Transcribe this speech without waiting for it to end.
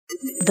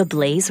the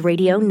Blaze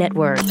Radio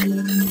Network.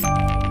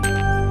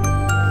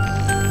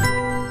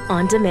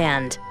 On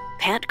demand,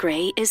 Pat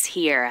Gray is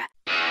here.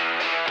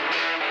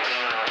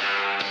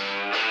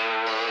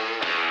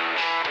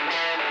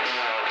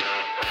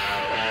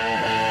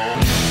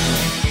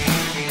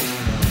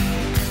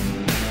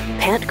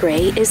 Pat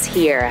Gray is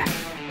here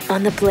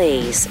on the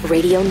Blaze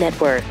Radio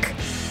Network.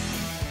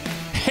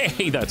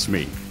 Hey, that's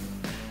me.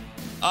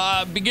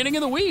 Beginning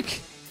of the week.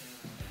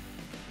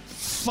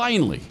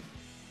 Finally.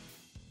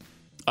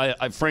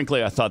 I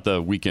frankly, I thought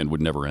the weekend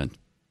would never end.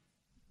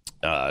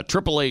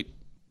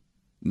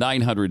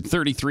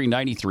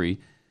 888-900-3393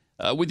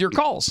 with your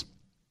calls.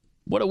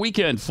 What a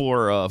weekend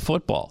for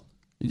football.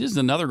 This is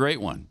another great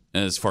one,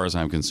 as far as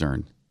I'm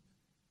concerned.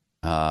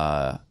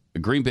 The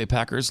Green Bay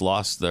Packers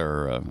lost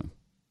their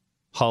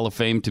Hall of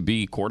Fame to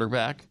be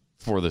quarterback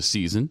for the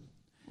season.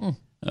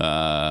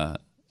 The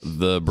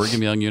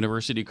Brigham Young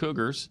University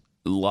Cougars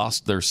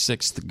lost their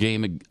 6th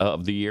game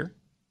of the year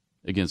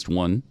against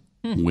one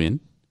win.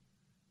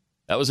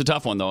 That was a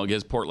tough one, though,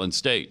 against Portland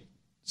State.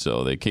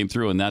 So they came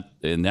through in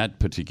that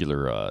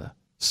particular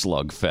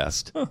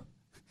slugfest.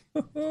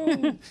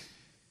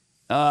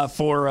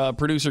 For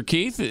producer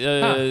Keith,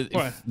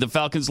 the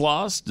Falcons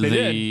lost.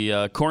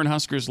 The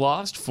Cornhuskers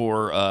lost.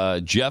 For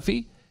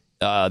Jeffy,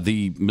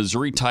 the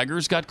Missouri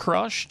Tigers got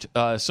crushed.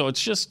 So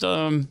it's just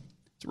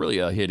it's really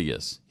a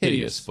hideous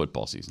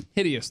football season.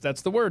 Hideous,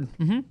 that's the word.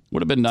 Mm-hmm.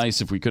 Would have been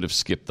nice if we could have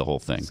skipped the whole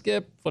thing.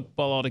 Skip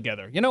football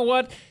altogether. You know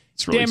what?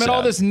 Really Damn it, sad.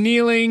 all this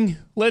kneeling.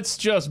 Let's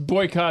just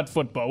boycott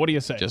football. What do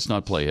you say? Just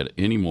not play it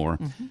anymore.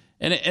 Mm-hmm.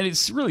 And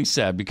it's really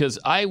sad because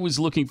I was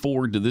looking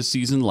forward to this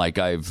season like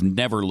I've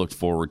never looked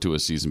forward to a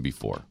season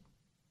before.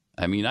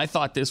 I mean, I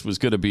thought this was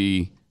going to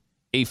be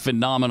a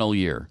phenomenal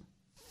year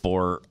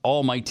for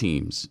all my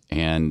teams,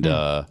 and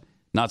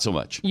not so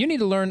much. You need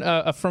to learn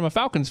from a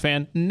Falcons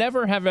fan,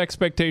 never have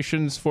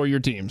expectations for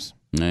your teams.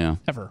 Yeah.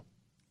 Ever.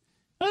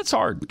 That's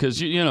hard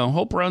because, you know,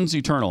 hope runs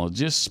eternal. It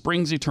just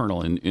springs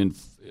eternal in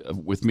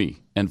with me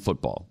and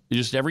football.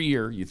 Just every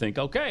year you think,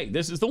 okay,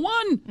 this is the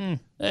one.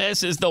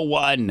 This is the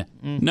one.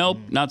 Nope,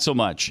 not so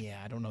much. Yeah,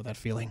 I don't know that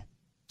feeling.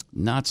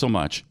 Not so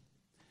much.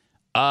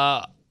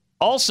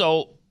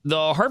 Also,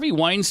 the Harvey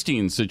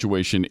Weinstein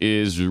situation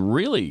is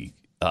really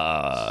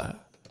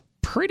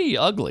pretty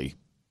ugly.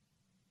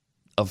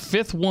 A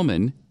 5th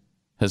woman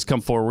has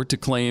come forward to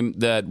claim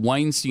that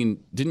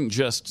Weinstein didn't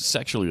just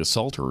sexually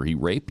assault her, he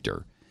raped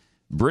her.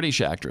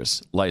 British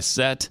actress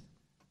Lysette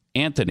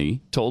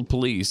Anthony told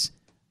police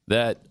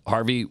that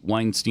Harvey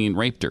Weinstein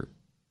raped her.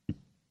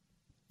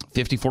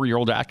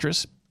 54-year-old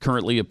actress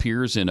currently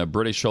appears in a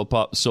British soap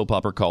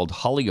opera called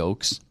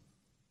Hollyoaks.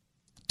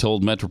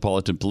 Told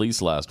Metropolitan Police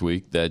last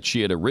week that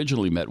she had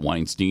originally met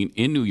Weinstein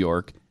in New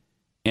York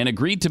and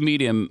agreed to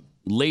meet him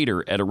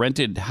later at a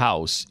rented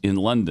house in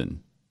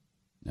London.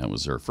 That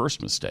was her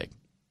first mistake.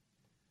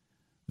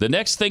 The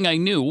next thing I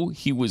knew,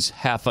 he was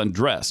half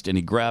undressed and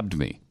he grabbed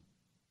me.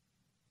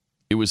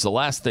 It was the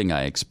last thing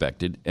I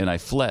expected, and I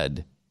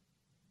fled.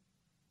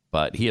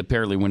 But he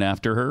apparently went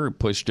after her,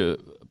 pushed a...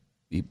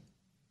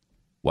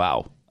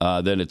 Wow.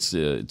 Then it's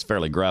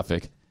fairly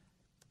graphic.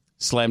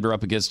 Slammed her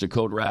up against a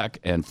coat rack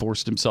and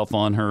forced himself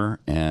on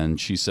her,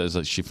 and she says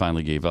that she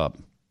finally gave up.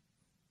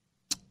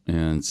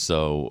 And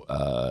so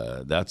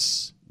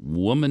that's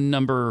woman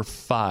number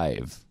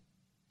 5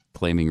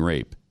 claiming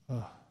rape.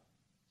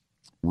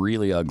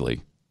 Really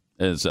ugly.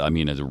 It's a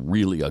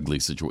really ugly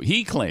situation.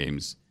 He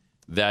claims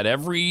that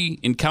every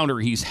encounter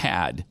he's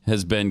had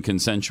has been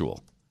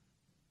consensual.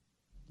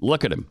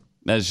 Look at him.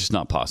 That's just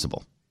not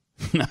possible.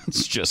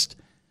 It's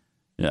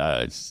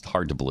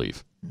hard to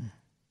believe.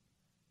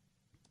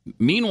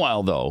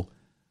 Meanwhile, though,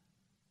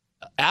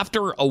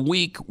 after a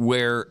week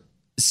where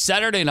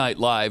Saturday Night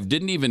Live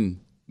didn't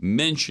even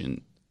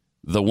mention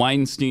the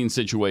Weinstein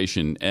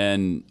situation,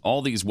 and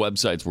all these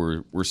websites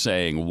were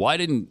saying, why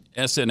didn't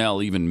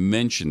SNL even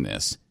mention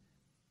this?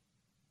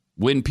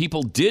 When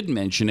people did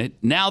mention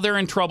it, now they're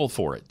in trouble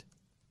for it.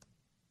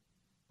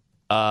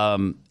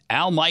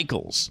 Al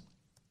Michaels,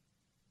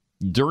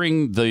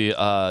 during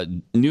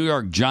the New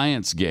York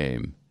Giants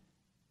game,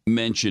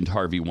 mentioned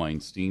Harvey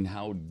Weinstein.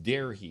 How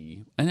dare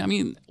he? And I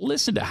mean,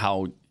 listen to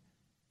how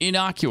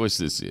innocuous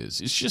this is.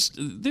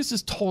 This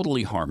is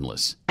totally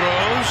harmless. And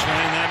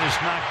that is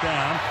knocked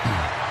down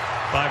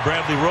by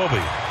Bradley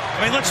Roby. I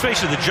mean, let's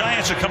face it, the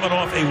Giants are coming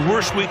off a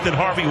worse week than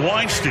Harvey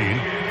Weinstein,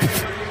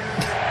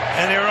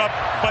 and they're up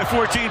by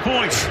 14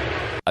 points.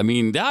 I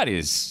mean, that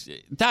is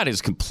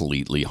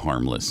completely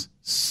harmless.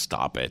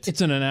 Stop it.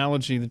 It's an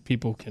analogy that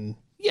people can...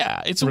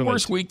 Yeah, it's a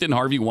worse week than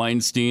Harvey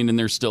Weinstein, and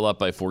they're still up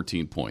by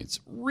 14 points.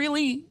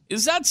 Really?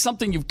 Is that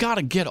something you've got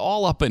to get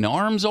all up in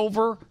arms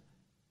over?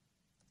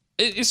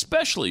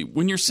 Especially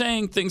when you're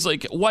saying things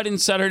like, why didn't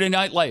Saturday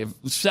Night Live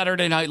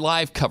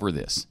cover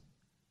this?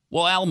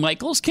 Well, Al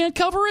Michaels can't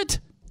cover it?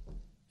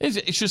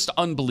 It's just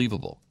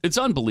unbelievable. It's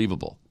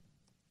unbelievable.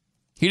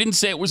 He didn't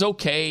say it was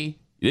okay.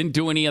 He didn't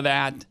do any of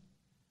that.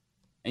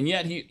 And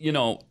yet,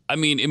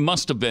 it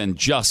must have been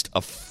just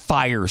a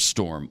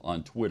firestorm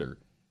on Twitter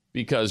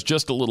because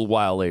just a little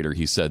while later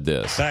he said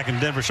this. Back in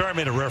Denver. Sorry I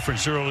made a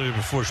reference earlier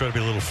before, trying to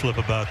be a little flip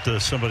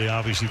about somebody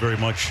obviously very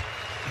much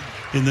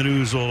in the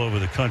news all over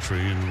the country,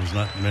 and was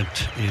not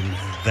meant in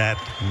that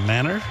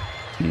manner.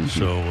 Mm-hmm.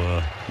 So,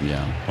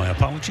 my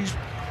apologies.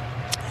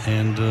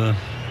 And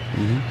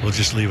we'll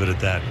just leave it at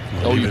that.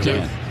 You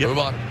can? Yep. Move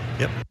on.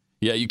 Yep.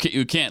 Yeah,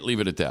 you can't leave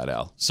it at that,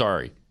 Al.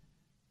 Sorry.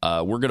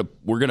 We're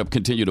gonna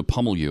continue to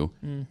pummel you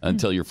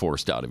until you're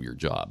forced out of your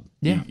job.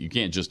 Yeah. You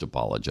can't just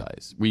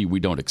apologize. We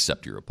don't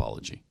accept your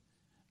apology.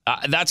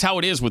 That's how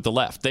it is with the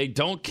left. They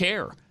don't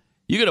care.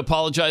 You could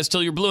apologize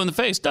till you're blue in the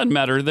face. Doesn't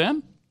matter to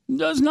them.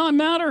 Does not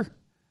matter.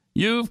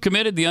 You've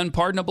committed the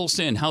unpardonable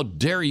sin. How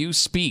dare you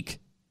speak?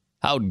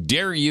 How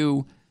dare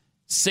you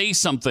say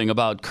something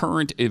about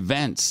current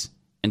events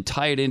and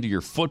tie it into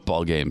your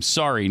football game?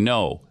 Sorry,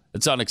 no.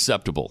 It's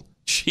unacceptable.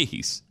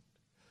 Jeez.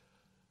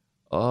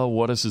 Oh,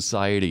 what a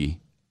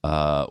society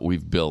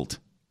we've built.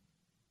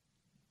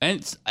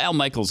 And Al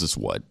Michaels is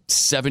what,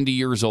 70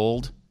 years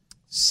old?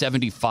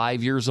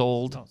 75 years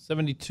old? No,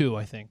 72,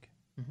 I think.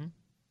 Mm-hmm.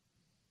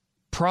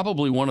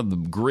 Probably one of the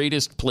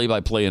greatest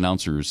play-by-play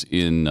announcers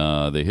in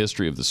the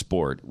history of the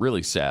sport.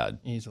 Really sad.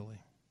 Easily.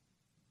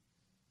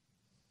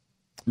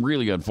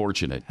 Really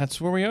unfortunate. That's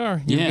where we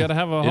are. You've got to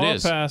have a hall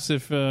pass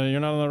if you're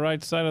not on the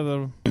right side of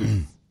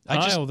the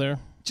aisle there.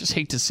 Just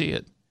hate to see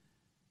it.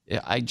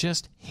 I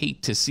just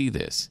hate to see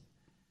this.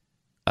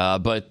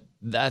 But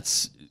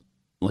that's,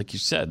 like you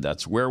said,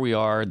 that's where we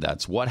are.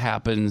 That's what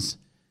happens.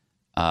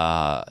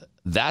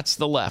 That's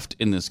the left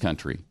in this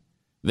country.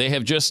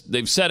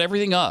 They've set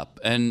everything up,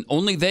 and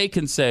only they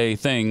can say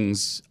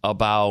things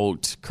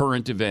about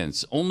current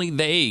events. Only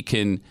they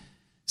can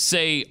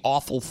say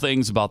awful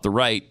things about the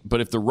right. But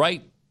if the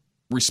right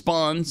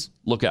responds,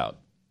 look out.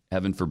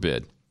 Heaven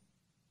forbid.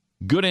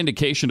 Good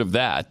indication of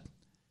that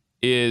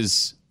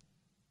is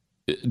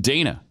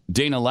Dana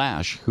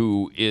Lash,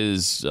 who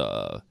is,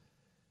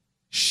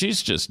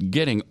 she's just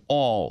getting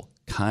all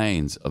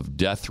kinds of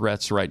death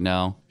threats right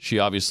now. She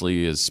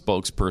obviously is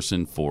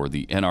spokesperson for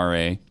the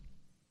NRA.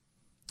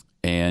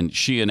 And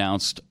she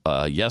announced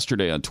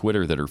yesterday on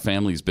Twitter that her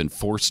family's been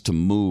forced to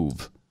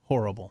move.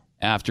 Horrible.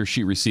 After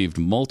she received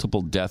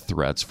multiple death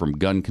threats from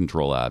gun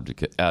control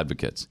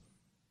advocates.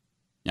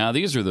 Now,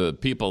 these are the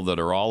people that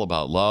are all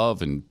about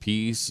love and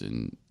peace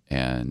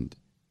and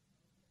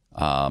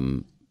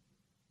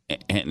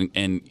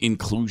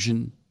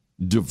inclusion,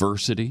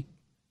 diversity.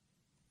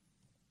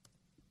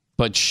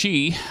 But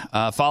she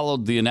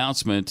followed the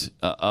announcement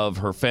of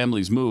her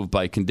family's move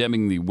by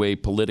condemning the way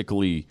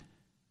politically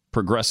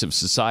progressive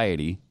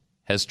society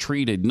has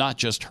treated not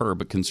just her,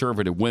 but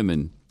conservative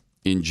women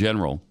in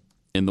general.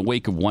 In the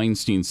wake of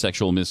Weinstein's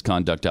sexual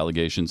misconduct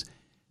allegations,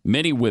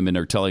 many women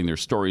are telling their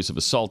stories of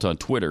assault on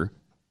Twitter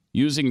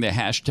using the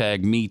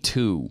hashtag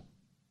 #MeToo.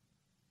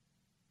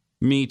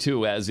 Me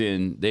Too, as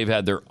in they've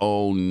had their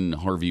own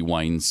Harvey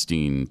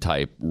Weinstein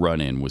type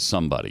run-in with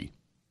somebody.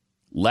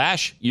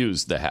 Lash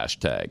used the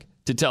hashtag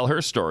to tell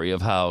her story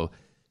of how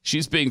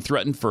she's being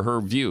threatened for her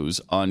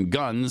views on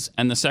guns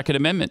and the Second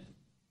Amendment.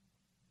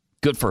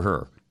 Good for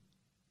her.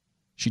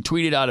 She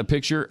tweeted out a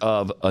picture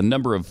of a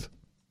number of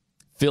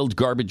filled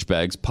garbage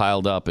bags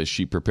piled up as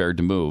she prepared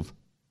to move.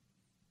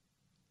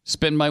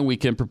 Spend my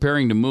weekend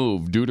preparing to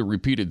move due to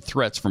repeated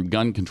threats from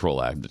gun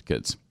control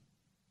advocates.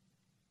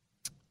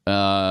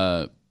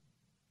 One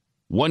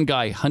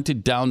guy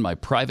hunted down my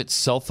private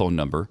cell phone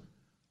number,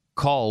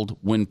 called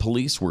when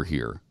police were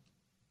here,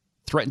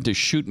 threatened to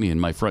shoot me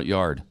in my front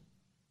yard.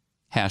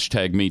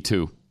 Hashtag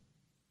 #MeToo.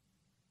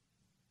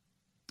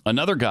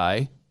 Another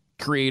guy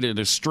created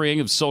a string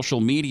of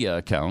social media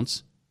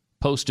accounts,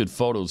 posted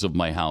photos of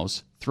my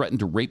house, threatened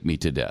to rape me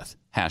to death.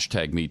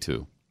 Hashtag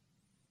 #MeToo.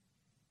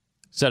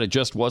 Said it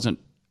just wasn't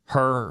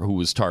her who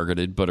was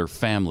targeted, but her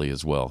family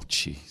as well.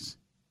 Jeez.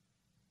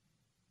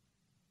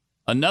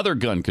 Another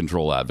gun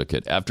control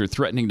advocate, after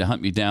threatening to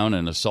hunt me down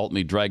and assault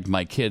me, dragged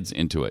my kids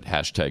into it.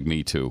 Hashtag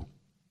 #MeToo.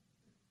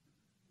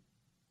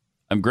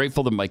 I'm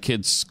grateful that my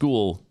kids'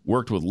 school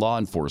worked with law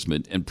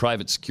enforcement and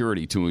private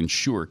security to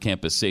ensure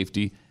campus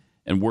safety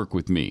and work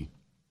with me.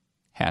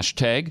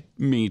 Hashtag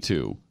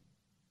 #MeToo.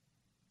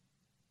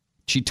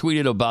 She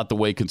tweeted about the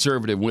way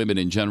conservative women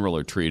in general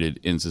are treated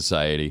in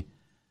society.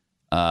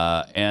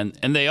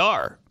 And they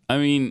are. I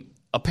mean,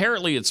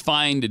 apparently it's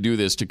fine to do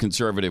this to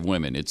conservative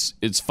women.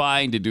 It's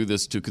fine to do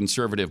this to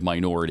conservative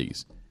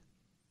minorities.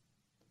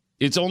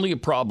 It's only a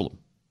problem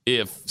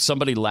if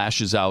somebody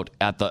lashes out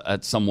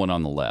at someone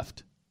on the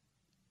left.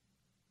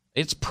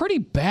 It's pretty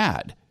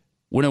bad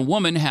when a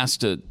woman has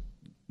to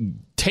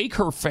take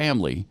her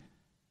family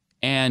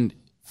and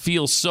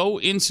feel so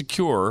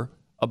insecure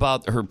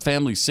about her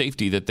family's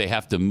safety that they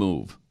have to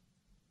move.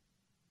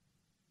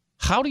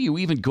 How do you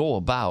even go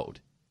about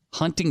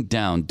hunting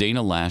down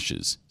Dana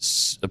Lash's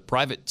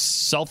private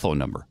cell phone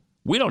number?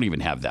 We don't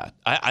even have that.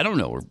 I don't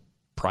know her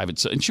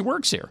private, and she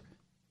works here.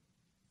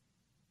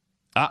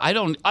 I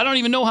don't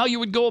even know how you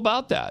would go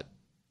about that.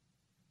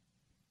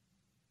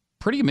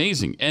 Pretty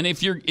amazing. And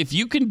if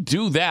you can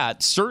do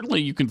that,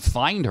 certainly you can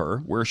find her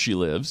where she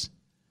lives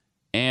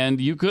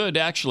and you could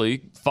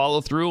actually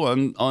follow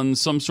through on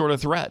some sort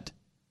of threat.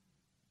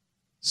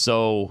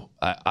 So,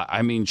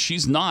 I mean,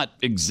 she's not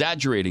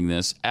exaggerating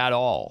this at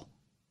all.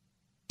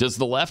 Does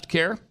the left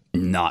care?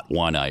 Not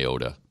one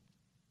iota.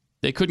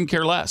 They couldn't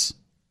care less.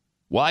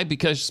 Why?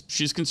 Because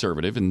she's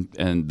conservative,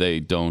 and they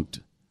don't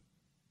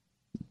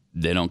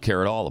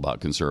care at all about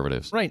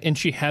conservatives. Right, and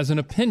she has an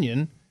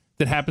opinion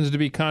that happens to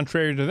be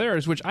contrary to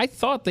theirs, which I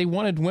thought they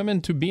wanted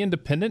women to be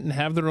independent and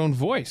have their own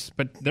voice.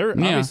 But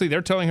obviously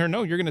they're telling her,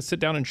 no, you're going to sit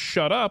down and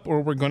shut up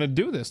or we're going to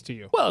do this to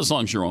you. Well, as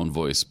long as your own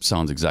voice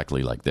sounds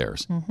exactly like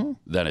theirs,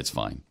 then it's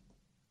fine.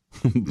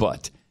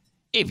 But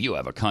if you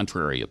have a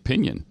contrary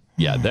opinion,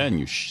 then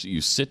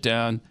you sit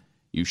down,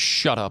 you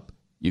shut up,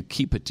 you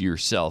keep it to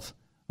yourself,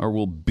 or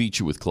we'll beat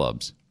you with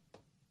clubs.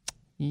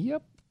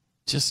 Yep.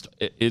 Just,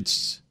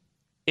 it's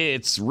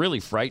really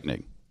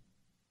frightening.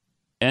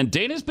 And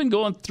Dana's been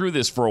going through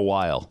this for a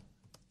while.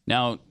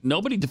 Now,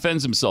 nobody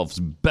defends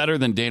themselves better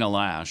than Dana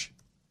Lash,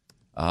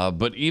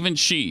 but even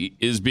she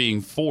is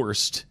being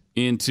forced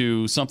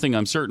into something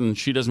I'm certain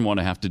she doesn't want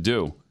to have to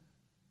do.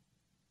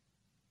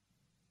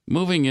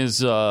 Moving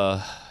is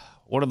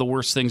one of the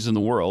worst things in the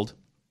world,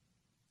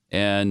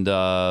 and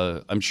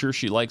I'm sure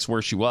she likes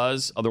where she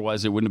was.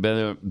 Otherwise, it wouldn't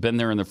have been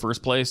there in the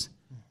first place.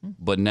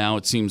 But now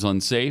it seems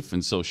unsafe,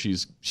 and so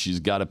she's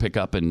got to pick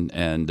up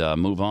and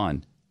move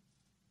on.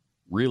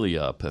 Really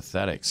a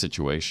pathetic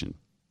situation.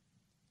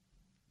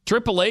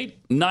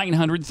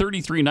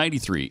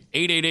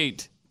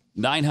 888-900-3393.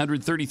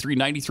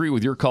 888-900-3393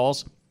 with your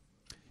calls.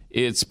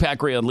 It's Pat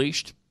Gray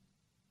Unleashed.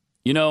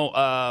 You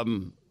know,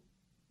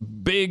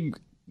 big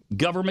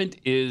government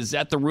is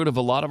at the root of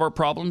a lot of our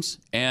problems,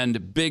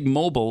 and Big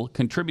Mobile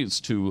contributes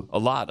to a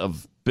lot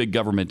of big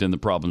government and the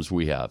problems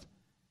we have.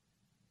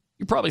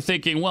 You're probably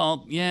thinking,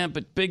 well, yeah,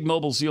 but Big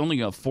Mobile's the only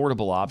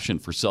affordable option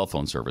for cell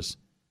phone service.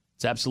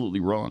 It's absolutely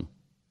wrong.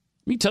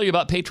 Let me tell you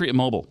about Patriot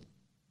Mobile.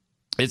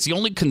 It's the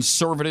only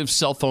conservative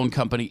cell phone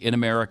company in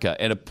America,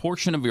 and a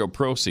portion of your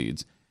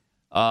proceeds,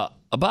 up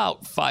to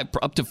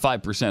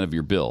 5% of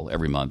your bill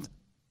every month,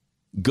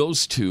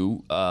 goes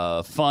to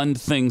fund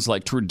things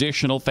like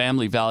traditional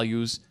family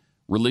values,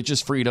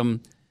 religious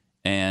freedom,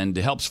 and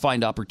helps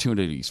find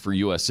opportunities for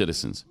U.S.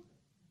 citizens.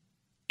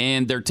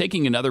 And they're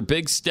taking another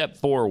big step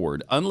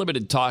forward.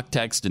 Unlimited talk,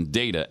 text, and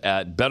data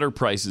at better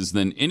prices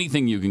than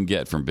anything you can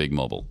get from Big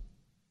Mobile.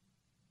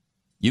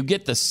 You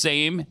get the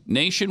same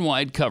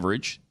nationwide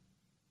coverage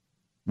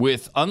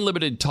with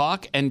unlimited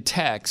talk and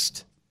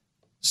text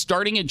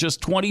starting at just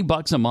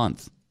 $20 a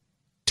month.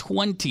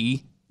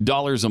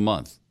 $20 a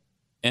month.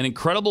 An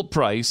incredible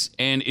price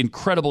and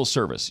incredible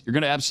service. You're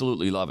going to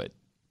absolutely love it.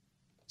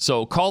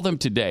 So call them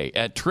today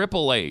at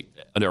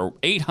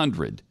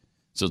 888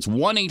 So it's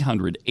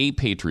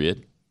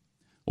 1-800-A-PATRIOT.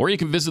 Or you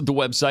can visit the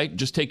website.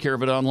 Just take care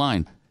of it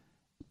online.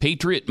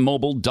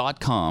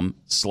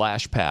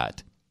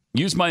 PatriotMobile.com/Pat.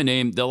 Use my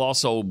name. They'll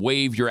also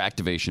waive your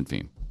activation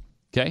fee.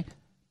 Okay?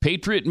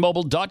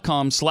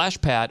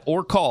 PatriotMobile.com/Pat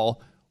or call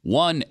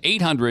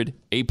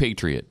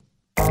 1-800-A-PATRIOT.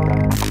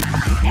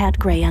 Pat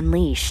Gray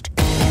Unleashed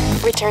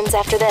returns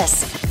after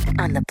this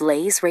on the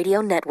Blaze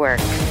Radio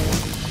Network.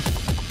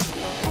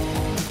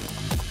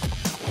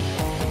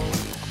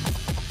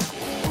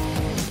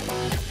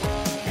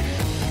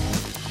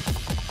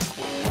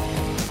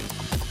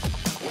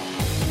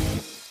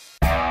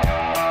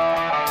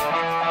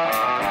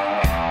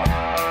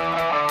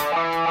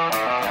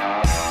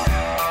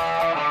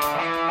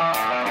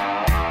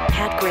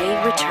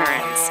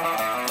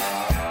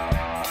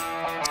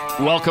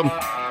 Welcome.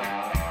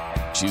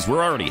 Jeez,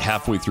 we're already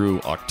halfway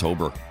through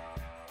October. You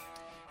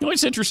know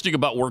what's interesting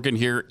about working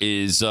here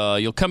is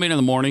you'll come in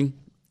the morning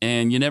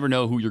and you never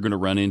know who you're going to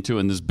run into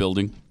in this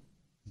building.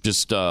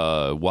 Just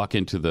walk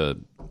into the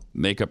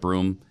makeup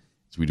room,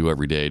 as we do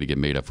every day to get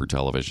made up for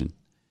television.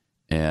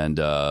 And,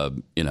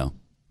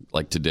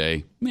 like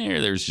today,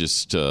 there's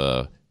just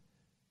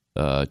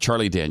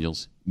Charlie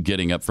Daniels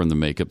getting up from the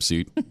makeup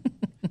seat.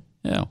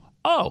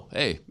 Oh,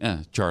 hey,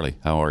 Charlie,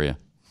 how are you?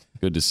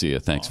 Good to see you.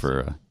 Thanks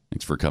for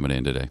coming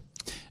in today.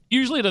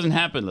 Usually it doesn't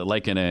happen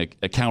like in an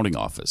accounting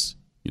office,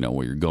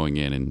 where you're going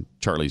in and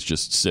Charlie's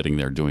just sitting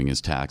there doing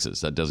his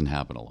taxes. That doesn't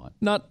happen a lot.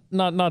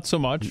 Not so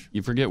much.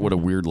 You forget what a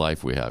weird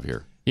life we have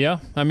here. Yeah.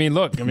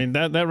 Look,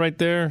 that right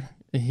there,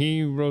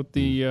 he wrote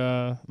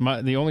the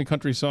only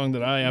country song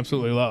that I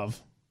absolutely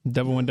love.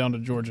 Devil Went Down to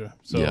Georgia.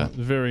 So yeah.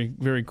 Very,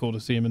 very cool to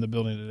see him in the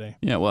building today.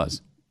 Yeah, it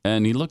was.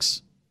 And he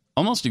looks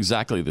almost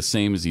exactly the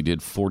same as he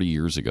did 40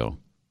 years ago.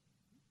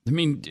 But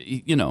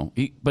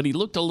he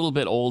looked a little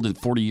bit old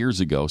 40 years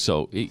ago,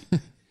 so he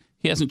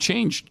hasn't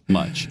changed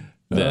much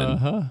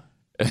then.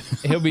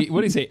 He'll be,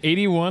 what did he say,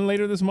 81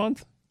 later this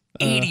month?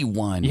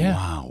 81, yeah.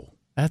 Wow.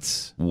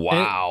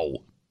 Wow.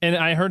 And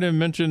I heard him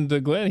mention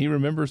to Glenn, he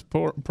remembers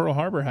Pearl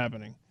Harbor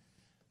happening.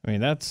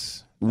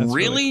 That's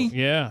really cool.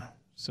 Yeah.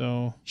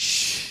 So.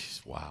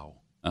 Wow.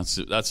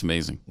 That's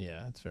amazing.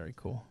 Yeah, it's very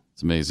cool.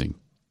 It's amazing.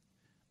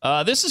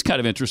 This is kind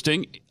of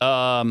interesting.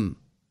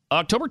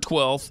 October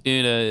 12th,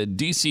 in a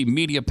D.C.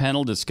 media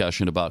panel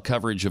discussion about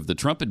coverage of the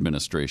Trump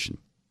administration,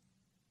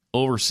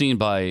 overseen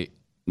by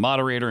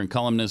moderator and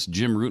columnist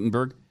Jim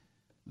Rutenberg,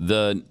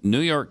 the New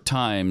York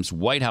Times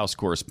White House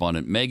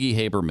correspondent Maggie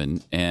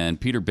Haberman, and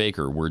Peter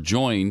Baker were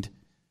joined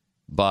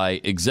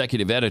by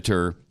executive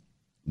editor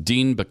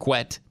Dean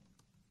Baquet.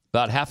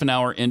 About half an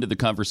hour into the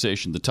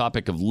conversation, the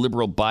topic of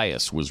liberal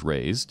bias was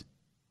raised,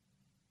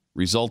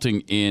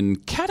 resulting in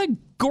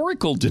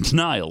categorical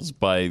denials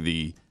by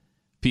the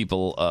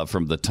people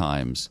from the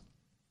Times.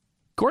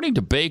 According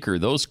to Baker,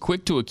 those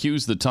quick to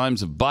accuse the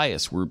Times of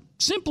bias were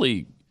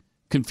simply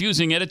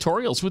confusing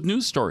editorials with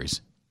news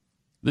stories.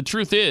 The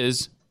truth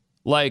is,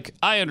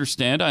 I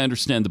understand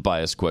the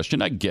bias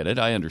question. I get it.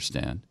 I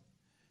understand.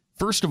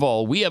 First of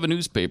all, we have a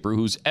newspaper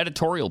whose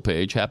editorial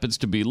page happens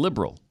to be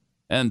liberal,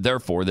 and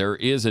therefore there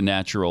is a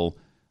natural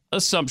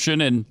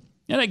assumption, and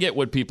I get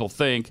what people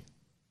think,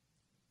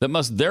 that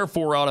must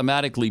therefore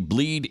automatically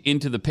bleed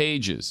into the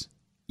pages.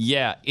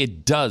 Yeah,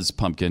 it does,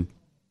 Pumpkin.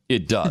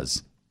 It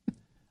does.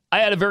 I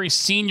had a very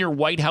senior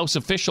White House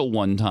official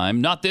one time,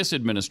 not this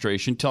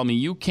administration, tell me,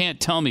 you can't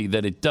tell me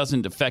that it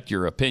doesn't affect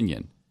your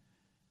opinion.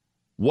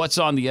 What's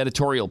on the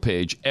editorial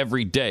page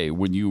every day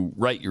when you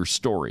write your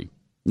story?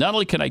 Not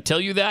only can I tell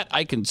you that,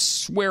 I can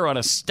swear on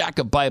a stack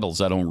of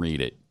Bibles I don't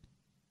read it.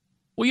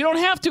 Well, you don't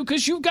have to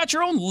because you've got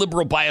your own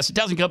liberal bias. It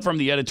doesn't come from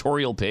the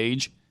editorial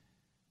page.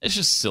 It's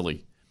just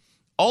silly.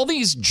 All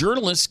these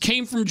journalists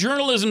came from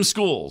journalism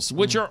schools,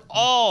 which are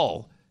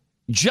all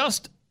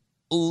just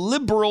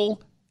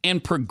liberal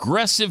and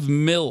progressive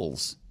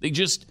mills. They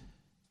just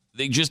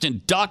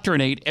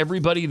indoctrinate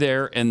everybody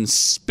there and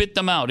spit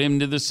them out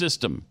into the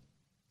system.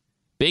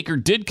 Baker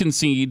did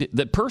concede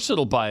that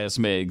personal bias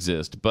may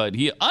exist, but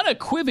he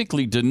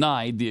unequivocally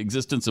denied the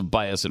existence of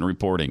bias in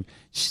reporting.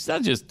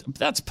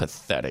 That's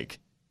pathetic.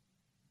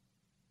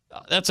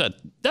 That's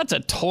a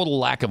total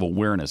lack of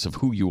awareness of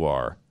who you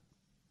are.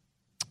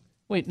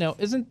 Wait, now,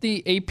 isn't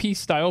the AP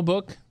style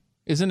book,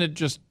 isn't it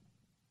just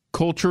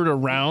cultured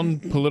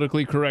around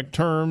politically correct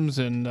terms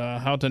and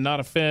how to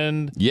not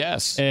offend?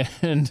 Yes.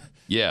 And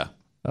yeah.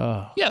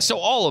 So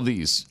all of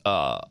these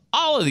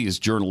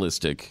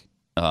journalistic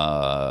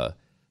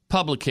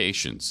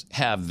publications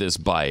have this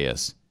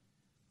bias.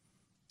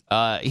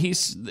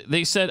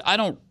 They said, I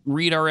don't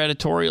read our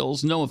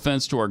editorials. No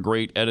offense to our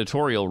great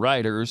editorial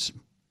writers.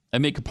 I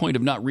make a point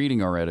of not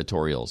reading our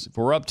editorials. If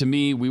it were up to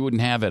me, we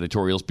wouldn't have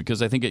editorials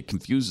because I think it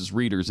confuses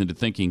readers into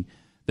thinking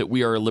that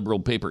we are a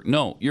liberal paper.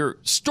 No, your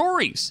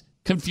stories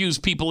confuse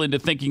people into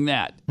thinking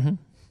that. Mm-hmm.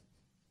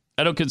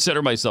 I don't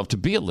consider myself to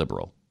be a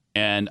liberal.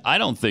 And I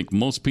don't think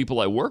most people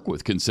I work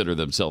with consider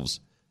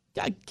themselves.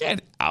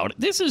 Get out.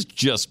 This is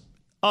just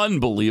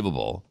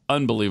unbelievable.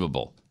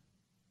 Unbelievable.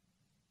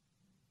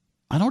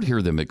 I don't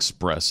hear them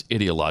express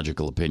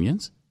ideological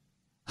opinions.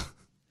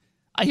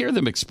 I hear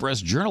them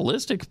express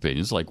journalistic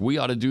opinions like we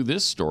ought to do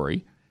this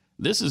story.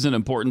 This is an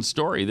important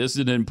story. This is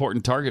an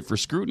important target for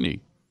scrutiny,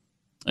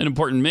 an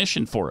important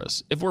mission for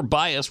us. If we're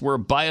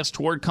biased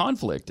toward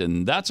conflict,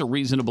 and that's a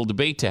reasonable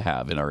debate to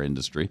have in our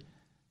industry,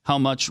 how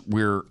much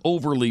we're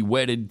overly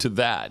wedded to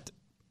that.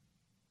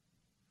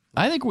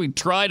 I think we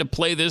try to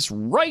play this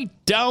right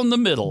down the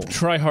middle.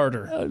 Try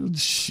harder.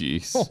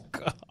 Jeez. Oh,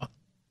 God.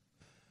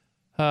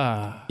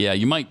 Yeah,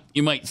 you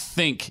might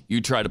think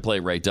you try to play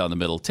right down the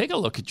middle. Take a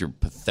look at your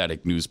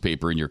pathetic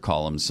newspaper and your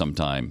columns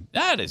sometime.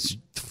 That's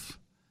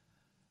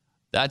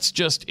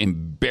just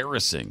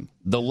embarrassing.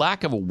 The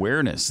lack of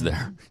awareness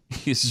there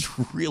is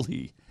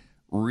really,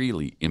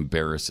 really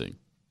embarrassing.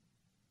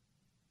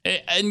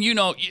 And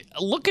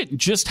look at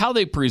just how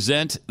they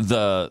present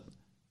the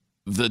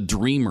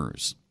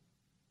dreamers,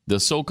 the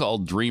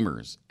so-called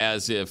dreamers,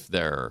 as if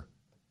they're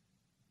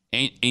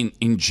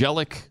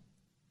angelic,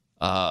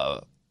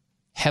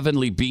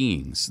 heavenly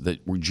beings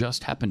that were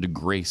just happened to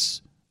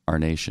grace our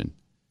nation.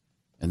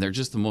 And they're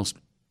just the most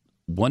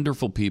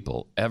wonderful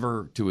people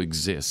ever to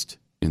exist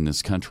in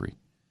this country.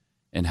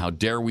 And how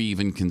dare we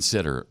even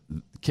consider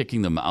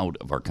kicking them out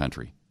of our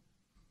country?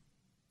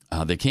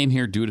 They came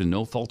here due to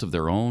no fault of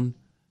their own.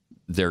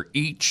 They're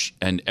each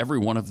and every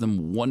one of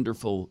them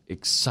wonderful,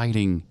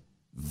 exciting,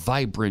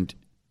 vibrant,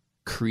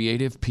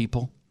 creative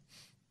people.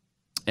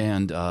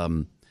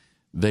 And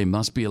they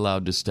must be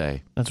allowed to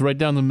stay. That's right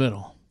down the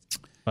middle,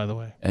 by the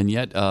way. And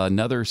yet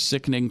another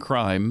sickening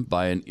crime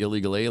by an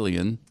illegal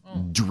alien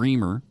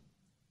dreamer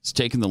has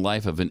taken the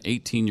life of an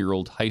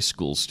 18-year-old high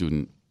school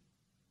student.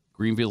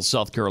 Greenville,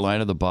 South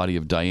Carolina, the body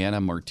of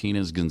Diana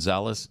Martinez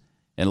Gonzalez,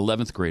 an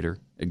 11th grader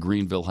at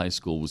Greenville High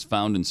School, was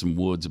found in some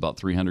woods about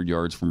 300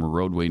 yards from a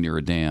roadway near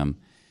a dam.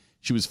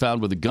 She was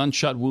found with a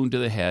gunshot wound to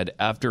the head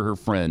after her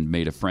friend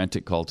made a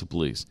frantic call to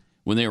police.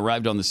 When they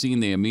arrived on the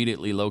scene, they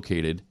immediately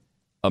located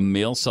a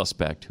male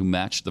suspect who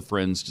matched the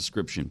friend's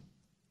description.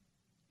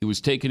 He was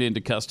taken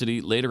into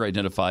custody, later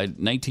identified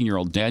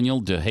 19-year-old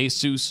Daniel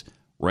DeJesus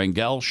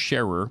Rangel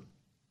Scherer.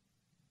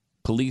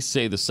 Police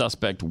say the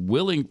suspect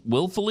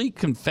willfully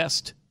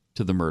confessed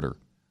to the murder.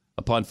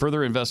 Upon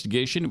further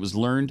investigation, it was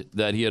learned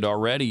that he had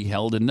already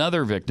held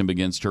another victim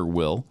against her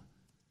will,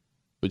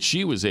 but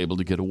she was able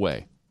to get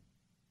away.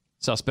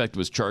 Suspect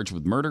was charged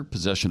with murder,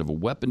 possession of a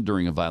weapon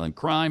during a violent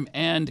crime,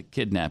 and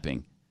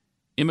kidnapping.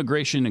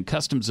 Immigration and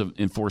Customs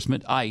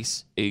Enforcement,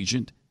 ICE,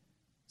 agent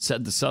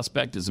said the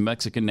suspect is a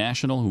Mexican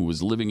national who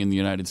was living in the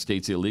United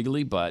States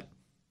illegally but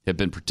had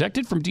been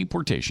protected from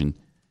deportation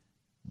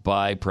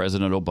by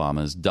President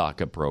Obama's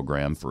DACA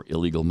program for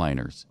illegal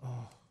minors.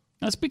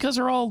 That's because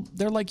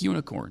they're like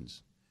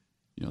unicorns.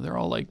 You know, they're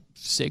all like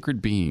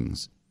sacred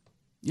beings.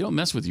 You don't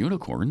mess with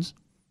unicorns.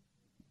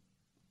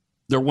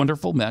 They're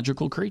wonderful,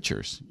 magical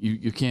creatures.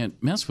 You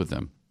can't mess with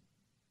them.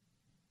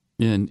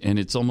 And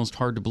it's almost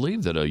hard to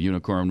believe that a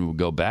unicorn would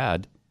go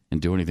bad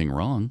and do anything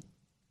wrong.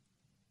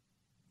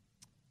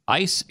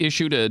 ICE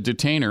issued a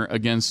detainer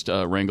against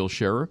Rangel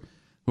Scherer,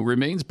 who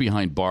remains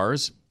behind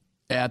bars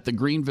at the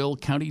Greenville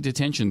County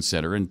Detention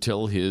Center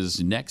until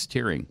his next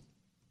hearing.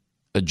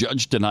 A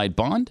judge denied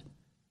bond,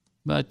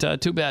 but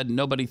too bad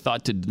nobody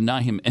thought to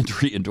deny him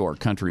entry into our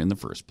country in the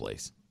first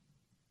place.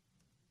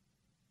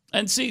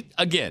 And see,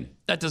 again,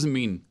 that doesn't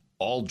mean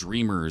all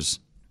dreamers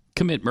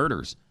commit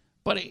murders,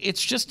 but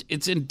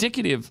it's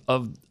indicative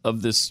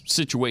of this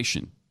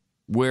situation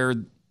where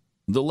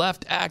the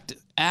left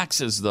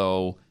acts as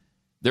though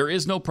there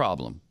is no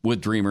problem with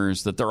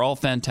dreamers, that they're all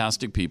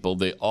fantastic people.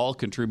 They all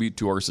contribute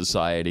to our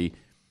society.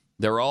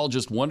 They're all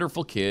just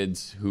wonderful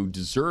kids who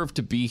deserve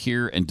to be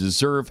here and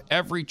deserve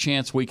every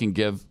chance we can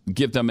give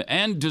them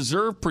and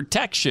deserve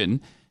protection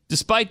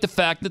despite the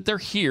fact that they're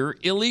here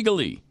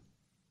illegally.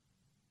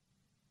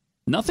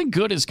 Nothing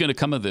good is going to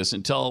come of this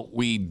until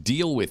we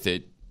deal with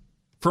it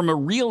from a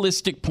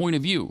realistic point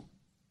of view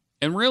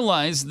and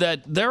realize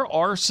that there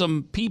are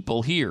some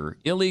people here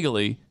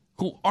illegally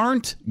who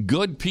aren't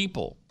good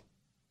people.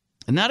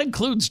 And that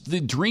includes the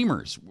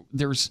dreamers.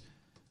 There's,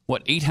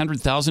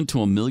 800,000 to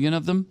 1 million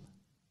of them?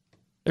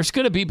 There's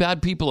going to be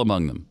bad people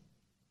among them.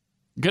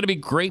 Going to be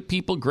great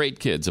people, great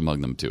kids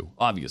among them too,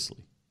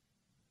 obviously.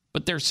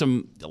 But there's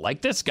some,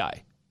 like this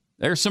guy,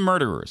 there's some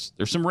murderers.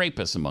 There's some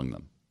rapists among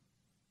them.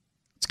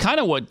 It's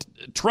kind of what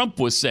Trump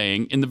was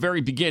saying in the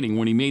very beginning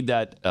when he made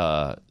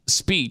that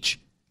speech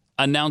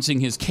announcing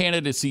his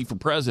candidacy for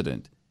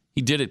president.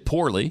 He did it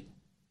poorly.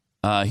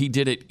 He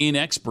did it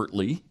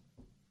inexpertly.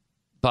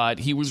 But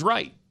he was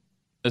right,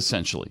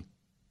 essentially.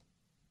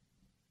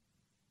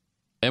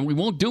 And we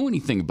won't do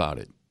anything about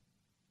it.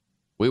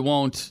 We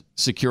won't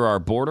secure our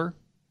border.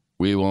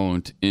 We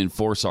won't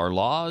enforce our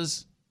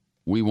laws.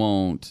 We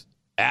won't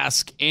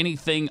ask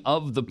anything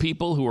of the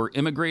people who are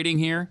immigrating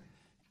here.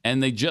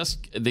 And they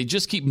just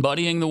keep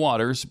muddying the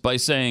waters by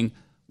saying,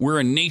 we're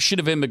a nation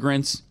of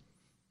immigrants,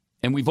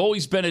 and we've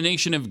always been a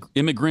nation of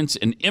immigrants,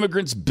 and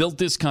immigrants built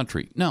this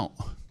country. No.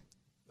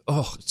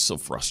 Oh, it's so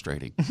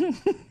frustrating.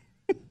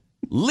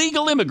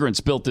 Legal immigrants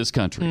built this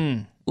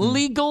country.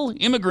 Legal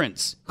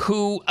immigrants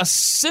who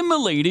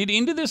assimilated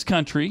into this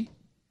country.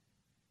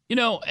 You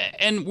know,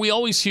 and we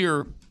always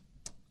hear,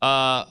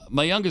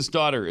 my youngest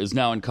daughter is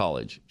now in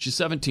college. She's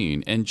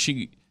 17, and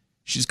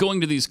she's going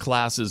to these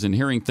classes and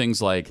hearing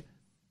things like,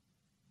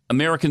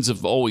 Americans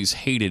have always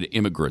hated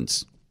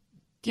immigrants.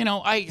 You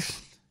know, I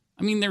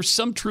mean, there's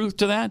some truth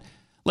to that.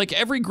 Like,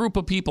 every group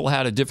of people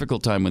had a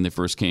difficult time when they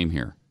first came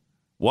here.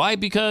 Why?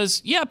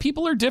 Because, yeah,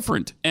 people are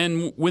different.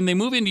 And when they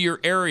move into your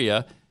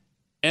area,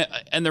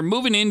 and they're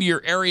moving into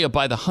your area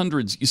by the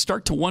hundreds, you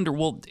start to wonder,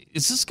 well,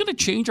 is this going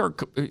to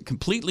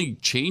completely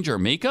change our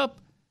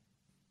makeup?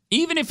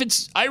 Even if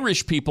it's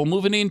Irish people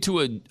moving into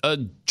a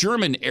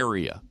German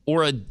area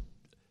or an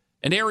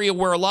area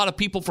where a lot of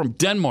people from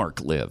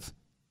Denmark live.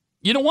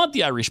 You don't want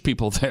the Irish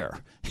people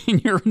there.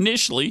 And you're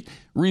initially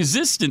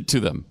resistant to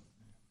them.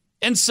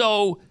 And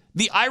so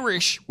the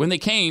Irish, when they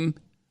came,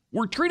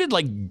 were treated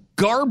like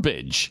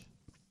garbage.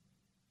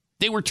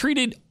 They were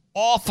treated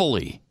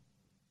awfully.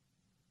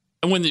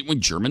 And when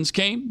Germans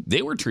came,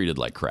 they were treated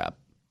like crap.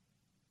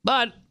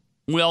 But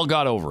we all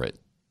got over it,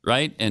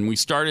 right? And we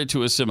started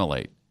to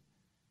assimilate.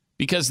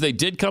 Because they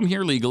did come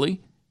here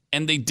legally,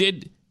 and they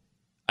did,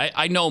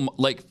 I know,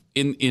 like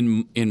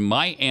in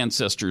my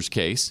ancestors'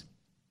 case,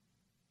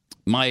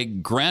 my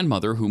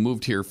grandmother, who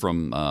moved here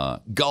from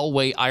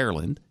Galway,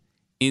 Ireland,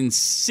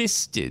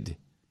 insisted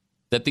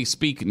that they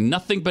speak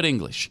nothing but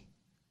English.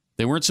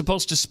 They weren't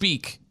supposed to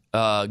speak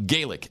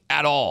Gaelic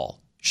at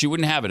all. She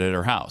wouldn't have it at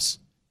her house.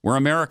 We're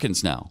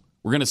Americans now.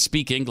 We're going to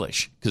speak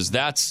English because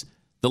that's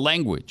the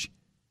language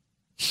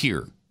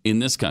here in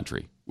this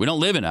country. We don't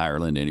live in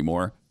Ireland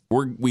anymore.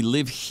 We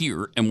live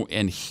here,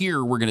 and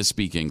here we're going to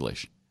speak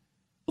English.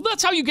 Well,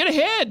 that's how you get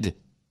ahead.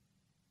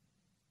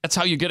 That's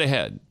how you get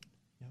ahead.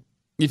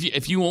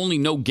 If you only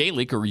know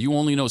Gaelic or you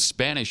only know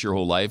Spanish your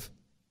whole life,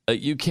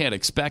 you can't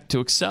expect to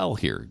excel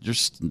here.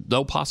 Just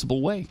no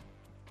possible way.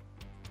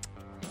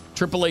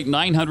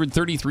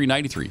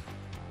 888-900-3393.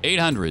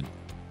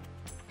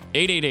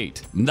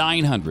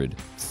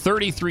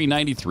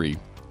 800-888-900-3393.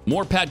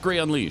 More Pat Gray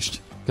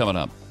Unleashed coming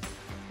up.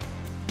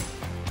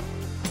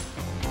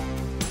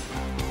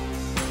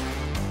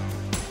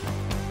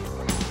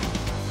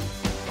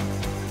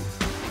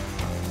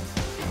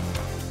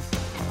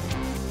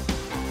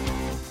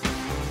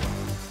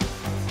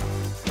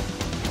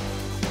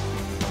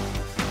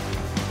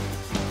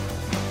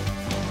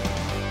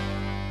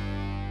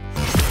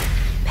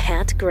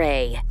 Pat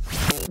Gray,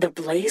 the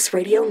Blaze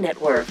Radio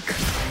Network.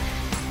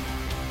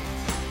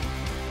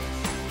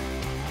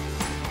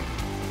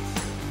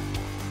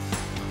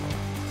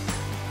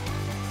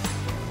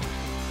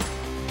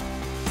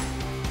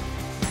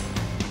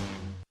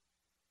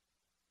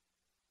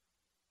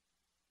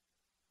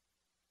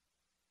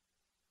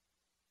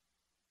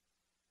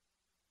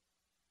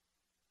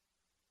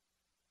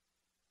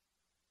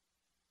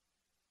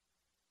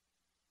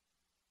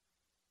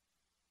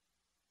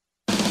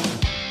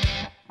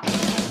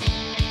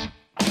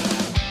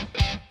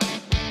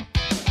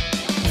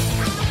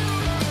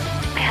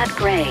 Pat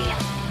Gray.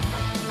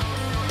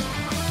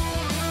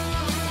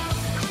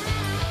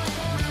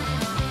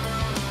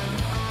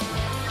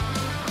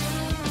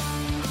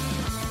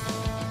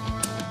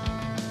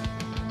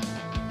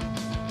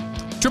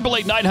 Triple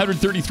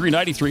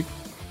 933-93.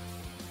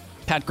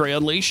 Pat Gray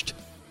Unleashed.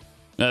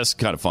 That's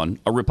kind of fun.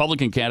 A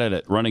Republican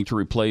candidate running to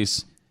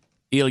replace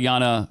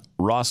Ilyana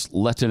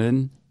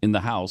Ros-Lehtinen in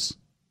the House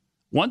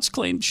once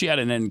claimed she had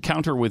an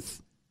encounter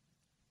with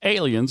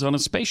aliens on a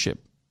spaceship.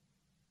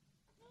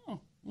 Oh,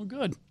 well,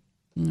 good.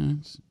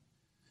 Yes.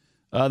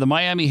 The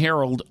Miami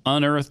Herald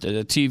unearthed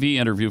a TV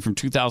interview from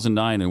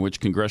 2009 in which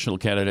congressional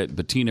candidate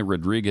Bettina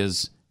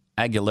Rodriguez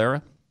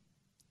Aguilera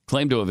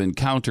claimed to have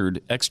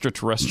encountered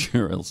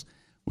extraterrestrials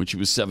when she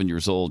was 7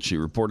 years old. She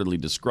reportedly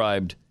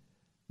described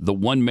the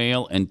one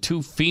male and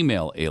two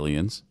female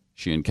aliens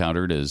she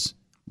encountered as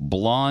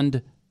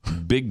blonde,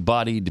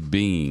 big-bodied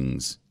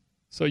beings.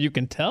 So you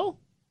can tell?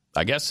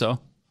 I guess so.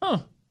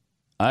 Huh.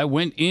 I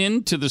went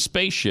into the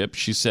spaceship,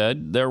 she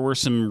said. There were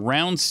some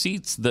round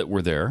seats that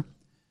were there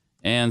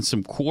and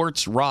some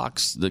quartz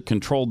rocks that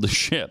controlled the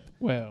ship.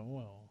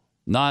 Well.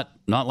 Not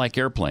like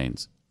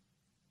airplanes.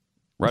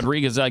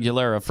 Rodriguez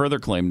Aguilera further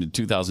claimed in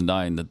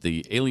 2009 that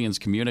the aliens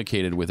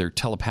communicated with her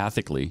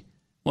telepathically.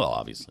 Well,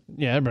 obviously.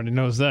 Yeah, everybody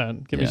knows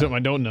that. Give me something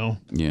I don't know.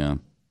 Yeah.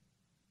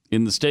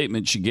 In the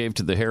statement she gave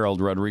to the Herald,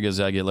 Rodriguez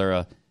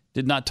Aguilera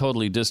did not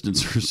totally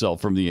distance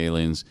herself from the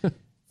aliens.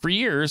 For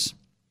years,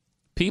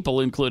 people,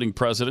 including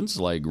presidents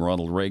like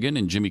Ronald Reagan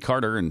and Jimmy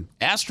Carter and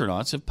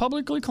astronauts, have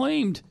publicly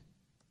claimed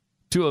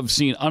to have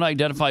seen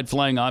unidentified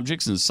flying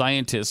objects, and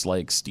scientists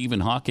like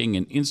Stephen Hawking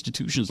and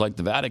institutions like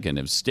the Vatican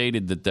have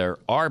stated that there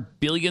are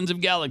billions of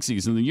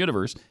galaxies in the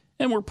universe,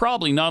 and we're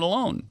probably not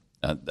alone.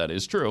 That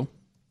is true.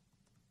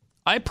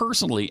 I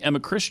personally am a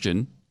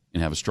Christian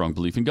and have a strong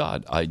belief in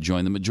God. I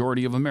join the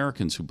majority of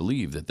Americans who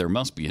believe that there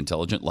must be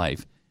intelligent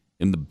life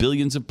in the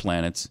billions of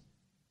planets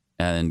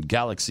and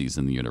galaxies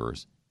in the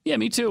universe. Yeah,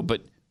 me too,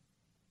 but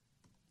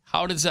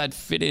how does that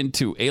fit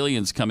into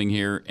aliens coming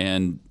here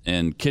and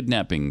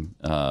kidnapping,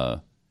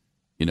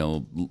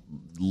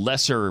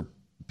 lesser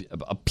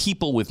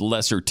people with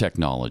lesser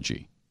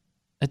technology?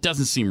 That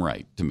doesn't seem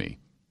right to me.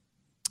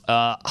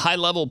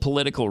 High-level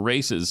political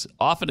races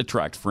often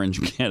attract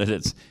fringe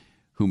candidates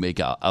who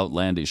make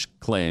outlandish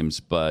claims,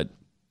 but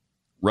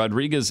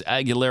Rodriguez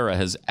Aguilera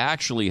has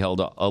actually held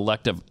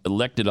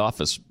elected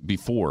office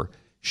before.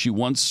 She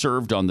once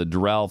served on the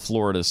Doral,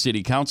 Florida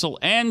City Council,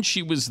 and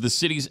she was the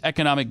city's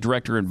economic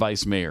director and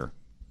vice mayor.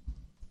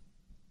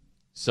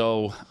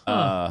 So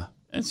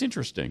it's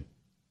interesting.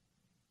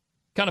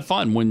 Kind of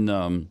fun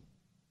when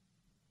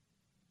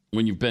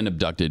you've been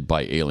abducted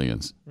by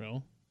aliens.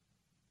 Well,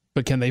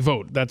 but can they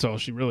vote? That's all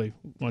she really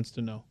wants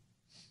to know.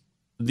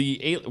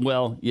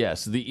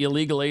 Yes, the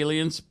illegal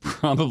aliens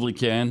probably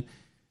can.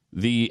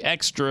 The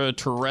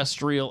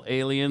extraterrestrial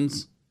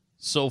aliens,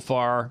 so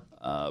far,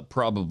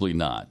 probably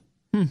not.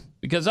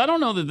 Because I don't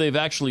know that they've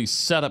actually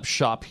set up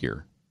shop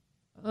here.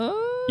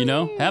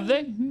 Have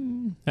they?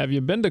 Have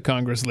you been to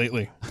Congress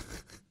lately?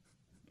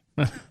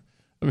 I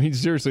mean,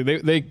 seriously,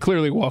 they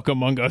clearly walk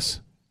among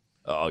us.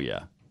 Oh,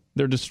 yeah.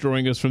 They're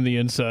destroying us from the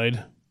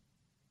inside.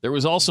 There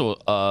was also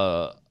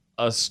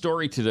a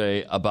story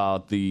today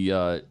about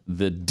the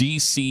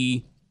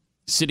D.C.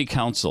 City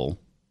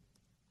Council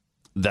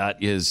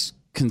that is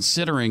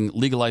considering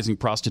legalizing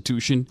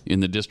prostitution in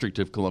the District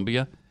of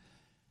Columbia.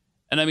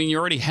 And, I mean, you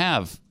already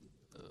have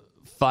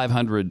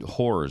 500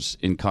 whores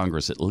in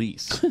Congress at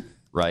least,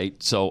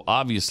 right? So,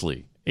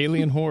 obviously...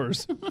 Alien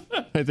whores,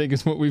 I think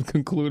is what we've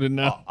concluded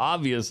now.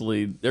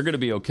 Obviously, they're going to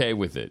be okay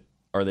with it.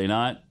 Are they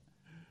not?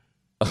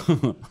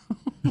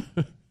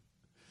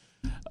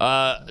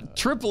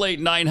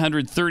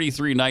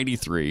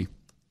 888-900-3393.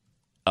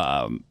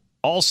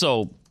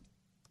 Also,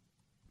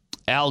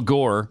 Al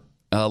Gore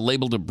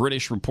labeled a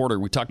British reporter,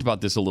 we talked about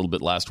this a little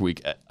bit last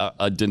week,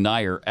 a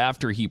denier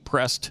after he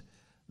pressed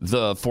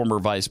the former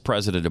vice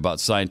president about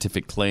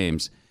scientific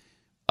claims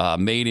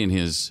made in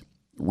his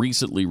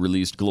recently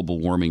released global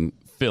warming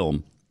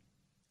film.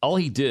 All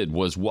he did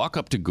was walk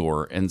up to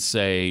Gore and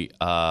say,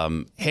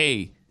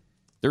 hey,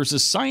 there's a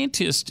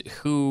scientist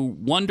who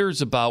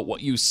wonders about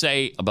what you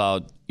say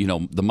about,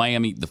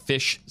 the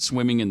fish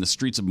swimming in the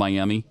streets of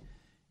Miami,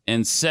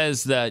 and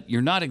says that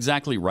you're not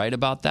exactly right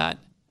about that.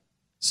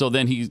 So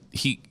then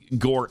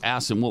Gore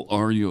asks him, well,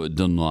 are you a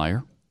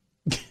denier?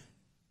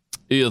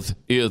 Is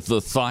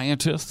the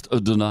scientist a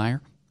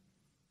denier?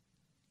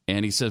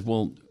 And he says,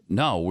 well,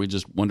 no, we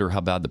just wonder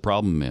how bad the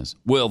problem is.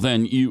 Well,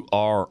 then you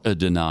are a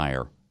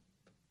denier.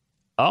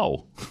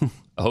 Oh,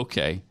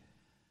 okay.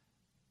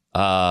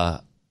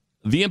 The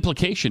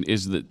implication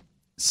is that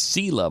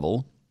sea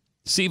level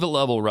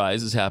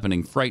rise is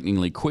happening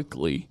frighteningly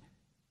quickly,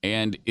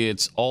 and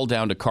it's all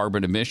down to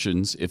carbon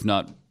emissions, if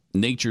not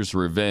nature's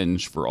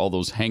revenge for all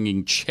those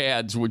hanging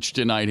chads which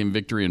denied him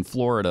victory in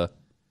Florida.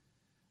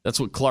 That's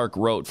what Clark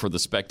wrote for The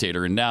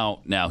Spectator, and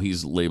now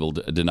he's labeled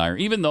a denier,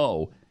 even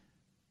though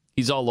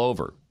he's all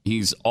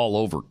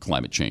over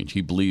climate change.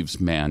 He believes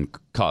man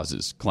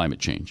causes climate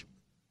change.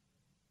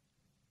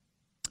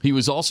 He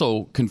was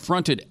also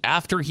confronted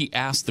after he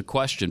asked the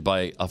question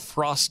by a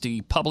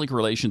frosty public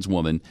relations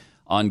woman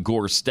on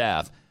Gore's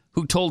staff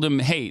who told him,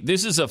 hey,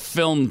 this is a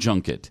film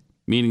junket,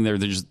 meaning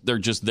they're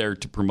just there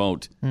to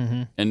promote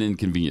an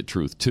inconvenient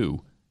truth,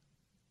 too.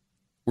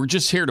 We're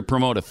just here to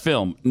promote a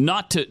film,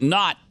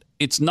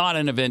 it's not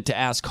an event to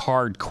ask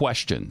hard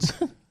questions.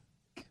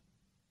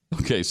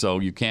 Okay, so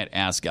you can't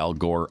ask Al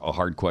Gore a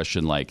hard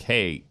question like,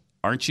 hey,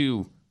 aren't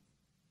you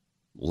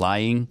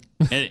lying?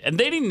 And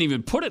they didn't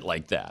even put it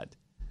like that.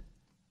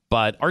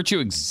 But aren't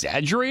you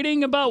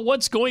exaggerating about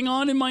what's going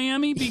on in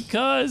Miami?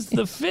 Because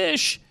the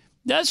fish,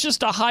 that's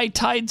just a high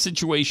tide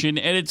situation,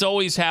 and it's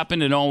always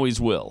happened and always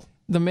will.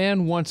 The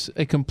man wants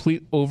a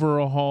complete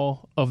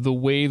overhaul of the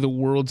way the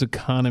world's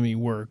economy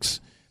works.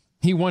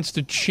 He wants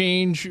to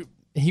change.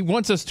 He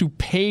wants us to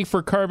pay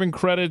for carbon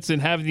credits and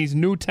have these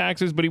new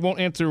taxes, but he won't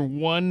answer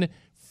one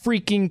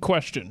freaking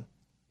question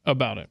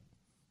about it.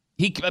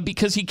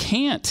 Because he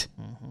can't.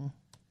 Mm-hmm.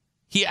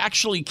 He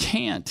actually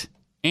can't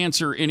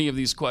answer any of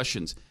these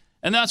questions.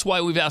 And that's why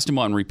we've asked him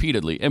on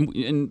repeatedly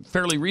and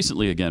fairly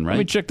recently again, right? Let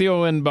me check the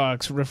ON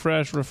box.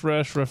 Refresh.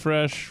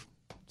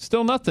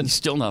 Still nothing.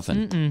 Still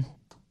nothing.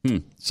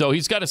 So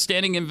he's got a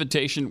standing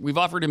invitation. We've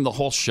offered him the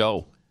whole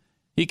show.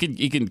 He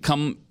can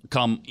come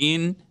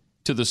in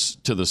to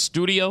the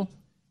studio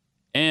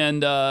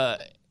and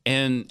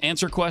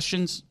answer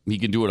questions. He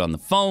can do it on the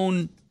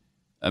phone.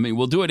 I mean,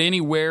 we'll do it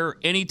anywhere,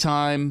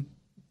 anytime.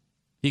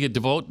 He could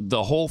devote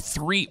the whole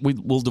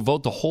we'll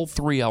devote the whole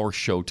 3-hour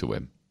show to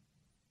him.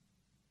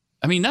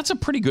 I mean, that's a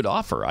pretty good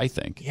offer, I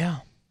think. Yeah.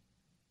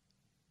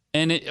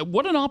 And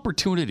what an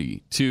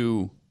opportunity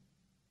to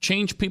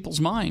change people's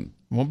mind.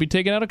 Won't be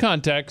taken out of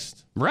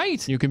context.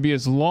 Right. You can be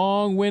as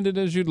long-winded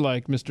as you'd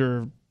like,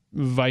 Mr.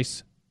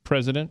 Vice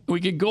President.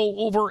 We could go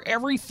over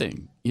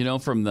everything,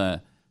 from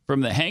the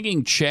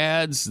hanging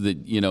chads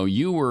that,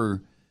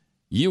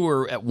 you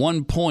were at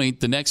one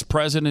point the next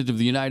president of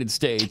the United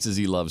States, as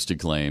he loves to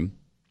claim,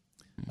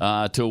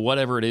 to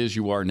whatever it is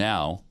you are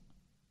now.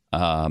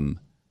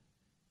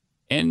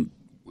 And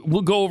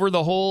we'll go over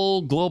the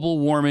whole global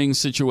warming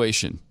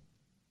situation.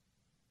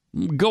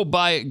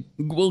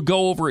 We'll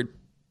go over it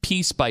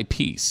piece by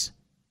piece.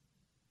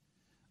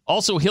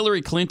 Also,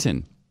 Hillary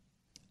Clinton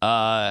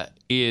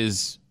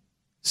is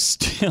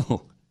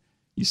still,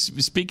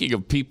 speaking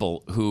of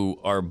people who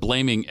are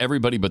blaming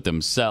everybody but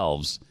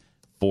themselves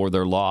for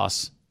their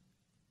loss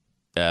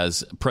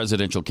as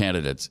presidential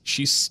candidates,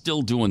 she's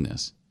still doing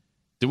this.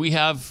 Do we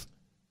have...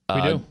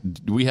 We do.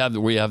 Do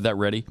we have that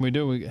ready? We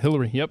do.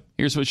 Hillary, yep.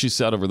 Here's what she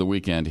said over the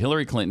weekend.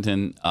 Hillary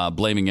Clinton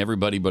blaming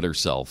everybody but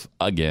herself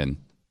again.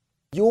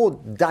 Your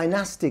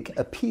dynastic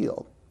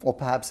appeal, or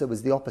perhaps it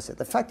was the opposite,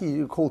 the fact that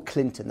you were called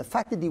Clinton, the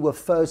fact that you were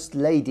First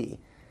Lady,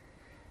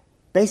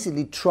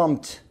 basically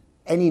trumped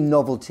any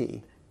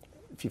novelty,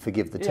 if you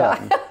forgive the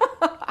term,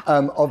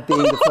 of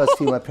being the first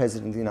female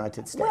president of the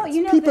United States.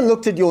 Well, people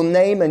looked at your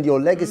name and your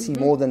legacy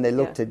more than they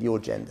looked at your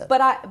gender.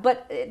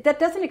 But that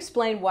doesn't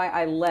explain why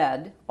I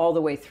led all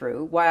the way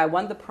through, why I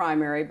won the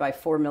primary by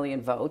 4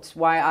 million votes,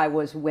 why I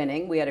was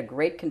winning. We had a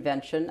great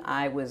convention.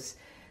 I was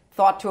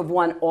thought to have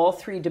won all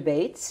 3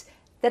 debates.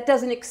 That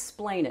doesn't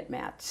explain it,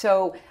 Matt.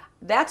 So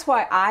that's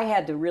why I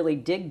had to really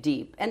dig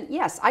deep. And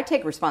yes, I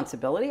take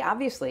responsibility.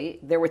 Obviously,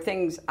 there were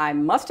things I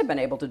must have been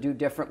able to do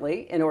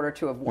differently in order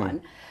to have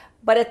won.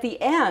 But at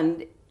the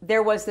end,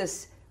 there was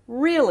this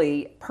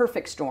really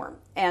perfect storm.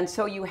 And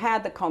so you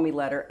had the Comey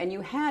letter, and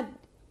you had,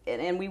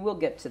 and we will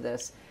get to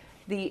this,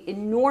 the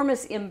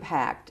enormous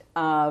impact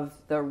of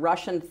the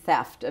Russian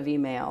theft of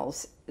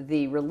emails,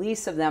 the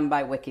release of them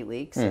by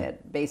WikiLeaks,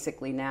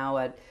 basically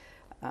now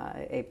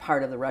a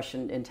part of the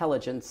Russian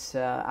intelligence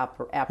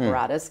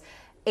apparatus,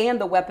 and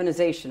the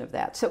weaponization of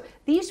that. So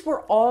these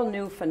were all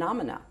new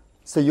phenomena.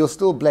 So you're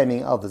still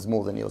blaming others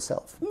more than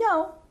yourself?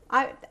 No.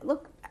 I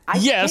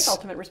take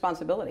ultimate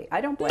responsibility.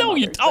 I don't blame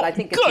others, but I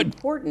think it's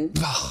important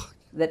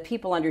that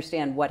people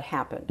understand what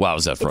happened. Wow,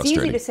 is that frustrating?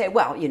 It's easy to say,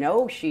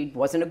 well, she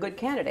wasn't a good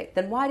candidate.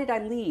 Then why did I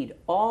lead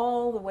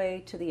all the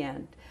way to the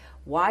end?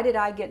 Why did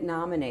I get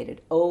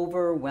nominated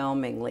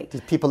overwhelmingly?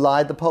 Did people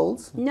lie at the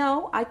polls?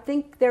 No, I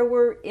think there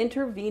were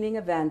intervening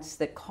events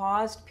that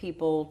caused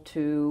people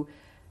to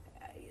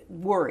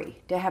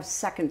worry, to have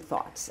second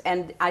thoughts.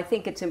 And I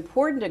think it's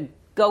important to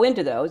go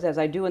into those, as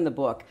I do in the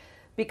book,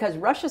 because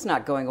Russia's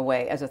not going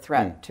away as a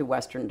threat to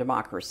Western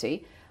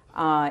democracy.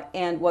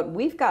 And what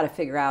we've got to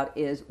figure out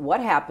is what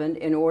happened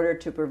in order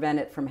to prevent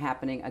it from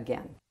happening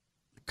again.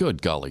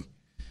 Good golly.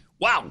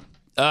 Wow.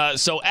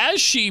 So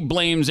as she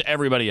blames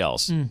everybody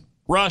else,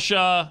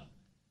 Russia,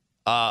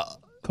 calls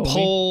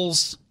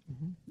polls,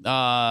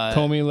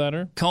 Comey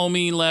letter.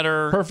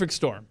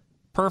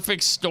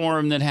 Perfect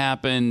storm that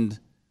happened.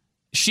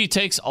 She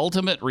takes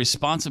ultimate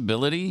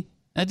responsibility.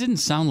 That didn't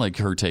sound like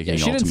her taking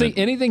She didn't say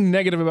anything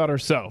negative about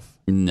herself.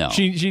 No.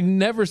 She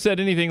never said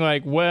anything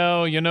like,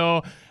 well,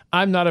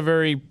 I'm not a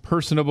very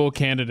personable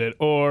candidate,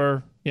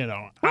 or,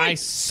 I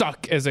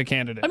suck as a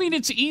candidate. I mean,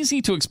 it's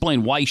easy to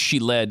explain why she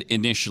led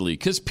initially,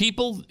 because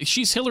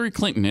she's Hillary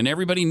Clinton, and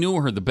everybody knew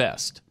her the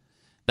best.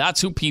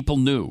 That's who people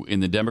knew in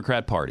the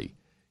Democrat Party.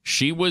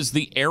 She was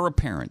the heir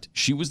apparent.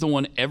 She was the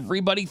one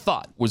everybody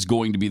thought was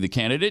going to be the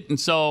candidate, and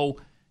so,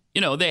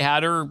 they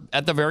had her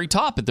at the very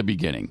top at the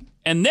beginning.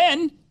 And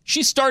then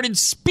she started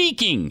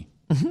speaking,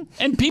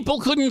 and people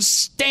couldn't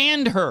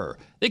stand her.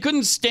 They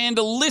couldn't stand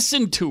to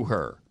listen to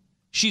her.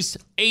 She's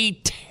a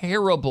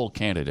terrible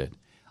candidate.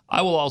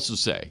 I will also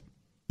say,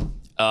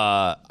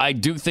 I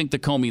do think the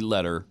Comey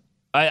letter,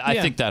 I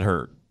think that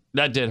hurt.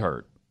 That did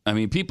hurt. I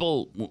mean,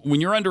 people, when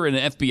you're under an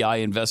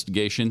FBI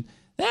investigation,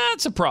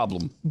 that's a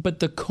problem. But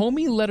the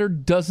Comey letter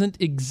doesn't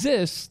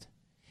exist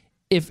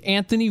if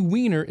Anthony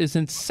Weiner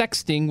isn't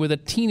sexting with a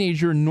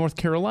teenager in North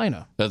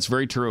Carolina. That's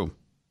very true.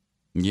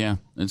 Yeah,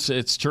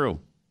 it's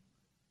true.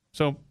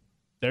 So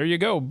there you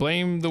go.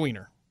 Blame the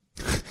Weiner.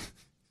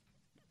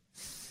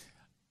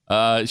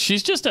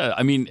 She's just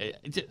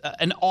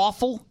an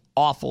awful,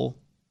 awful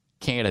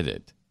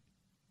candidate.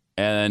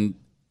 And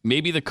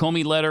maybe the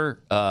Comey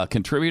letter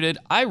contributed.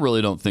 I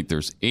really don't think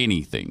there's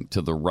anything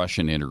to the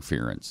Russian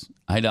interference.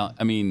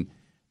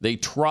 They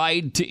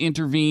tried to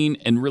intervene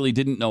and really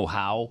didn't know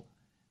how,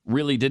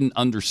 really didn't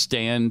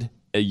understand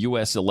a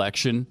U.S.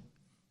 election.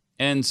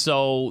 And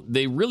so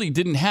they really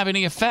didn't have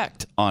any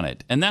effect on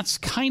it. And that's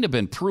kind of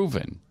been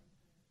proven.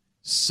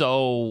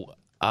 So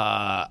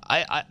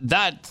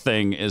that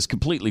thing is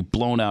completely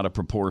blown out of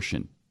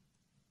proportion.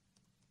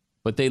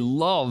 But they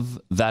love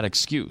that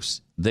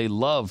excuse. They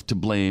love to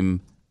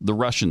blame the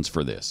Russians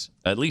for this.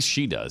 At least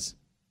she does.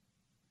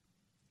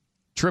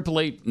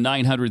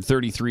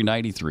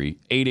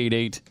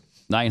 888-900-3393.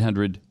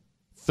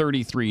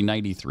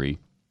 888-900-3393.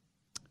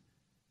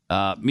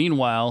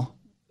 Meanwhile,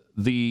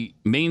 the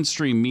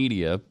mainstream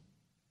media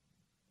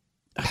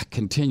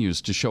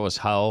continues to show us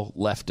how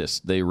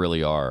leftist they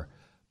really are.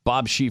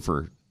 Bob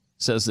Schieffer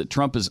says that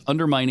Trump is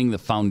undermining the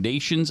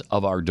foundations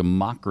of our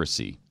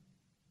democracy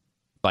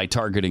by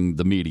targeting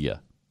the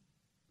media.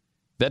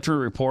 Veteran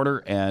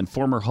reporter and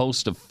former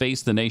host of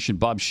Face the Nation,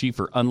 Bob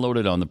Schieffer,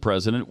 unloaded on the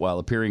president while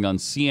appearing on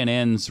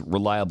CNN's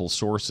Reliable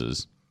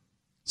Sources,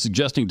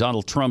 suggesting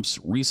Donald Trump's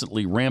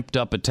recently ramped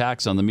up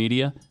attacks on the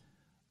media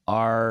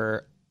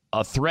are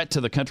a threat to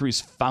the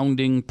country's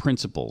founding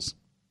principles.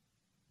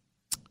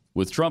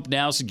 With Trump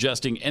now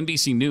suggesting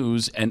NBC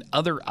News and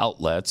other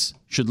outlets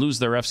should lose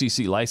their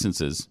FCC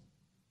licenses,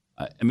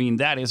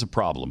 that is a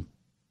problem.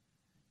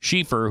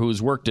 Schieffer, who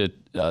has worked at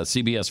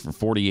CBS for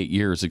 48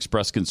 years,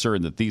 expressed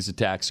concern that these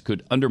attacks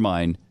could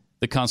undermine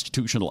the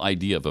constitutional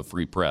idea of a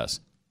free press.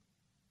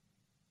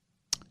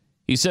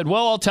 He said,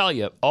 well, I'll tell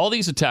you, all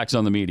these attacks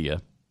on the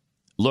media,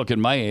 look, at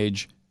my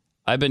age,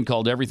 I've been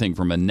called everything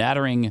from a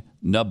nattering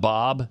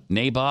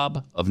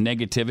nabob of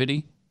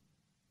negativity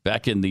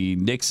back in the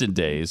Nixon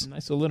days.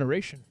 Nice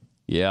alliteration.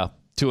 Yeah,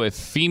 to a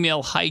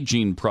female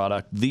hygiene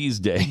product these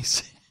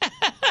days.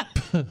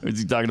 Is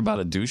he talking about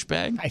a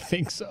douchebag? I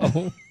think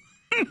so.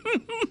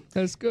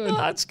 That's good.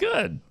 That's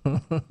good.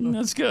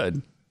 That's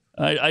good.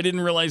 I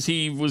didn't realize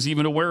he was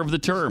even aware of the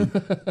term.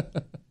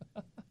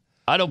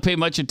 I don't pay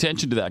much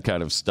attention to that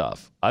kind of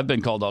stuff. I've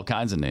been called all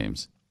kinds of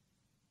names.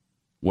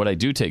 What I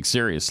do take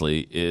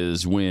seriously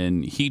is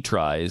when he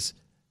tries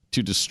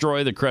to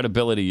destroy the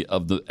credibility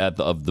of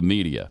the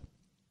media.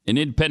 An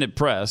independent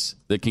press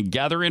that can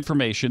gather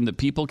information that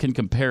people can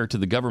compare to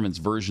the government's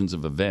versions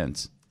of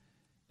events.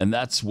 And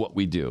that's what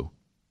we do.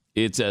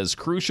 It's as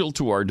crucial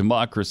to our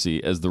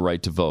democracy as the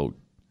right to vote.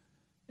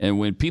 And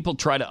when people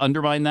try to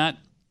undermine that,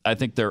 I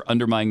think they're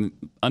undermining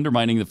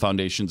the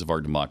foundations of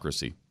our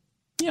democracy.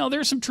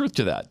 There's some truth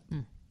to that.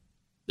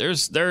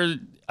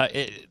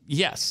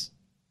 Yes,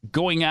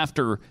 going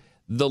after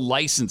the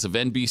license of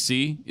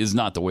NBC is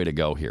not the way to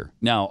go here.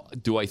 Now,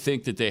 do I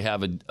think that they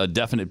have a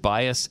definite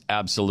bias?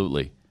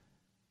 Absolutely.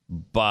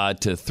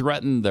 But to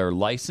threaten their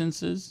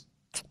licenses,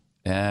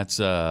 that's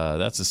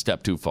a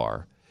step too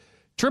far.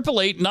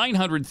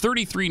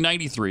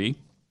 888-900-3393.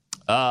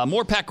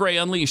 More Pat Gray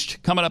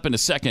Unleashed coming up in a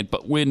second.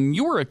 But when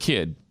you were a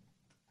kid,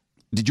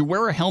 did you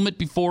wear a helmet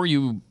before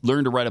you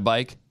learned to ride a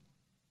bike?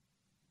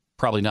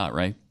 Probably not,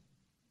 right?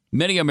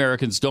 Many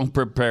Americans don't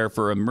prepare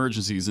for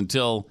emergencies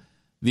until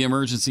the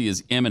emergency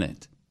is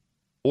imminent.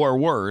 Or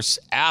worse,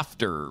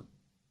 after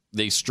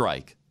they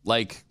strike,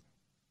 like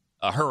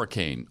a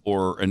hurricane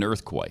or an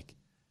earthquake.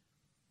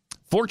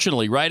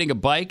 Fortunately, riding a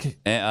bike,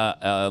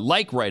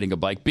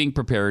 being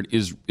prepared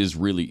is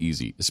really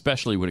easy,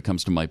 especially when it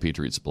comes to My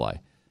Patriot Supply,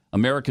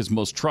 America's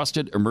most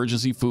trusted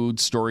emergency food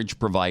storage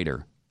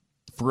provider,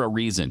 for a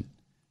reason.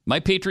 My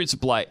Patriot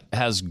Supply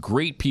has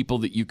great people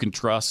that you can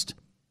trust,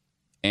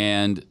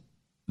 and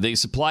they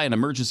supply an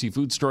emergency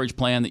food storage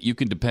plan that you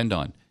can depend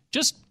on.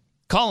 Just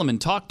Call them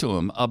and talk to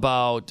them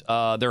about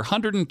their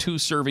 102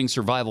 serving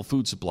survival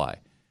food supply.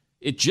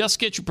 It just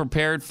gets you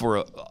prepared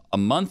for a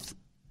month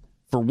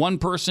for one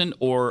person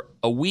or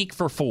a week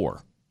for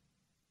four.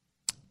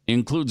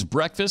 Includes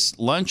breakfast,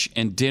 lunch,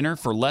 and dinner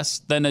for less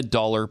than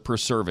 $1 per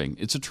serving.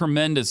 It's a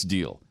tremendous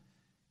deal.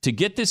 To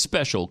get this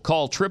special,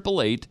 call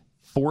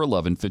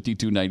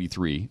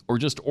 888-411-5293 or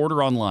just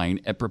order online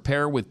at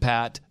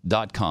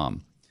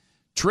preparewithpat.com.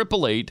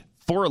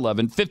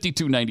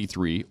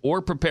 888-411-5293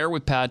 or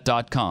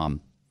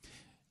preparewithpat.com.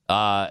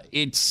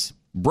 It's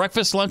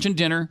breakfast, lunch, and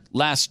dinner.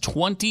 Lasts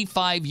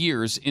 25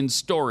 years in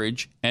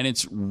storage, and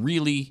it's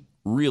really,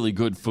 really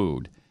good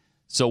food.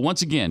 So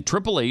once again,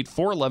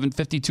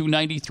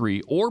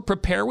 888-411-5293 or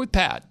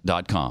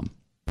preparewithpat.com.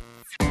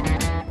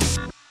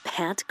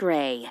 Pat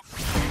Gray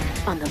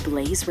on the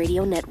Blaze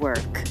Radio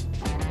Network.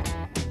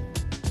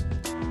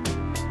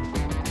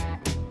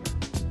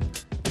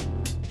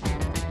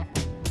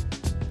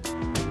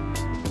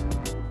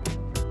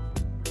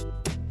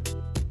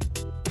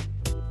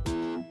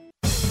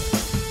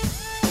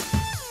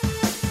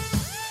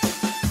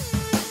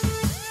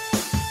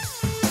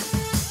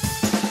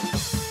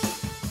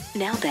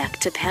 Now back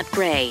to Pat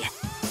Gray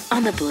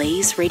on the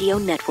Blaze Radio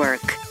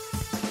Network.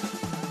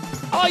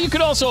 Oh, you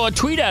could also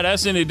tweet at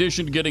us in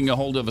addition to getting a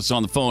hold of us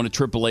on the phone at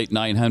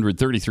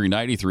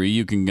 888-900-3393.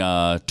 You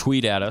can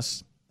tweet at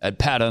us at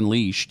Pat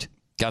Unleashed.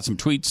 Got some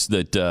tweets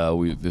that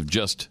we've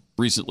just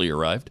recently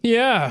arrived.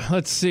 Yeah,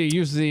 let's see.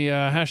 Use the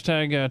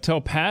hashtag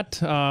Tell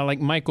Pat like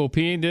Michael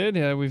P. did.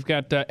 We've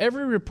got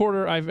every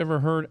reporter I've ever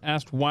heard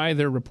asked why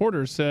their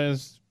reporter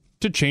says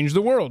to change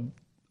the world.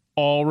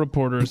 All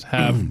reporters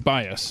have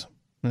bias.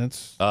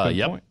 That's a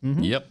good point.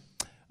 Mm-hmm. Yep.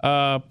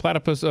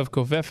 Platypus of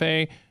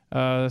Covfefe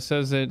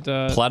says that...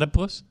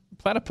 Platypus?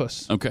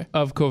 Platypus. Okay.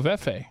 Of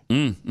Covfefe.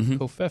 Mm-hmm.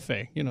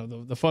 Covfefe. You know,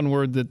 the fun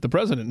word that the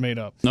president made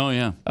up. Oh,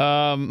 yeah.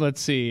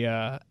 Let's see.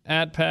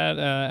 At Pat,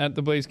 at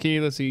the Blaze Key.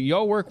 Let's see.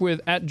 Y'all work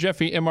with at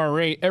Jeffy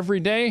MRA every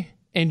day,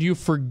 and you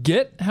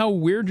forget how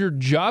weird your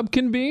job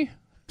can be?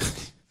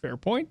 Fair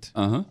point.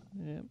 Uh-huh.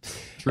 Yeah.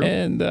 True.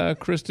 And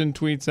Kristen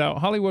tweets out,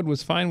 Hollywood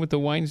was fine with the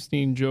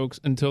Weinstein jokes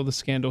until the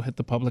scandal hit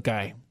the public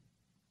eye.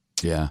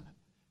 Yeah.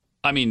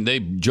 I mean, they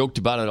joked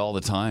about it all the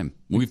time.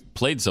 We've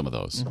played some of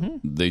those.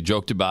 Mm-hmm. They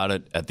joked about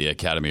it at the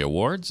Academy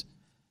Awards.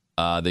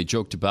 They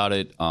joked about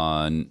it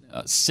on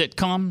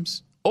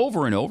sitcoms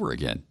over and over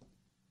again.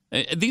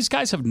 These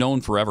guys have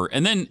known forever.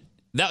 And then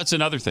that's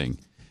another thing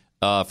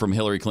from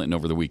Hillary Clinton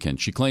over the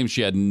weekend. She claims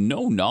she had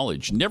no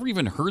knowledge, never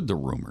even heard the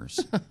rumors.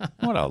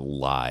 What a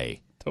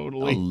lie.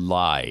 Totally. A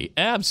lie.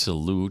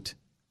 Absolute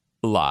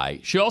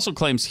lie. She also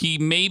claims he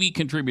maybe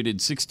contributed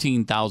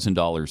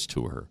 $16,000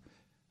 to her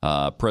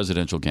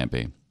presidential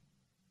campaign.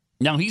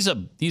 Now, he's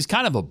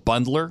kind of a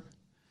bundler.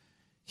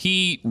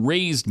 He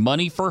raised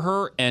money for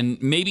her,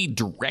 and maybe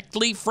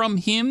directly from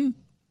him,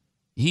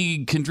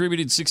 he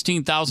contributed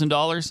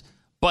 $16,000,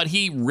 but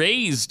he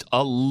raised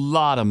a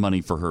lot of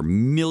money for her,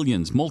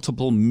 millions,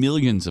 multiple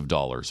millions of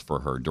dollars for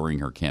her during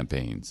her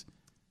campaigns.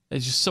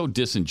 It's just so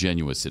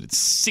disingenuous that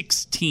it's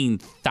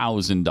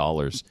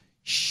 $16,000.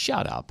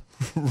 Shut up.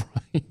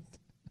 Right.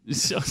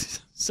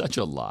 Such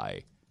a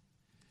lie.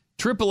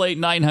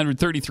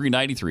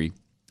 888-900-3393.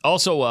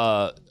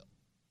 Also,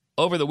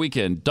 over the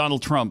weekend,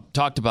 Donald Trump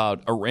talked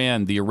about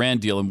Iran, the Iran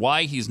deal, and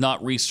why he's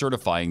not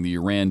recertifying the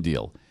Iran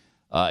deal.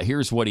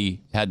 Here's what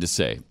he had to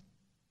say.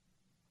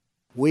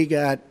 We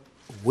got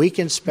weak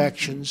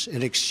inspections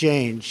in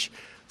exchange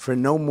for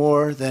no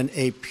more than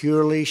a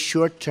purely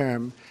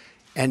short-term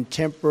and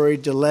temporary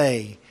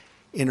delay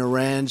in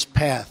Iran's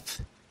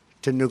path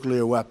to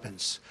nuclear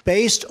weapons.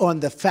 Based on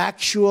the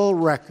factual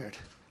record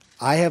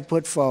I have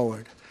put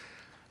forward,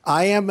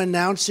 I am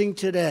announcing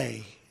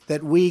today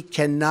that we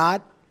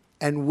cannot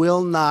and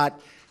will not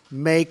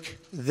make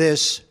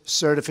this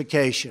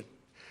certification.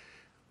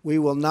 We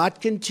will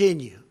not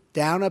continue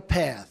down a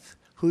path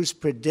whose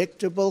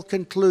predictable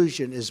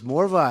conclusion is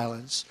more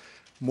violence,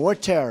 more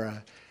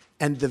terror,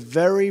 and the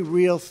very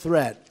real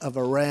threat of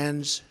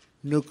Iran's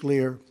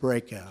nuclear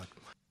breakout.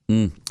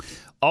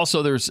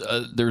 Also, there's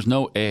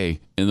no A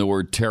in the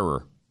word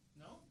terror.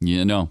 No?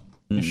 Yeah, no.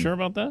 You sure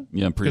about that?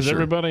 Yeah, I'm pretty sure. Because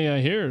everybody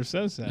I hear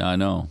says that. I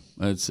know.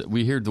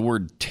 We hear the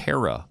word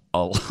terra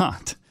a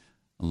lot.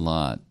 A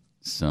lot.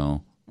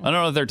 So I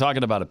don't know if they're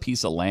talking about a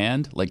piece of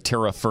land, like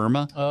terra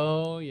firma.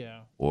 Oh,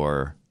 yeah.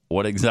 Or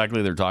what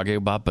exactly they're talking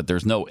about, but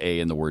there's no A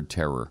in the word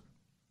terror.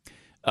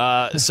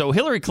 So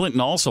Hillary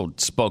Clinton also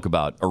spoke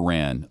about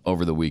Iran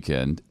over the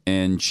weekend,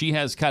 and she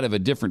has kind of a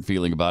different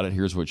feeling about it.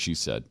 Here's what she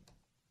said.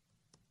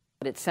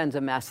 It sends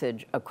a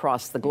message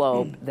across the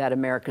globe that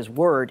America's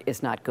word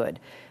is not good.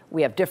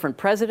 We have different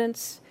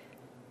presidents,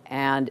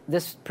 and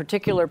this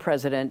particular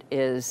president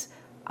is,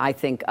 I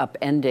think,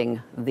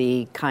 upending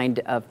the kind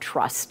of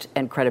trust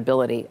and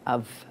credibility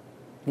of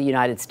the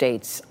United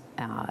States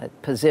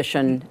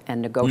position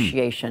and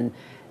negotiation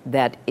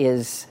that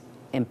is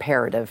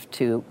imperative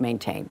to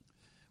maintain.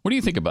 What do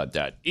you think about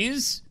that?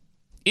 Is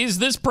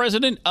this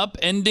president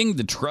upending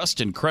the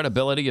trust and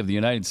credibility of the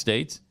United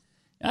States?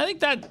 I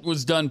think that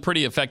was done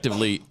pretty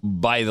effectively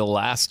by the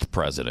last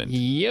president.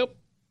 Yep.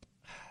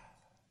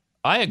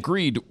 I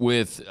agreed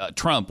with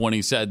Trump when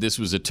he said this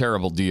was a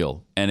terrible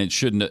deal and it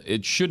shouldn't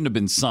have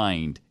been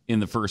signed in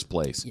the first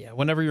place. Yeah,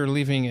 whenever you're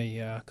leaving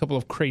a couple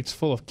of crates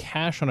full of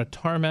cash on a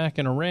tarmac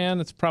in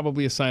Iran, it's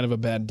probably a sign of a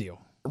bad deal.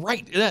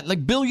 Right,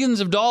 like billions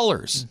of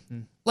dollars.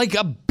 Mm-hmm. Like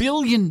 $1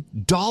 billion.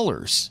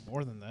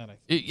 More than that,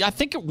 I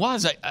think it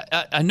was.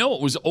 I know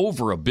it was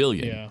over $1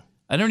 billion. Yeah.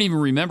 I don't even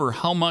remember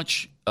how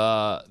much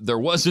there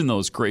was in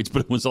those crates,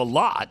 but it was a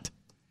lot.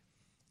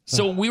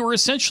 So we were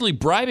essentially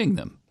bribing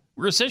them.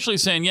 We're essentially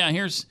saying, yeah,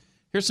 here's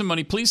some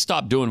money. Please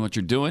stop doing what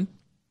you're doing.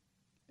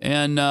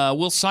 And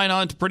we'll sign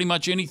on to pretty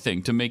much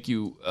anything to make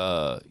you,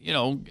 go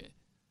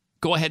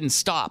ahead and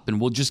stop. And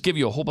we'll just give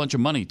you a whole bunch of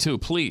money, too,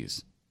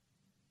 please.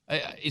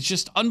 It's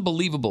just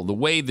unbelievable the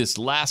way this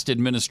last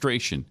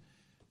administration,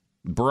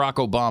 Barack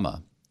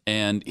Obama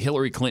and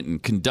Hillary Clinton,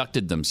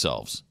 conducted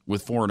themselves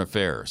with foreign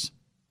affairs.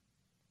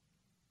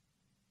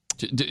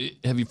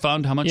 Have you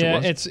found how much it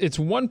was? Yeah, it's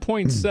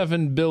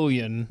 $1.7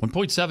 billion.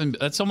 1.7.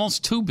 That's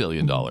almost $2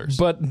 billion.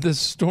 But the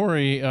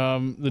story,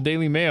 the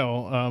Daily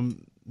Mail,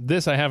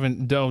 this I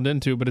haven't delved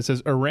into, but it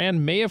says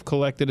Iran may have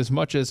collected as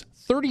much as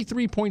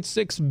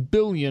 $33.6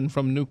 billion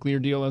from nuclear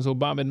deal as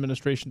Obama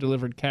administration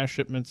delivered cash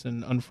shipments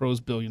and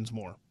unfroze billions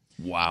more.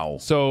 Wow.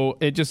 So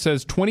it just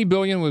says $20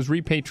 billion was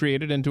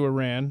repatriated into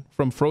Iran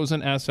from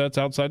frozen assets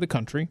outside the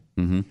country.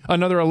 Mm-hmm.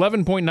 Another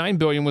 $11.9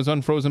 billion was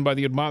unfrozen by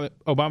the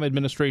Obama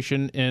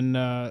administration in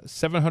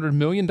 $700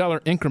 million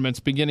increments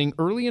beginning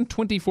early in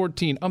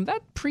 2014.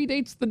 That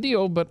predates the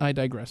deal, but I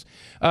digress.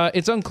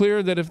 It's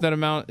unclear that if that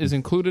amount is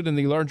included in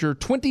the larger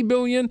 $20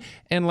 billion.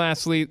 And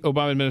lastly,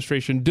 Obama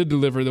administration did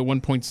deliver the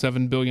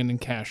 $1.7 billion in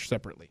cash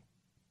separately,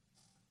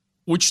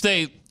 which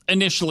they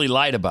initially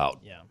lied about.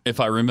 Yeah. If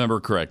I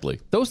remember correctly.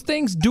 Those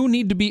things do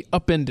need to be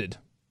upended.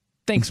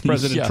 Thanks,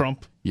 President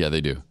Trump. Yeah,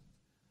 they do.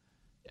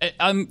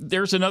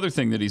 There's another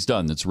thing that he's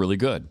done that's really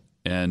good.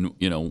 And,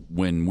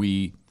 when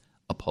we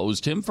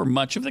opposed him for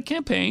much of the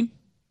campaign,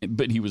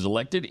 but he was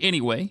elected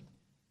anyway,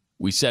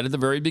 we said at the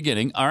very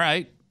beginning, all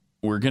right,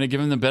 we're going to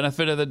give him the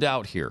benefit of the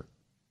doubt here.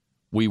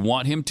 We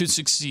want him to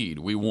succeed.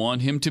 We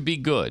want him to be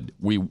good.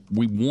 We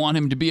want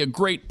him to be a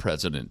great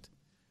president.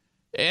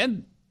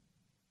 And,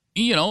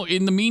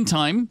 in the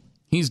meantime,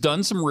 he's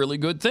done some really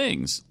good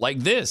things like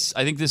this.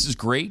 I think this is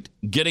great,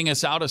 getting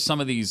us out of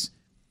some of these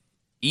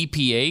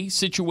EPA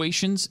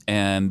situations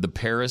and the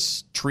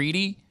Paris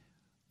Treaty.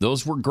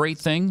 Those were great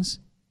things.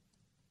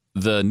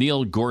 The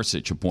Neil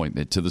Gorsuch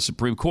appointment to the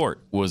Supreme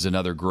Court was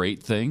another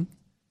great thing.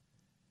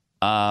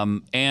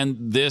 And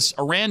this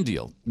Iran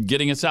deal,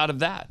 getting us out of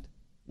that,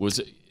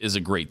 is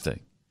a great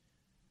thing.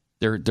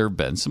 There have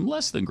been some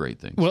less than great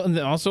things. Well, and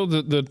also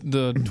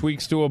the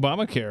tweaks to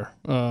Obamacare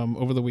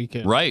over the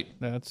weekend. Right.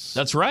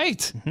 That's right.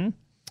 Mm-hmm.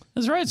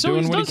 That's right. So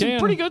he's done some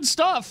pretty good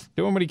stuff.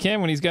 Doing what he can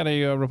when he's got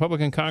a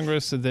Republican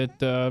Congress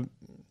that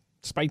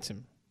spites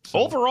him. So.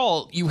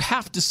 Overall, you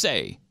have to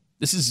say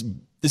this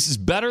is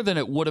better than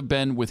it would have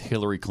been with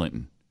Hillary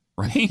Clinton,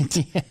 right?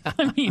 Yeah.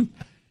 I mean,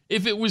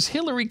 if it was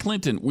Hillary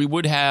Clinton, we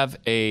would have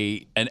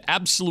an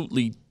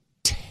absolutely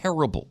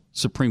terrible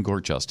Supreme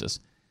Court justice,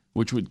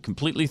 which would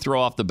completely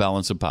throw off the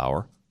balance of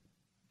power.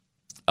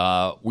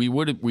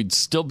 We'd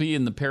still be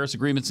in the Paris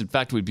agreements. In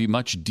fact, we'd be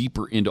much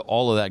deeper into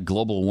all of that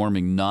global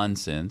warming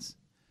nonsense.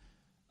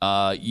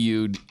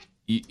 You'd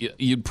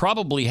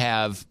probably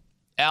have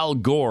Al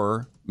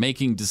Gore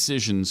making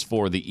decisions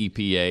for the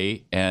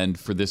EPA and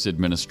for this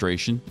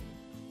administration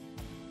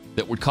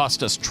that would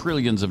cost us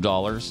trillions of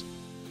dollars.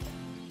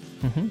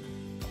 Mm-hmm.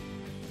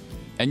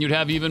 And you'd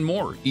have even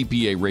more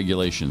EPA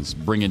regulations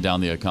bringing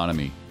down the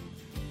economy.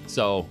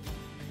 So,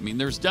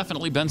 there's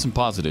definitely been some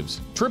positives.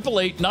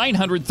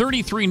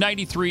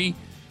 888-900-3393.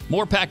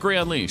 More Pat Gray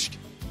Unleashed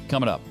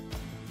coming up.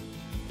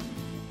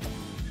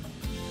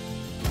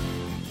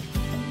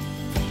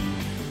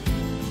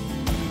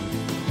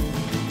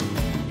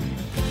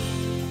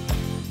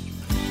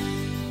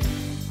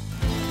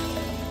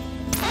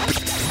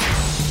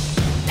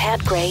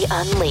 Pat Gray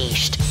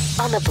Unleashed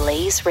on the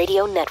Blaze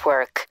Radio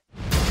Network.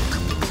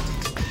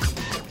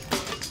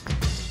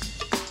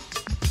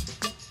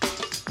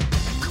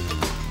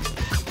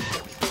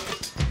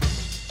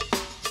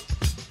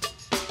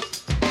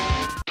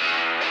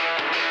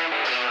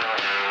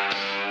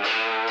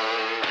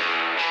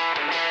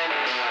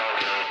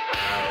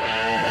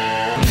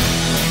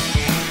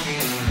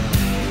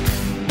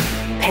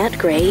 Pat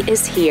Gray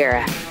is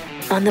here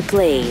on the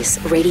Blaze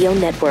Radio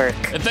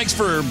Network. And thanks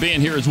for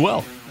being here as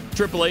well.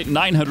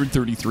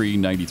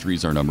 888-900-3393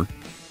 is our number.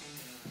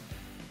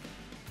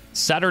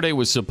 Saturday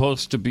was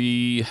supposed to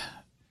be,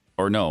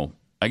 or no,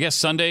 I guess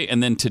Sunday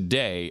and then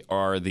today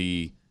are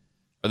the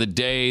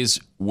days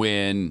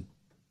when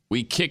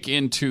we kick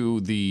into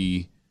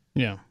the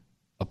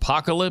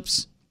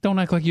apocalypse. Don't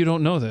act like you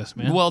don't know this,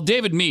 man. Well,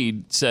 David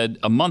Meade said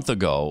a month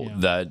ago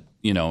that,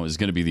 is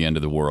going to be the end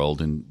of the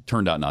world and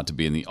turned out not to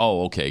be a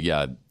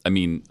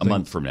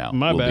month from now.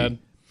 My bad.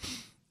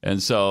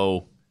 And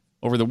so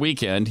over the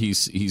weekend, he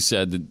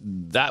said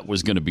that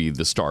was going to be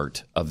the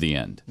start of the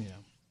end. Yeah.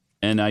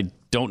 and I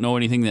don't know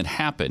anything that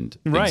happened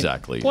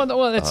exactly.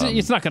 Well,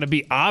 it's not going to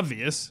be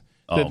obvious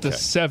that the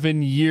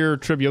 7-year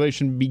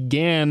tribulation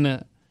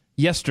began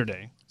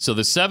yesterday. So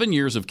the 7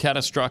 years of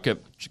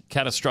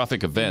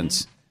catastrophic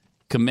events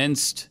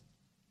commenced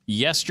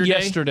yesterday?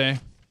 Yesterday.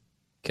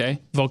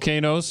 Okay.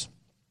 Volcanoes.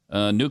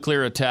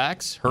 Nuclear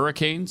attacks,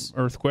 hurricanes.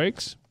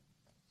 Earthquakes.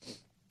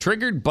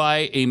 Triggered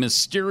by a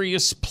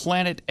mysterious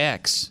Planet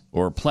X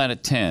or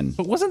Planet 10.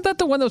 But wasn't that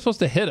the one that was supposed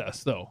to hit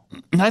us, though?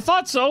 I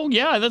thought so.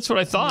 Yeah, that's what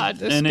I thought.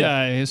 This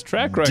guy, his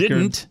track record.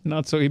 Didn't.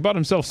 Not so. He bought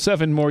himself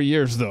 7 more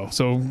years, though.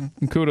 So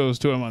kudos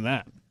to him on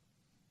that.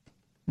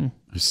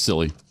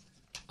 Silly.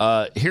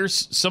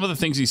 Here's some of the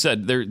things he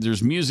said.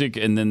 There's music,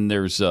 and then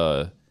there's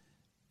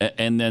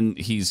and then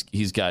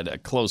he's got a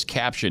closed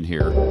caption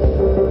here.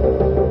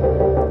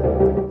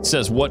 It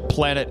says what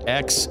Planet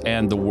X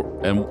and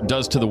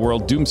does to the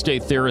world. Doomsday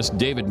theorist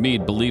David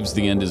Meade believes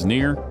the end is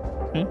near.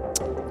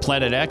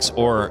 Planet X,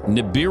 or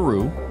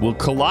Nibiru, will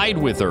collide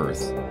with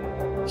Earth.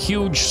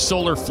 Huge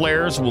solar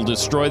flares will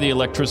destroy the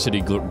electricity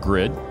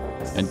grid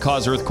and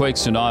cause earthquakes,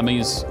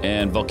 tsunamis,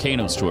 and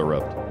volcanoes to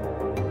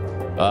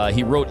erupt.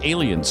 He wrote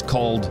aliens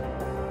called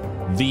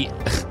the...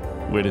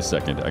 Wait a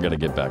second. I got to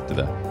get back to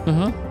that.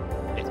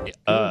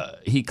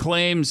 He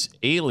claims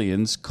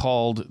aliens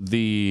called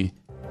the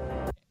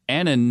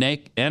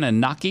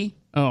Anunnaki.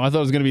 Oh, I thought it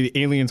was going to be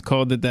the aliens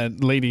called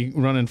that lady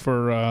running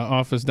for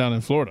office down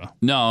in Florida.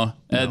 No,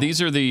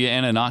 these are the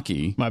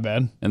Anunnaki. My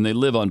bad. And they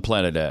live on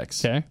Planet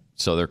X. Okay.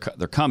 So they're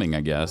coming,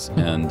 I guess.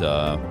 And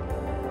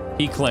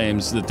he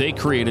claims that they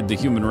created the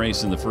human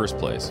race in the first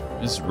place.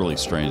 This is really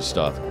strange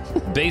stuff.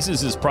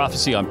 Bases his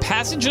prophecy on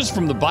passages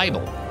from the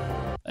Bible.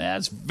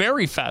 That's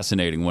very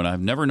fascinating when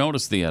I've never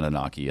noticed the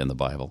Anunnaki in the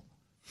Bible.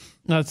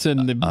 That's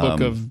in the book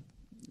of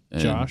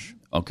Josh.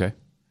 Okay.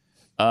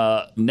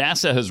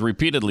 NASA has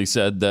repeatedly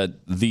said that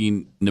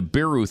the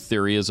Nibiru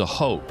theory is a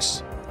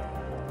hoax.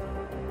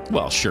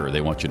 Well, sure,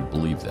 they want you to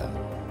believe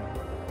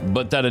that.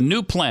 But that a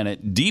new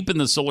planet deep in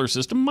the solar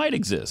system might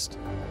exist.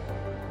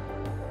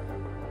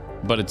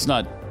 But it's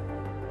not.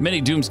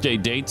 Many doomsday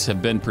dates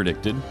have been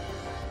predicted.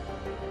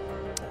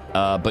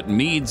 But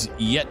Meade's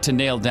yet to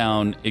nail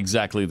down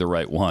exactly the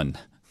right one.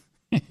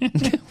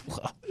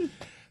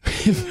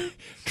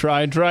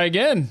 Try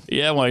again.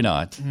 Yeah, why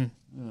not? Oh,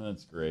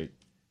 that's great.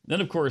 Then,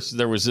 of course,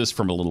 there was this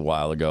from a little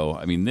while ago.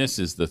 I mean, this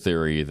is the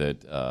theory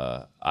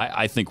that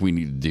I think we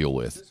need to deal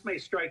with. This may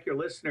strike your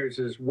listeners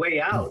as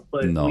way out,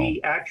 but No.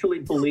 we actually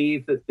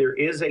believe that there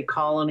is a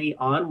colony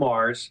on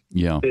Mars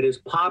that is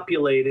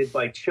populated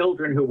by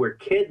children who were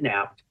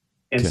kidnapped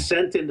and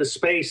sent into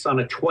space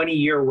on a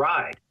 20-year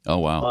ride. Oh,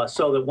 wow.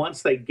 So that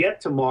once they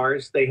get to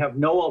Mars, they have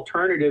no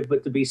alternative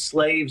but to be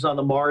slaves on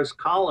the Mars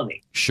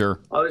colony. Sure.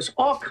 There's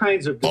all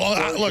kinds of...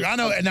 Well, look, I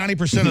know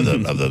 90% of the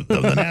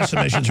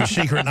NASA missions are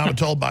secret, and I was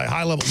told by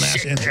high-level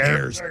NASA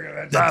engineers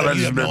that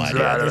you have no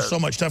idea. There's so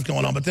much stuff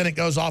going on, but then it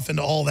goes off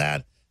into all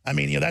that. I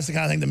mean, that's the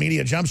kind of thing the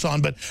media jumps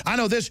on. But I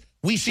know this.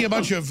 We see a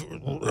bunch of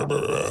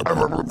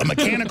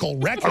mechanical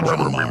wreckage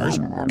on Mars,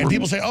 and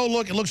people say, oh,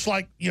 look, it looks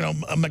like,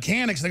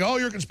 mechanics. They go, oh,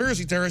 you're a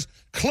conspiracy theorist.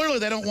 Clearly,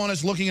 they don't want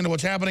us looking into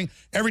what's happening.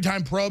 Every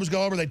time probes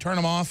go over, they turn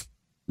them off.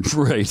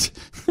 Right.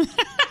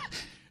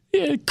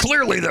 Yeah,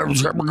 clearly,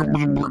 there's...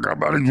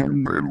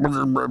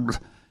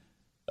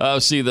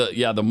 see,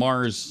 the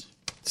Mars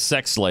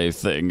sex slave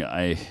thing.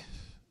 I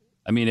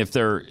mean, if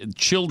they're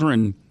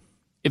children...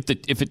 If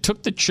it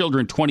took the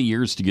children 20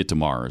 years to get to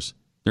Mars,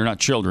 they're not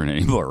children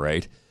anymore,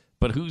 right?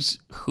 But who's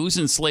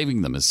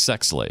enslaving them as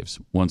sex slaves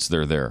once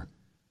they're there?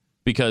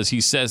 Because he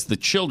says the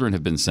children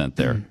have been sent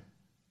there.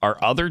 Are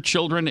other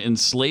children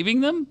enslaving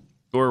them?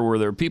 Or were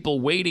there people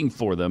waiting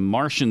for them,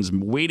 Martians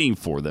waiting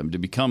for them to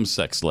become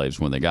sex slaves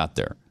when they got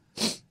there?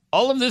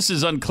 All of this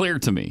is unclear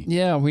to me.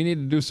 Yeah, we need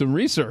to do some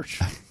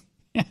research.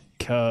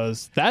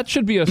 Because that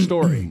should be a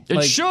story.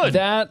 It should.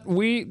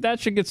 That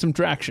should get some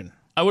traction.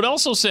 I would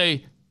also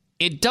say...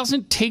 It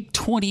doesn't take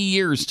 20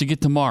 years to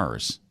get to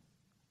Mars.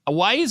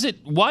 Why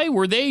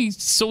were they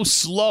so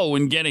slow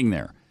in getting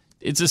there?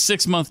 It's a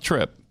 6-month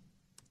trip.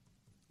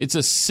 It's a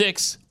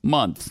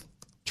 6-month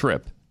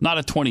trip, not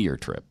a 20-year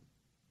trip.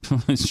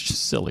 It's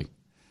just silly.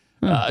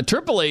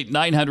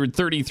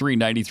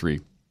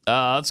 888-900-3393.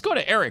 Let's go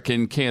to Eric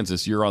in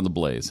Kansas. You're on the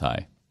Blaze.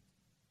 Hi.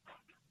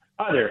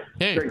 Hi there.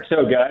 Hey. Great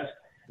show, guys.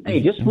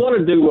 Hey, just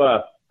wanted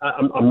to.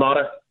 I'm not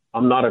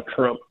a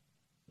Trump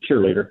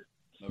cheerleader.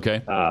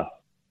 Okay.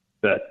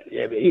 But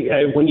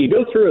when you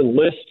go through and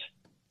list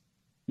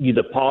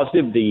the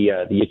positive,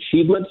 the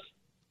achievements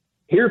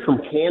here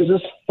from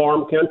Kansas,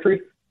 farm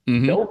country,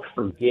 don't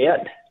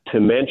forget to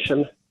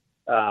mention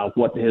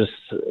what his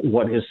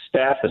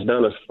staff has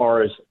done as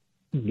far as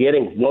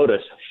getting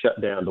WOTUS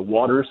shut down, the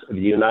Waters of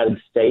the United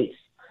States.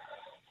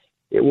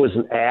 It was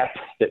an act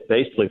that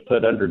basically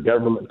put under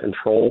government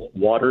control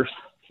waters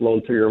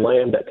flowing through your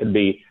land. That could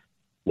be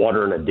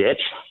water in a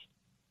ditch.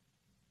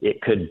 It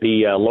could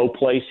be a low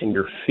place in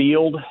your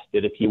field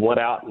that if you went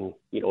out and,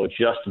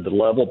 adjusted the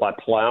level by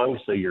plowing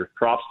so your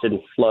crops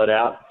didn't flood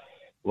out,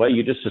 well,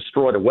 you just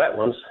destroyed the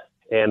wetlands,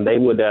 and they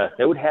would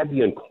have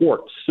you in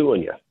court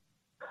suing you.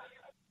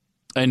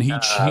 And he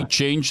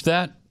changed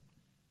that?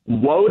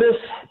 WOTUS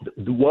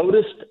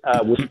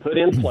was put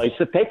in place.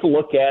 So take a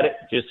look at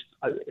it.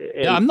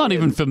 I'm not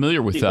even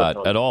familiar with that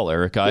at all,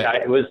 Eric.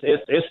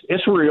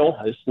 It's real.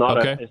 It's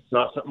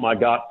not something I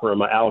got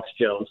from Alex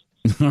Jones.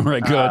 All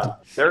right, good.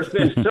 There's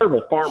been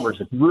several farmers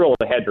that really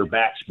had their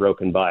backs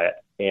broken by it,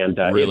 and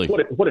really?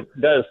 what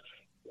it does.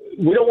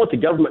 We don't want the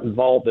government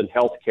involved in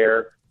health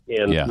care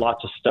and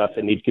lots of stuff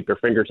they need to keep their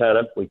fingers out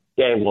of. We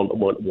dang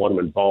want them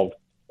involved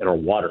in our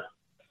water.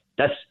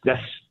 That's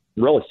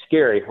really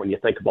scary when you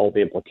think of all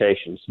the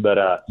implications.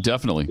 But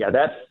definitely,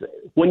 that's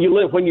when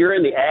you're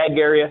in the ag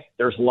area.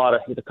 There's a lot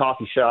of the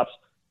coffee shops.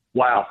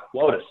 Wow,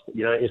 WOTUS,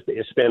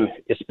 it's been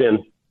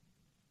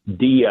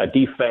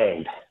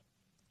defanged.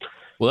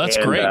 Well, that's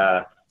great.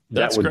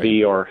 That would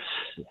be our.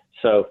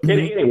 So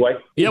anyway,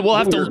 we'll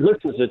have to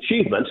list his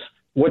achievements,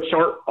 which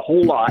aren't a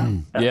whole lot.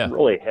 That's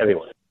really a heavy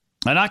one.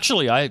 And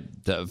actually,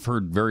 I've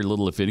heard very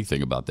little, if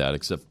anything, about that,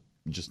 except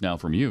just now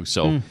from you.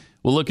 So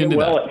we'll look into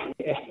that.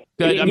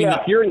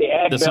 If you're in the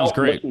ag belt,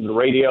 listen to the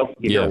radio,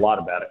 you hear a lot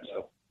about it.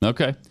 So.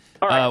 Okay.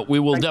 All right. We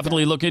will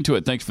definitely look into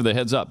it. Thanks for the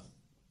heads up.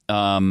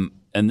 And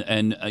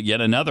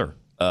yet another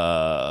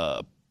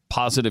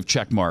positive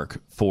check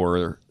mark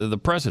for the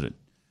president,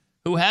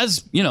 who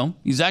has,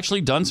 he's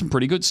actually done some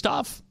pretty good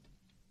stuff.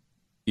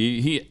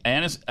 He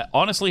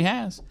honestly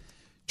has.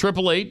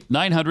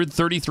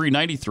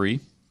 888-900-3393.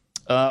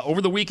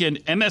 Over the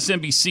weekend,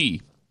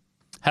 MSNBC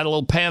had a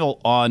little panel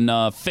on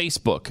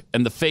Facebook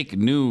and the fake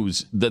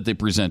news that they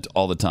present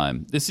all the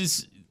time. This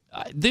is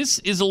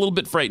a little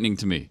bit frightening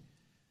to me.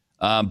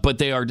 But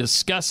they are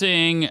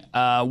discussing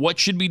what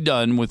should be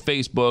done with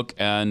Facebook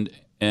and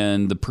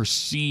the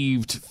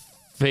perceived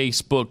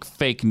Facebook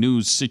fake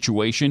news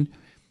situation.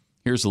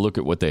 Here's a look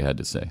at what they had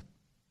to say.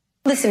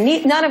 Listen,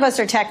 none of us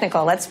are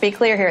technical. Let's be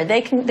clear here.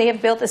 They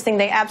have built this thing.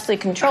 They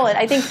absolutely control it.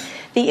 I think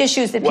the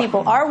issues that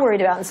people are worried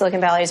about in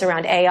Silicon Valley is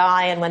around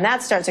AI, and when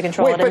that starts to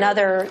control that's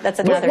another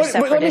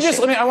separate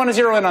issue. I want to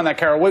zero in on that,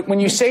 Carol. When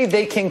you say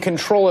they can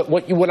control it,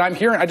 what I'm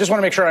hearing, I just want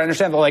to make sure I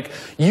understand that.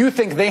 You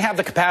think they have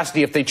the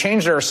capacity, if they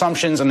change their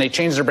assumptions and they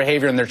change their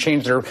behavior and they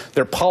change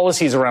their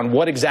policies around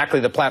what exactly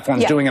the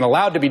platform's doing and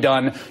allowed to be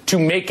done, to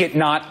make it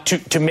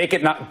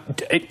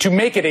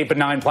a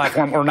benign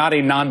platform or not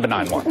a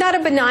non-benign one. Not a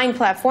benign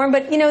platform.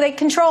 But, they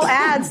control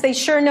ads. They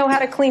sure know how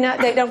to clean up.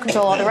 They don't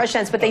control all the rush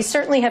ads, but they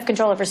certainly have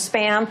control over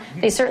spam.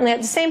 They certainly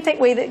have the same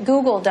way that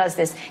Google does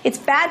this. It's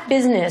bad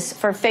business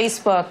for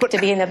Facebook to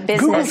be in a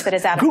business that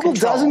is out of control.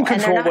 Google doesn't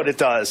control what it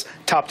does,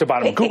 top to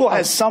bottom. Google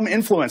has some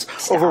influence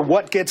over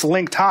what gets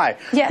linked high.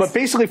 Yes. But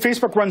basically,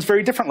 Facebook runs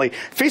very differently.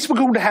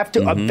 Facebook would have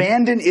to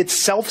abandon its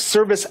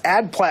self-service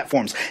ad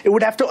platforms. It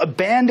would have to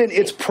abandon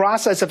its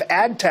process of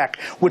ad tech,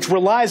 which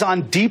relies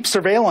on deep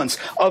surveillance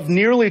of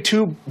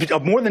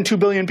more than 2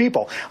 billion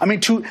people.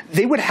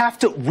 They would have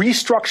to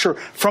restructure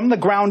from the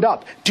ground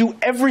up, do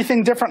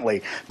everything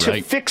differently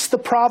to fix the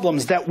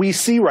problems that we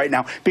see right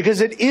now, because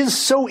it is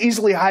so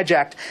easily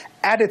hijacked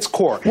at its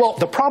core. Well,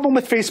 the problem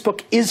with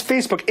Facebook is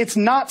Facebook. It's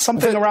not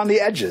something around the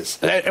edges.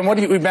 And what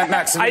do you,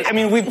 Max?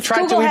 We've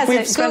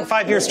spent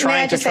 5 years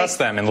trying to trust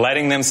them and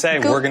letting them say,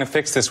 we're going to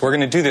fix this, we're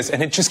going to do this,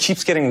 and it just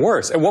keeps getting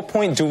worse. At what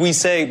point do we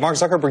say, Mark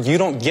Zuckerberg, you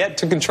don't get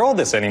to control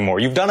this anymore?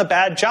 You've done a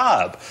bad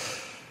job.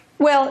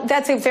 Well,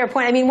 that's a fair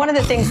point. One of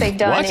the things they've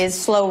done is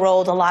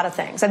slow-rolled a lot of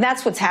things, and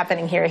that's what's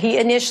happening here. He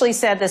initially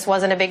said this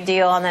wasn't a big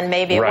deal, and then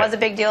maybe it was a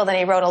big deal. Then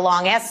he wrote a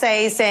long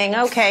essay saying,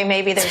 okay,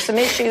 maybe there's some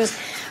issues.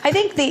 I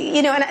think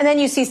and then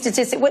you see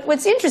statistics.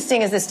 What's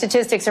interesting is the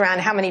statistics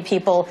around how many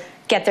people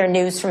get their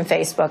news from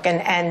Facebook,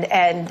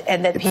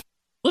 and that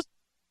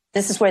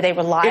this is where they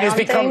rely on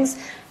things.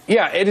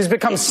 Yeah, it has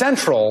become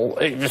central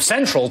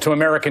to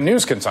American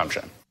news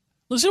consumption.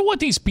 Listen to what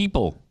these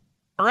people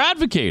are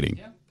advocating.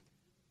 Yeah.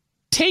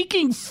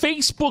 Taking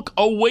Facebook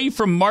away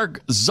from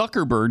Mark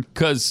Zuckerberg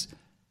because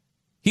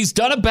he's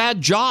done a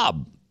bad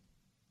job.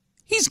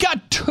 He's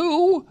got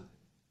 2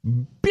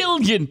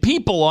 billion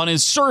people on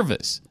his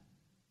service.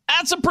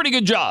 That's a pretty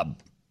good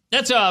job.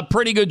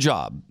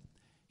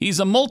 He's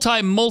a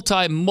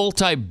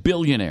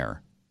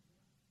multi-billionaire.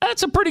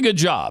 That's a pretty good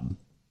job.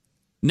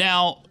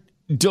 Now,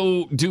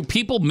 do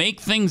people make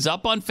things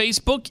up on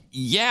Facebook?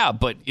 Yeah,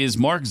 but is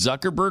Mark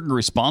Zuckerberg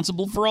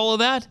responsible for all of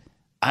that?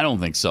 I don't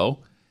think so.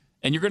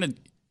 And you're gonna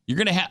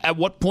have. At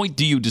what point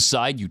do you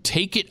decide you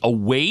take it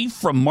away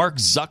from Mark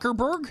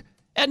Zuckerberg?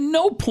 At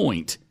no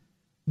point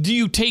do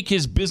you take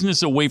his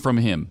business away from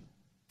him.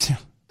 Tell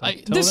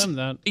them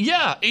that.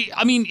 Yeah,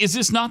 is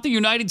this not the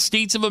United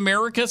States of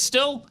America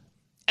still?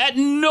 At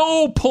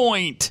no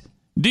point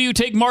do you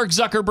take Mark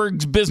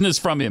Zuckerberg's business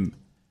from him.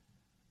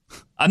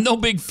 I'm no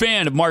big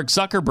fan of Mark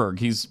Zuckerberg.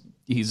 He's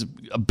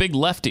a big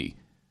lefty,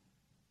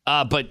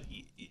 but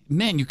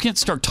man, you can't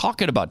start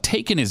talking about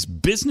taking his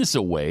business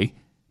away.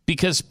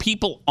 Because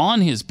people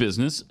on his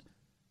business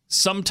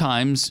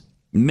sometimes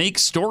make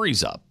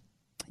stories up.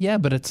 Yeah,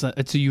 but it's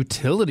a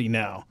utility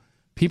now.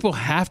 People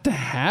have to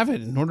have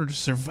it in order to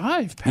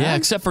survive, Pat. Yeah,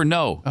 except for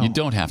you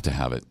don't have to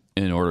have it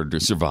in order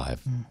to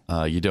survive.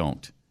 You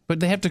don't. But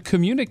they have to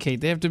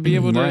communicate. They have to be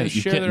able to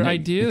share their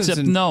ideas.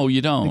 Except no,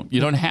 you don't. You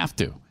don't have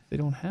to. They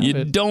don't have You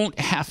it. don't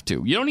have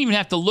to. You don't even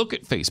have to look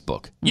at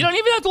Facebook. You don't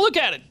even have to look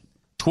at it.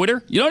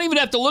 Twitter, you don't even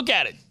have to look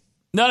at it.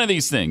 None of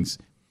these things.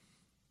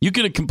 You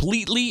can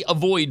completely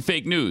avoid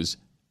fake news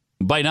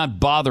by not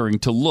bothering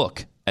to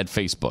look at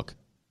Facebook.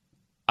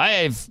 I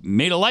have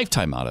made a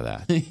lifetime out of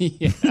that.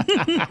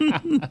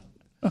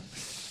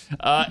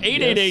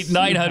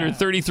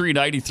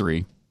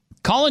 888-900-3393.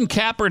 Colin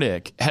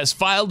Kaepernick has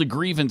filed a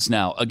grievance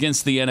now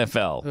against the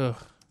NFL. Ugh.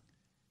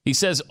 He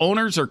says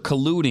owners are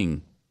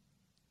colluding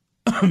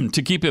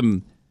to keep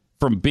him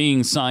from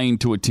being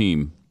signed to a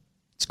team.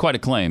 It's quite a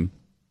claim.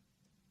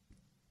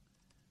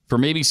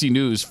 From ABC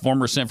News,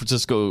 former San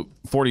Francisco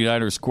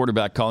 49ers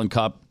quarterback Colin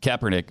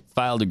Kaepernick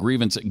filed a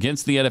grievance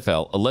against the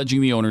NFL, alleging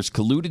the owners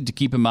colluded to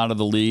keep him out of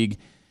the league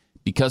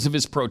because of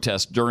his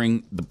protest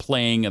during the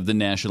playing of the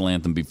national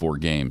anthem before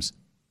games.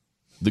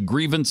 The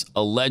grievance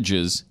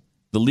alleges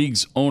the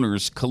league's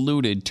owners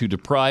colluded to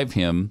deprive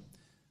him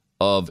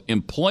of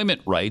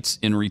employment rights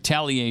in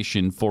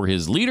retaliation for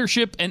his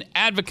leadership and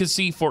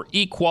advocacy for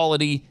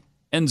equality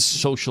and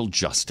social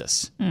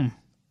justice.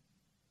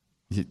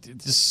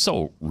 It's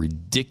so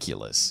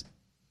ridiculous.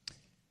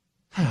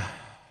 The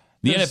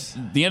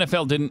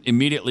NFL didn't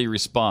immediately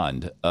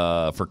respond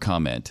for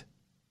comment.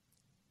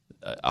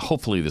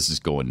 Hopefully, this is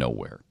going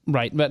nowhere.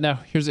 Right, but now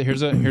here's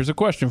a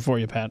question for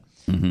you, Pat.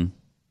 Mm-hmm.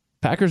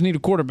 Packers need a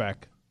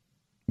quarterback.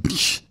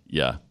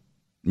 Yeah.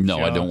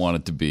 No, I don't want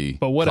it to be.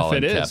 But what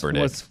Colin if it is?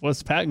 Kaepernick.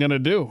 What's Pat going to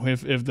do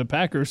if the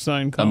Packers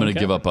sign Colin I'm going to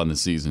Kaepernick? give up on the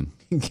season.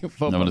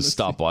 I'm going to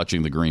stop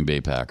watching the Green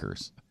Bay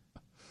Packers.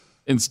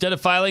 Instead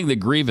of filing the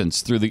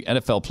grievance through the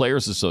NFL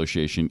Players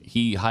Association,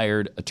 he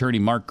hired attorney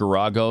Mark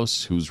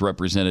Garagos, who's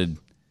represented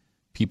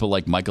people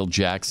like Michael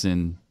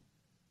Jackson,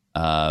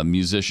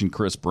 musician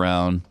Chris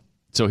Brown.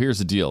 So here's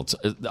the deal.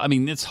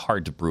 It's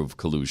hard to prove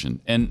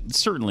collusion. And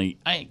certainly,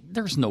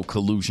 there's no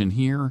collusion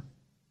here.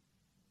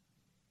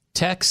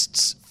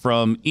 Texts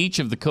from each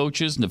of the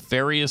coaches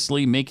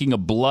nefariously making a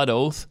blood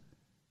oath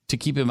to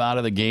keep him out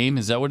of the game.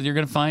 Is that what you're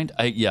going to find?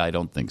 I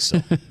don't think so.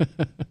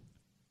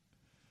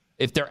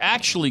 If they're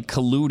actually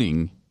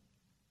colluding,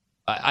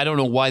 I don't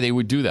know why they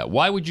would do that.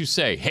 Why would you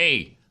say,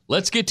 hey,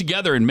 let's get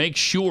together and make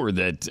sure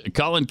that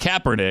Colin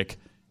Kaepernick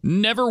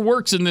never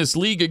works in this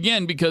league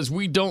again because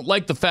we don't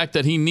like the fact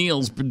that he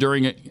kneels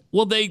during it?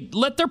 Well, they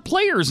let their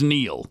players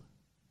kneel.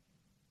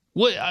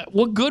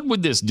 What good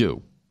would this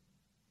do?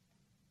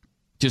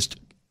 Just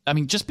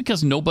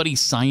because nobody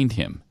signed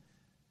him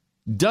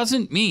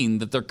doesn't mean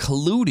that they're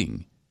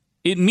colluding.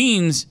 It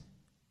means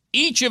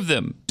each of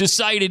them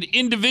decided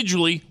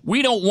individually,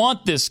 we don't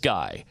want this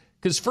guy.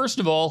 Because first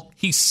of all,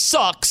 he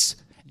sucks.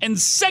 And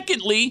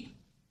secondly,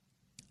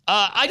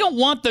 I don't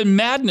want the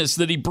madness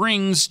that he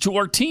brings to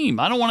our team.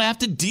 I don't want to have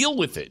to deal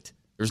with it.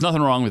 There's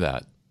nothing wrong with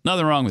that.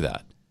 Nothing wrong with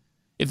that.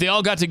 If they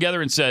all got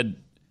together and said,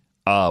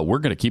 we're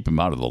going to keep him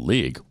out of the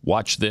league,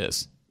 watch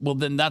this. Well,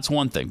 then that's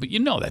one thing. But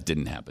that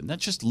didn't happen.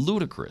 That's just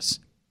ludicrous.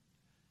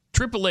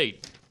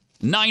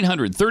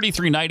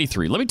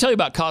 888-900-3393. Let me tell you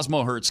about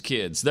Cosmo Hertz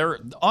Kids. They're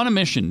on a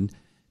mission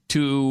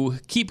to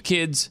keep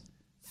kids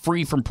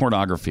free from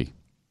pornography.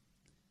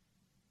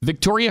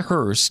 Victoria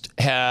Hearst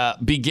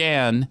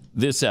began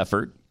this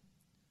effort.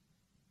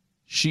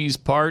 She's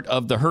part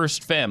of the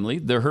Hearst family.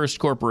 The Hearst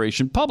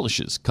Corporation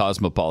publishes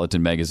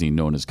Cosmopolitan magazine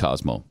known as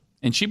Cosmo.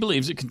 And she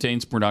believes it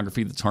contains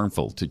pornography that's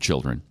harmful to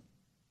children.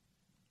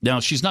 Now,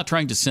 she's not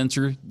trying to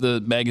censor the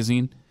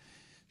magazine.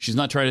 She's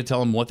not trying to tell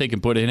them what they can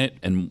put in it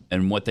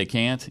and what they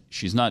can't.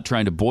 She's not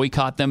trying to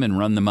boycott them and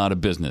run them out of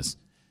business.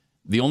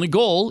 The only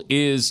goal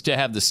is to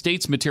have the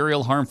state's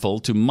material harmful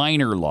to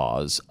minor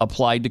laws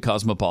applied to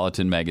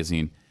Cosmopolitan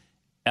magazine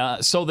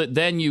so that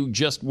then you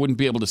just wouldn't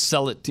be able to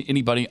sell it to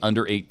anybody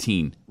under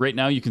 18. Right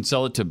now, you can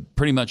sell it to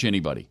pretty much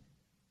anybody.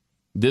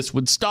 This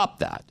would stop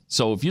that.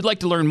 So if you'd like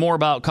to learn more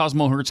about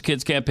Cosmo Hertz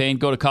Kids campaign,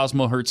 go to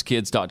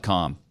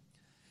CosmoHertzKids.com.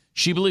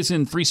 She believes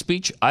in free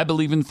speech. I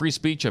believe in free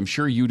speech. I'm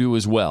sure you do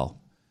as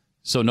well.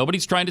 So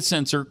nobody's trying to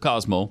censor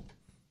Cosmo.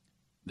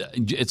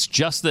 It's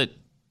just that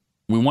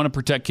we want to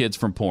protect kids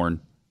from porn.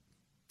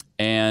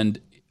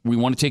 And we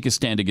want to take a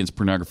stand against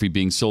pornography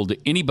being sold to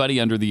anybody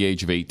under the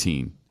age of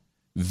 18.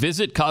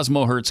 Visit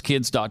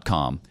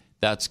CosmoHertzKids.com.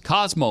 That's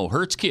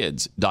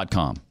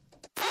CosmoHertzKids.com.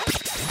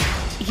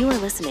 You are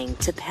listening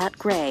to Pat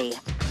Gray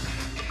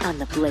on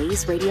the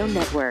Blaze Radio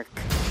Network.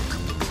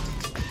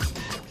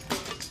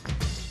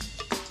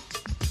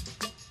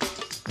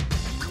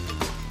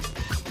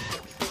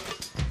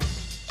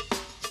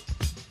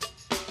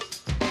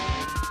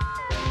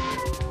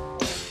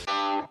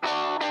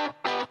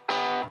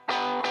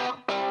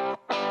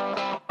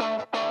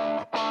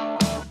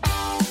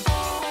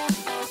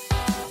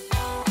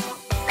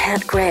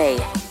 Pat Gray.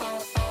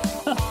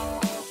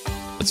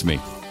 That's me.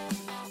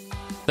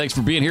 Thanks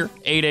for being here.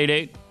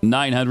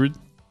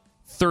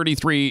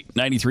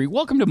 888-900-3393.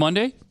 Welcome to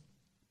Monday,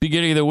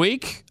 beginning of the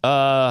week,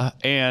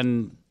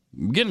 and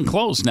getting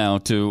close now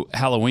to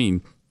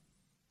Halloween.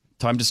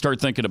 Time to start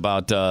thinking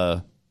about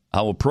how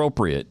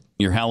appropriate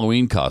your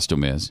Halloween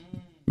costume is.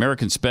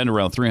 Americans spend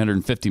around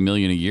 $350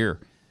 million a year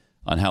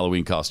on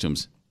Halloween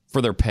costumes for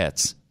their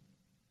pets.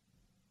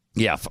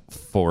 Yeah,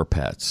 for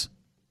pets.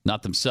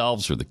 Not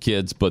themselves or the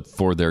kids, but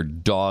for their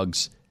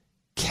dogs,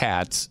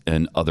 cats,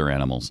 and other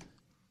animals.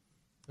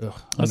 Ugh,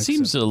 it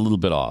seems a little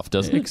bit off,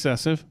 doesn't it?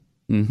 Excessive.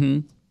 Mm-hmm.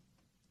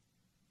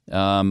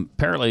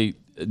 Apparently,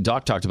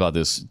 Doc talked about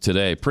this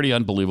today. Pretty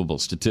unbelievable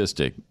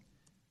statistic.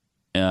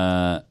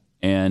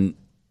 And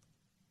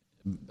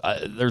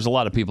there's a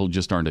lot of people who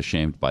just aren't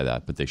ashamed by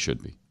that, but they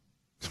should be.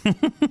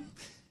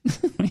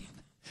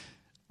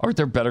 Aren't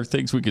there better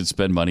things we could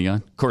spend money on?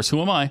 Of course,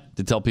 who am I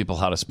to tell people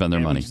how to spend their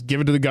money? Just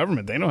give it to the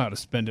government. They know how to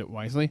spend it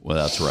wisely. Well,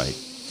 that's right.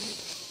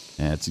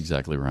 That's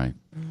exactly right.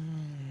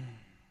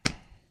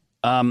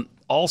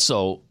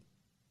 Also,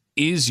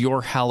 is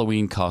your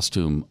Halloween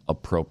costume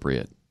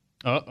appropriate?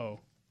 Uh-oh.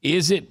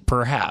 Is it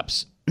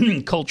perhaps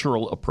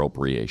cultural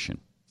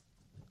appropriation?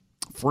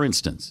 For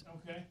instance,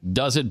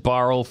 does it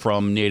borrow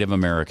from Native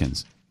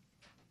Americans?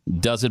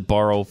 Does it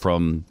borrow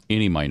from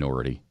any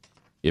minority?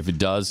 If it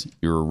does,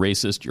 you're a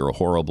racist, you're a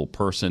horrible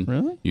person.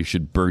 Really? You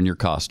should burn your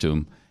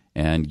costume,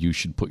 and you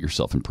should put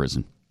yourself in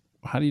prison.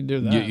 How do you do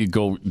that? You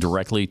go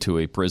directly to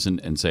a prison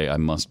and say, I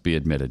must be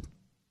admitted.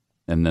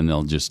 And then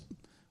they'll just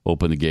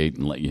open the gate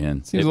and let you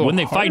in. When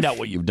they find out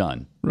what you've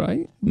done.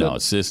 Right? No,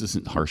 this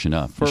isn't harsh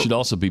enough. You should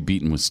also be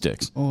beaten with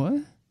sticks.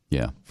 What?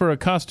 Yeah. For a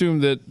costume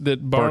that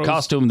borrows? For a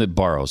costume that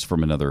borrows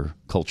from another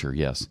culture,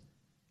 yes.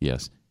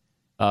 Yes.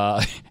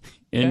 And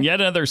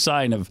yet another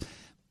sign of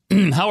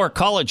how our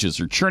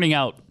colleges are churning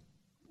out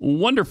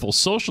wonderful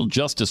social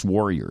justice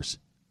warriors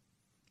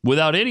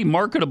without any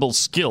marketable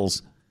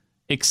skills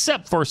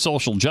except for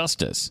social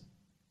justice.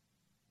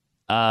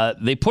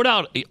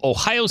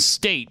 Ohio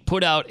State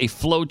put out a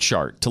flow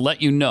chart to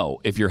let you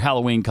know if your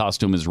Halloween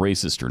costume is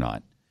racist or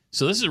not.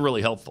 So this is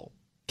really helpful.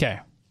 Okay.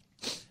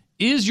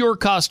 Is your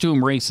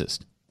costume racist?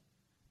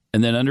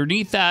 And then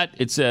underneath that,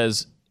 it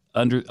says,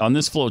 on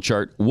this flow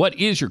chart, what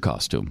is your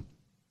costume?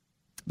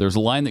 There's a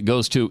line that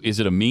goes to, is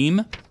it a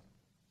meme?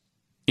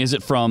 Is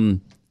it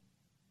from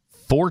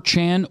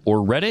 4chan or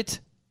Reddit?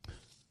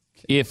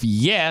 If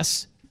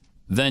yes,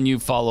 then you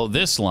follow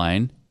this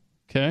line.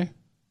 Okay.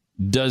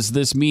 Does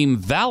this meme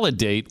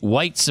validate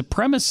white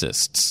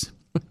supremacists?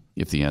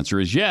 If the answer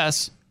is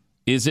yes,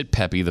 is it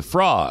Pepe the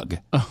Frog?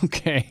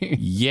 Okay.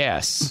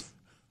 Yes.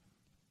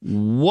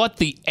 What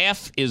the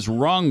F is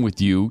wrong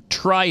with you?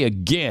 Try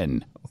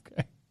again.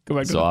 Okay. Go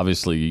back. So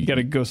obviously, you got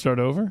to go start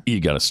over? You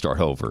got to start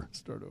over.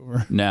 Start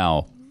over.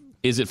 Now,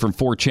 is it from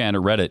 4chan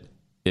or Reddit?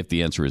 If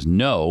the answer is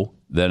no,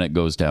 then it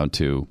goes down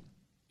to,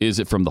 is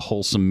it from the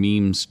Wholesome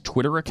Memes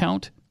Twitter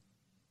account?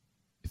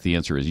 If the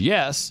answer is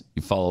yes,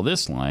 you follow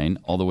this line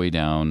all the way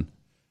down.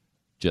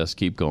 Just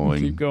keep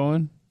going. Keep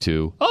going.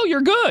 To, oh,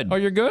 you're good. Oh,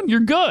 you're good? You're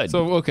good.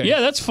 So, okay.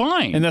 Yeah, that's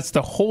fine. And that's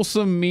the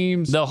Wholesome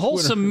Memes The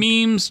Wholesome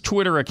Memes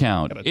Twitter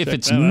account. If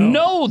it's that out.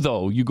 no,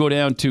 though, you go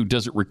down to,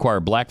 does it require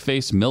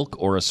blackface, milk,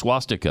 or a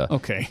swastika?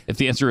 Okay. If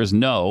the answer is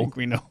no, I think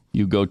we know.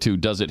 You go to,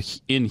 does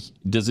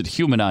it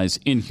humanize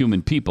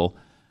inhuman people?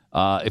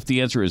 If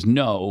the answer is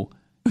no,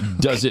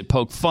 does it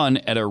poke fun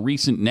at a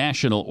recent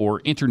national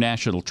or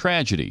international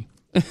tragedy?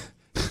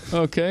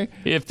 Okay.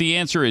 If the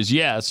answer is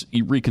yes,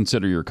 you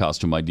reconsider your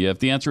costume idea. If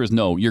the answer is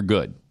no, you're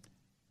good.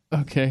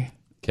 Okay.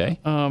 Okay.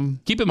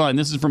 Keep in mind,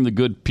 this is from the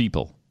good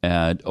people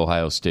at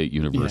Ohio State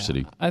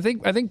University. Yeah. I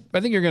think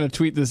you're going to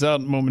tweet this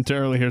out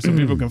momentarily here so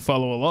people can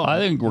follow along. I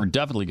think we're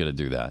definitely going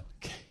to do that.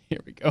 Here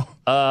we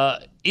go.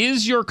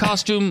 Is your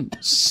costume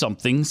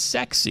something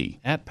sexy?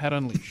 At Pat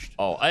Unleashed.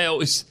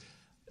 Oh,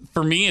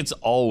 for me, it's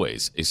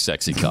always a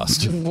sexy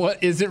costume.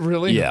 What is it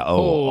really? Yeah.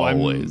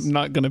 Always. I'm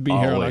not going to be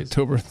here on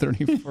October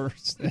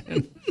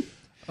 31st.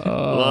 A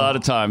lot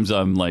of times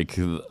I'm like,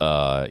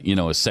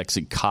 a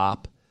sexy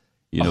cop.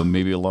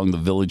 Maybe along the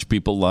Village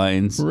People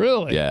lines.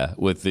 Really? Yeah,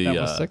 with the that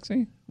was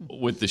sexy.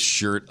 With the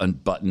shirt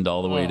unbuttoned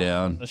all the way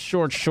down, the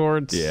short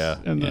shorts. Yeah,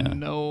 and yeah. the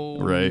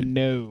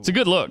no. It's a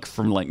good look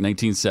from like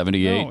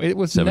 1978. No, it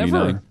was 79.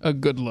 never a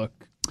good look.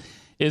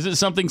 Is it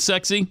something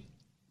sexy?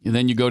 And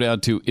then you go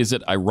down to, is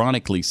it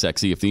ironically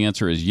sexy? If the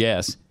answer is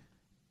yes,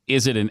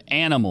 is it an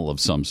animal of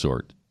some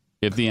sort?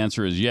 If the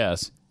answer is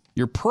yes,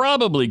 you're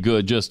probably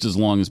good just as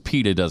long as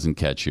PETA doesn't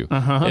catch you.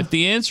 Uh-huh. If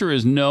the answer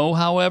is no,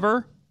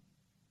 however,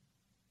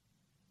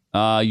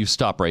 you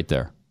stop right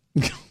there.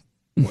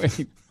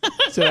 Wait,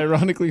 is it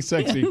ironically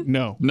sexy?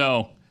 No.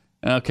 No.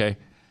 Okay.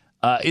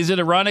 Is it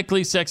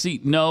ironically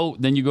sexy? No.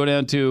 Then you go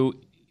down to,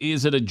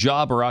 is it a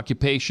job or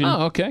occupation?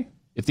 Oh, okay.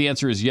 If the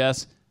answer is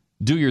yes,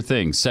 do your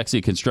thing, sexy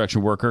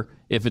construction worker.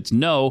 If it's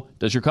no,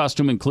 does your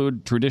costume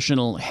include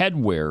traditional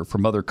headwear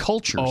from other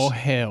cultures? Oh,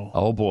 hell.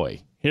 Oh,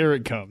 boy. Here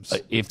it comes.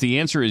 If the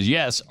answer is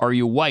yes, are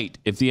you white?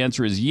 If the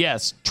answer is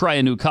yes, try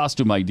a new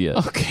costume idea.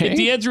 Okay. If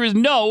the answer is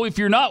no, if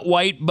you're not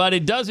white, but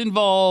it does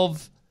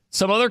involve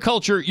some other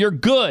culture, you're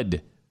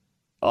good.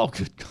 Oh,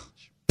 good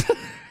gosh.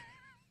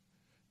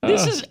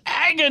 This is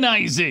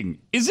agonizing.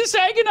 Is this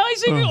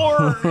agonizing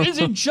or is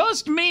it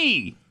just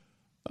me?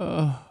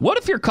 What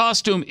if your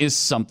costume is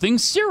something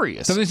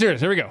serious? Something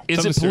serious. Here we go.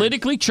 Is Something it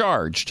politically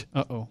charged?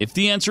 Uh-oh. If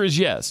the answer is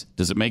yes,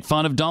 does it make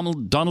fun of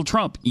Donald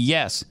Trump?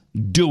 Yes.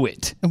 Do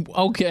it.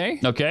 Okay.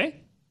 Okay?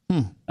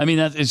 I mean,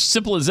 that's as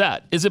simple as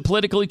that. Is it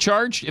politically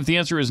charged? If the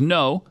answer is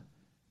no.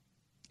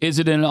 Is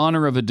it in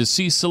honor of a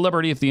deceased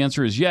celebrity? If the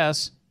answer is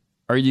yes.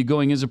 Are you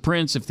going as a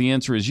prince? If the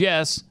answer is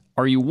yes.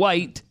 Are you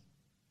white?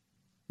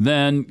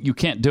 Then you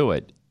can't do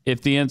it.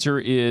 If the answer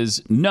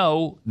is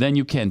no, then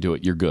you can do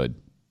it. You're good.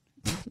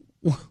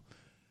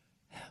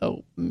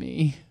 Help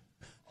me.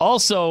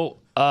 Also,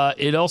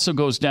 it also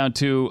goes down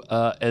to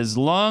as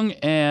long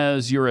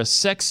as you're a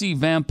sexy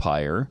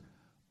vampire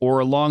or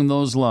along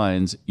those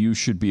lines, you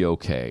should be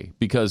okay.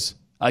 Because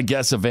I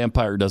guess a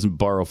vampire doesn't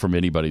borrow from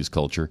anybody's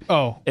culture.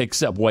 Oh.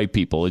 Except white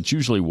people. It's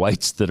usually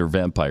whites that are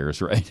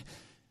vampires, right?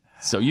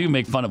 So you can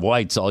make fun of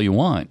whites all you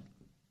want.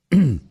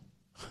 What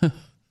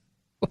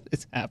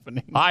is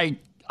happening? I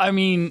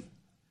mean,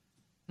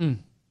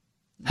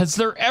 has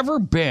there ever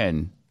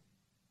been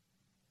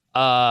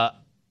a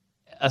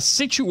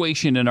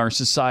situation in our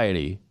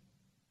society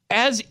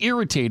as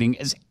irritating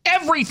as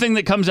everything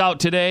that comes out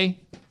today?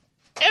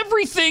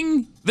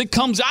 Everything that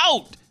comes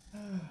out,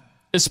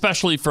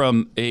 especially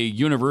from a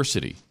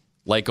university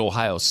like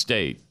Ohio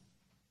State,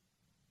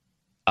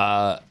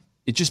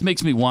 it just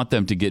makes me want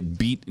them to get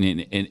beaten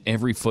in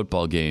every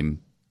football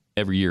game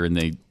every year, and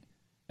the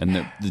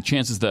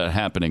chances of that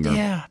happening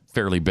are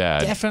fairly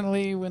bad.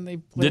 Definitely when they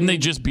played. Didn't they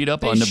just beat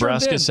up on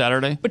Nebraska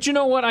Saturday? But you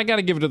know what? I got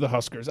to give it to the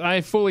Huskers.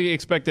 I fully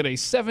expected a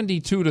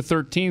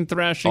 72-13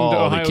 thrashing to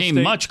Ohio State. They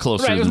came much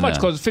closer. Right, it was than much that.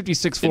 closer.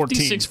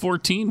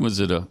 56-14.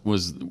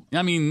 56-14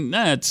 I mean,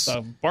 that's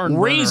a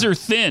razor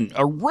thin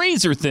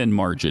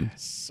margin.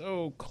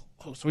 So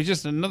close.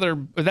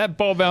 That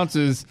ball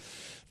bounces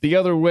the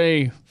other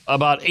way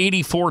about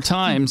 84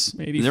 times.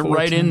 They're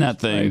right in that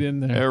thing. Right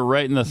in there. They're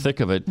right in the thick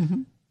of it.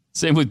 Mm-hmm.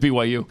 Same with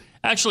BYU.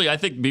 Actually, I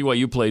think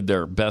BYU played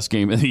their best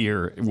game of the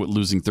year,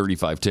 losing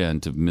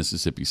 35-10 to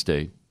Mississippi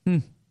State.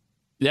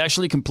 They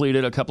actually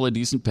completed a couple of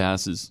decent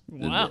passes.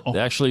 Wow. They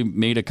actually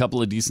made a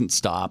couple of decent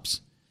stops.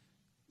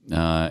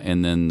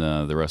 And then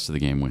the rest of the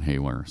game went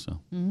haywire.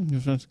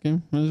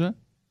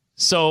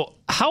 So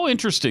how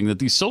interesting that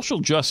these social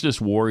justice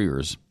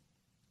warriors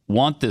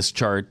want this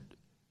chart,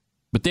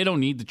 but they don't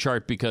need the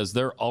chart because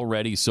they're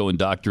already so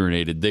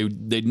indoctrinated.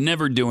 They'd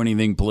never do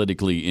anything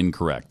politically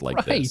incorrect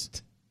like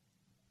this.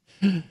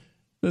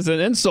 It's an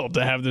insult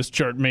to have this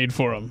chart made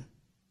for them.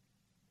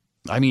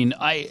 I mean,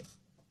 I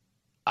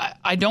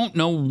don't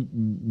know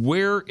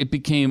where it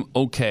became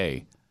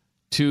okay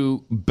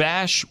to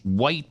bash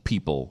white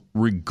people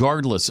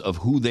regardless of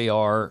who they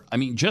are. I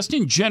mean, just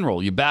in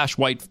general, you bash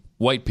white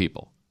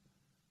people.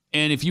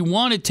 And if you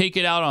want to take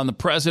it out on the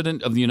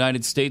president of the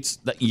United States,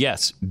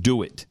 yes,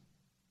 do it.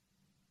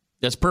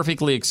 That's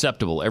perfectly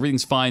acceptable.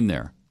 Everything's fine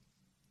there.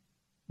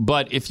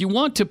 But if you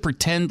want to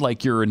pretend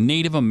like you're a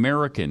Native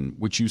American,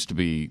 which used to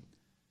be,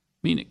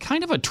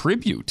 kind of a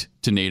tribute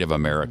to Native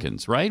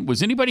Americans, right?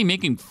 Was anybody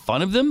making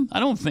fun of them? I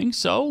don't think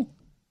so.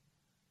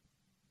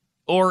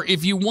 Or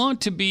if you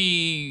want to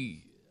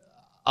be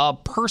a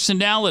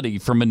personality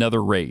from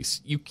another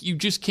race, you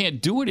just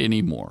can't do it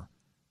anymore.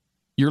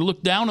 You're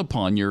looked down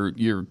upon.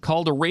 You're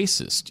called a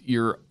racist.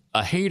 You're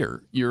a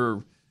hater.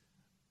 You're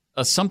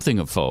a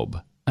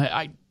something-ophobe.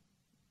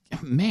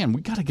 Man,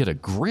 we got to get a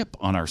grip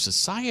on our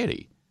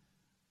society.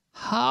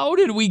 How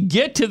did we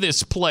get to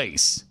this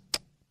place?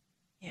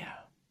 Yeah.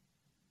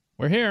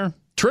 We're here.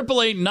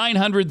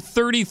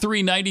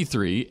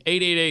 888-900-3393.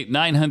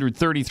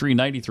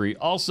 888-900-3393.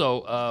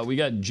 Also, we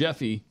got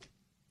Jeffy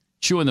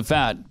chewing the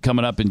fat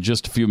coming up in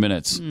just a few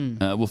minutes.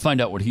 We'll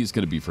find out what he's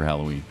going to be for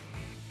Halloween.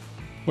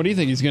 What do you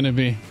think he's going to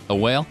be? A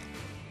whale?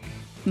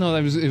 No,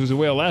 it was a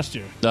whale last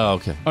year. Oh,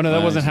 okay. Oh, no,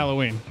 that wasn't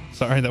Halloween.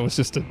 Sorry, that was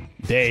just a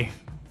day.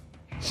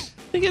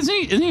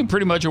 Isn't he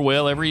pretty much a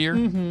whale every year?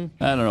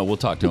 Mm-hmm. I don't know. We'll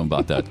talk to him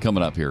about that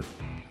coming up here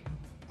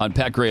on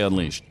Pat Gray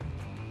Unleashed.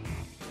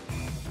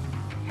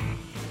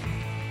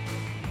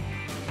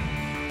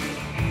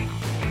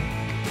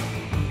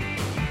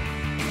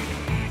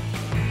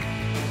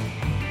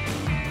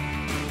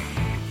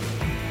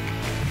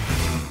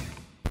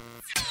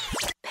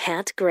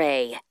 Pat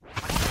Gray,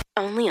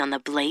 only on the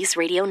Blaze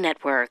Radio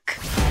Network.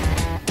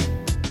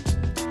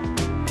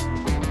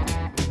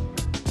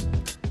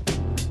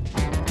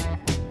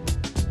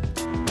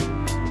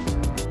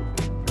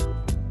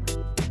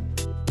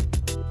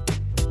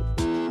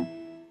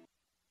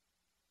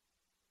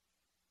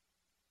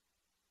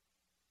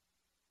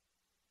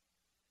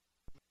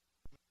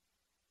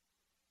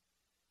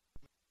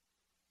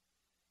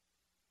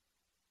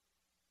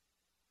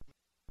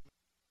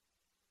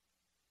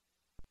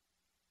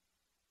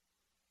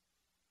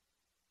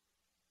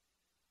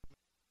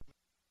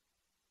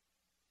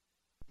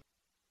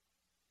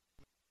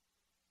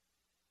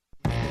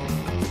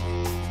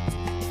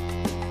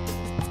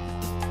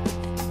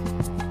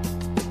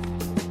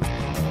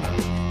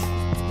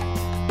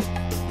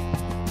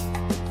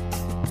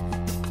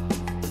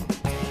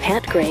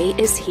 Pat Gray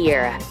is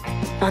here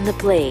on the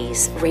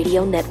Blaze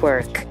Radio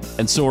Network.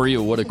 And so are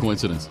you. What a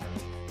coincidence.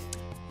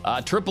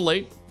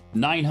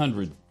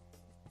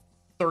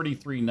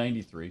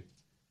 888-900-3393.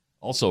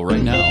 Also,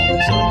 right now,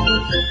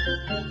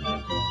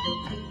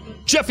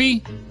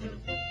 Jeffy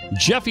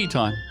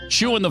time.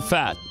 Chewing the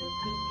fat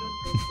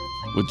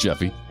with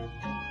Jeffy.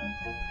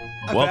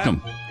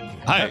 Welcome.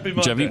 Hi,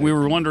 Jeffy. We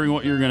were wondering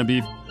what you're going to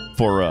be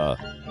for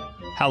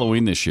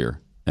Halloween this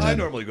year. I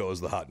normally go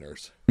as the hot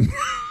nurse.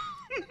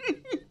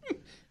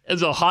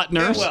 As a hot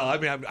nurse? Yeah, well, I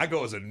mean, I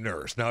go as a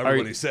nurse. Now,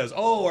 everybody says,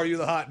 oh, are you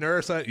the hot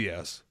nurse?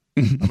 Yes.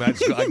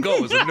 I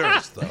go as a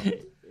nurse, though.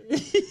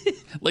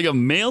 Like a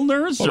male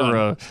nurse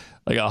or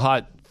like a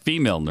hot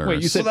female nurse?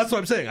 Wait, you said, that's what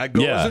I'm saying. I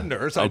go as a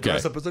nurse. I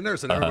dress up as a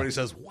nurse, and everybody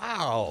says,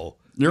 wow.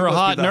 You're a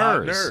hot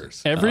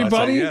nurse.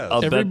 Everybody?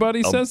 Yes.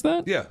 Everybody says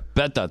that? Yeah.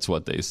 Bet that's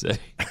what they say.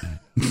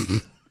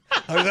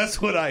 I mean, that's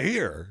what I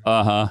hear.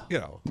 You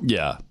know.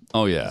 Yeah.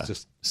 Oh, yeah.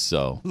 Just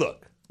so.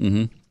 Look.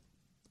 Mm-hmm.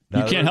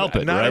 You can't help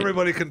it, Not right?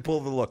 everybody can pull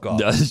the look off.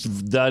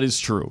 That is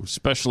true,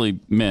 especially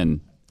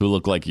men who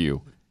look like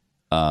you.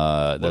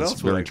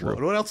 That's very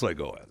true. What else would I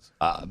go as?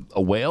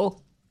 A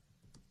whale?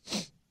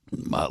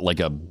 Like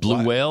a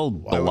blue whale?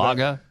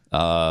 Balaga?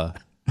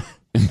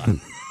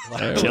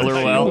 Killer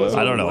whale?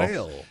 I don't know.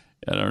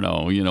 I don't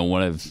know. You know,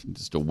 one of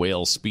just a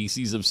whale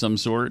species of some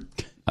sort?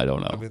 I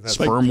don't know. I mean,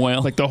 sperm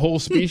whale? Like the whole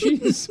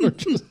species or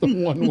just the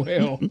one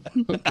whale?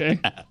 Okay.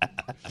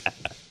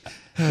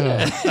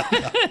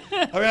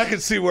 I mean, I can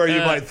see where you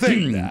might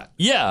think that.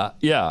 Yeah.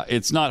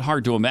 It's not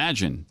hard to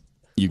imagine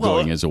you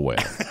going as a whale.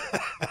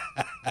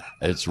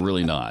 It's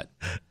really not.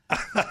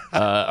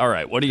 All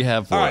right, what do you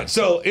have for us? All right,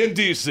 so in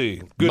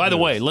D.C. By the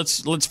way,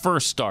 let's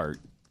first start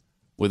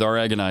with our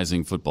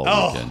agonizing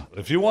football weekend.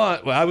 If you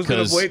want. Well, I was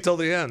going to wait till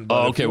the end.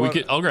 Oh, okay.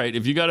 All right.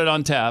 If you got it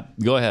on tap,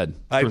 go ahead.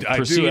 I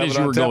Proceed do have as it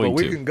you on were tap, going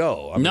but to. we can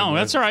go. No,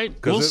 that's all right.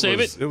 We'll save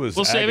it. It was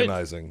we'll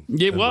agonizing. Save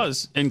it. It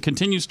was and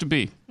continues to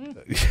be.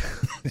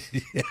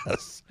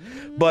 Yes.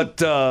 But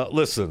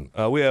listen,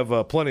 we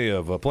have plenty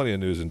of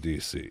news in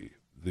D.C.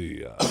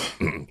 The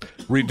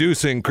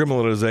Reducing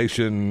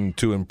Criminalization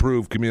to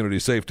Improve Community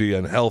Safety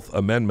and Health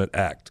Amendment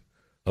Act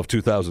of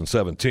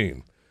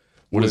 2017.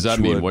 What does that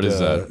mean? What is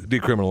that?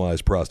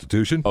 Decriminalize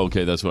prostitution.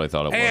 Okay, that's what I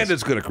thought it was. And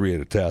it's going to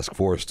create a task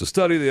force to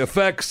study the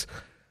effects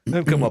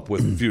and come up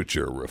with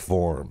future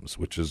reforms,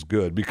 which is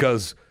good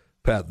because,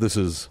 Pat, this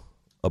is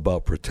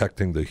about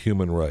protecting the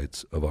human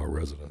rights of our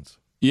residents.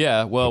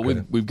 Yeah, well,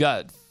 we've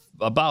got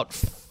about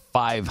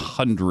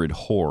 500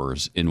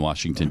 whores in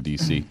Washington,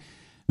 D.C.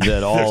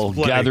 that all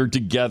gathered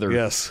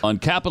together on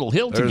Capitol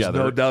Hill together. There's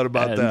no doubt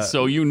about that.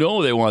 So you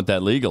know they want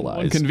that legalized.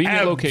 One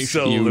convenient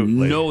location. You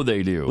know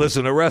they do.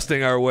 Listen,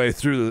 arresting our way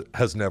through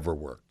has never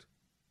worked.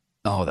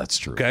 Oh, that's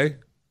true.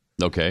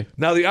 Okay.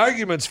 Now, the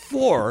arguments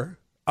for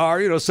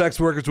are, sex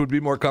workers would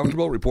be more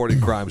comfortable reporting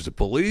crimes to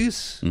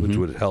police, which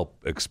would help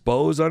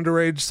expose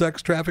underage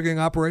sex trafficking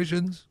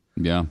operations.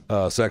 Yeah.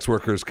 Sex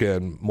workers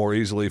can more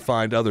easily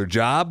find other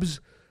jobs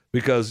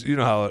because you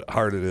know how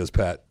hard it is,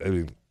 Pat. I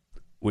mean,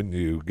 when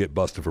you get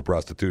busted for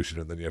prostitution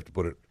and then you have to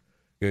put it,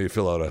 you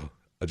fill out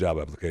a job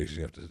application.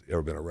 You have to,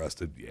 ever been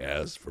arrested?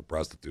 Yes, for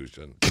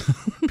prostitution.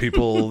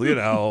 People,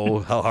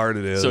 how hard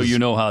it is. So you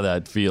know how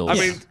that feels. I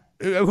mean,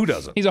 who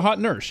doesn't? He's a hot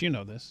nurse. You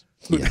know this.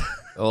 Yeah.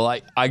 Well,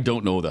 I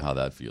don't know how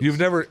that feels. I've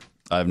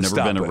never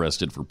been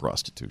arrested for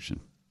prostitution.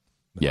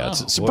 Yeah,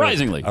 it's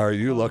surprisingly. Are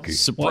you lucky?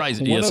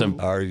 Surprising. Yes,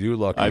 are you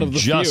lucky? I've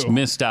just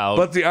missed out.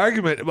 But the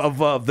argument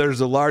of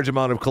there's a large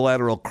amount of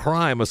collateral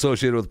crime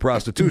associated with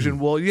prostitution.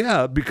 Well,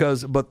 yeah,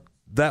 but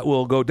that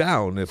will go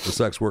down if the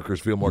sex workers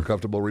feel more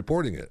comfortable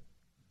reporting it,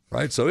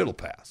 right? So it'll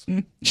pass.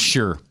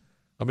 Sure.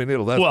 I mean,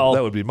 that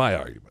would be my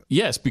argument.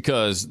 Yes,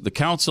 because the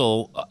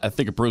council, I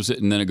think, approves it,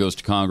 and then it goes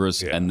to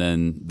Congress, and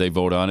then they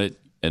vote on it.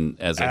 And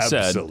as I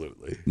said,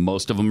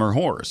 most of them are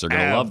whores. They're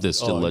going to love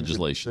this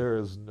legislation. There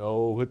is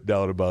no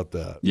doubt about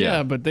that.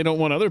 Yeah, but they don't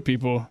want other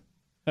people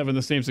having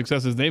the same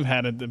success as they've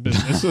had at the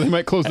business, so they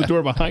might close the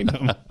door behind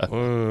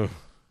them.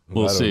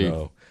 We'll see.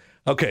 Know.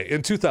 Okay,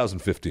 in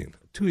 2015,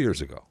 2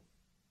 years ago,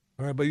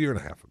 all right, about a year and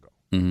a half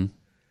ago,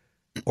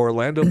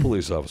 Orlando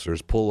police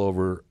officers pull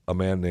over a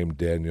man named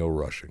Daniel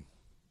Rushing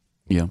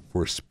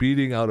for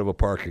speeding out of a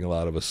parking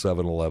lot of a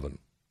 7-Eleven.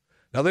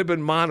 Now, they've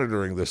been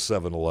monitoring this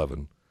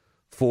 7-Eleven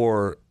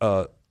for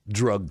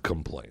drug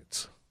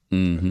complaints.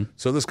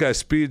 So this guy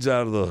speeds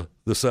out of the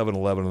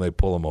 7-Eleven and they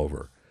pull him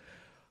over.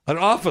 An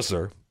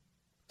officer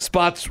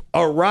spots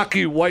a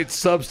rocky white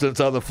substance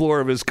on the floor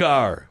of his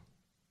car,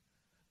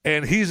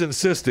 and he's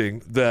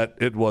insisting that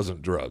it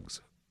wasn't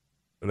drugs.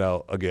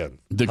 Now, again,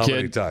 how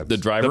many times? The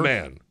driver? The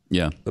man.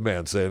 Yeah. The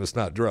man saying it's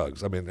not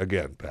drugs. I mean,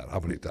 again, Pat,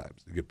 how many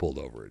times you get pulled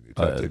over and you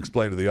try to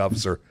explain to the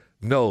officer,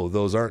 no,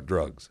 those aren't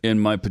drugs? In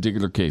my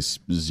particular case,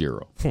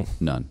 0.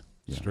 None.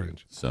 Yeah.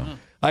 Strange. So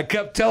I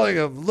kept telling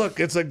him, look,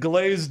 it's a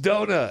glazed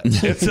donut.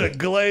 It's a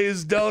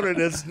glazed donut.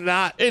 It's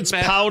not. It's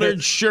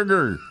powdered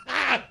sugar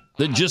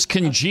that just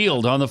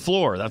congealed on the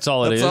floor. That's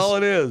all it is. That's all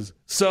it is.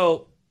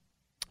 So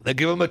they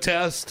give him a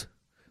test.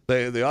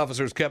 The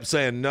officers kept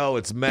saying, no,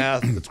 it's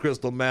meth. It's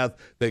crystal meth.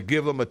 They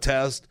give him a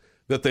test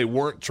that they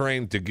weren't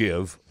trained to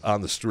give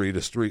on the street,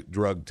 a street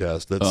drug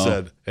test that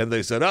said, and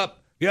they said,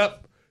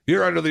 yep,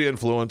 You're under the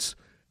influence,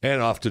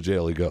 and off to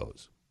jail he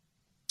goes.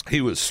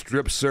 He was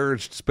strip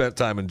searched, spent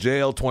time in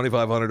jail,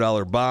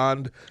 $2,500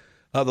 bond.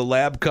 The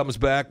lab comes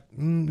back.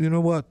 You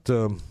know what?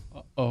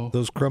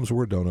 Those crumbs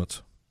were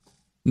donuts.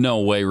 No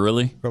way,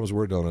 really? Crumbs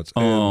were donuts.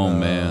 Oh,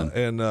 man.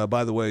 And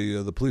by the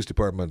way, the police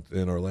department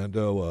in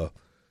Orlando,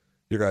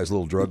 your guys'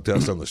 little drug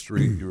test on the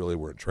street, you really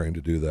weren't trained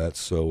to do that.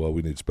 So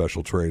we need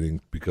special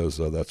training because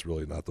that's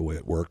really not the way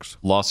it works.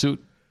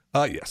 Lawsuit?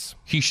 Yes.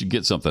 He should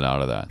get something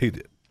out of that. He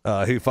did.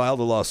 He filed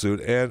a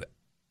lawsuit, and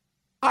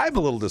I'm a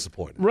little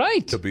disappointed.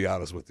 Right. To be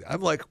honest with you.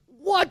 I'm like,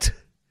 what?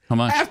 How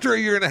much? After a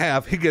year and a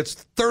half, he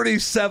gets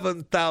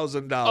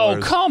 $37,000. Oh,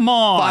 come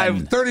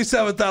on.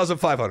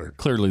 $37,500.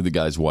 Clearly the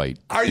guy's white.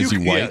 Are Is you?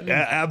 he white?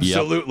 Yeah,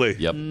 absolutely.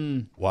 Yep.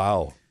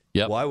 Wow.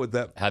 Yep. Why would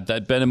that? Had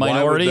that been a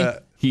minority,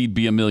 he'd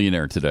be a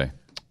millionaire today.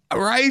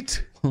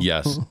 Right?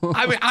 Yes.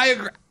 I mean, I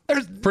agree.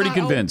 There's pretty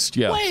convinced,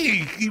 yeah.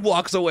 Way he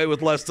walks away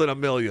with less than $1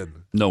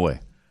 million. No way.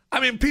 I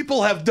mean,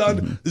 people have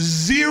done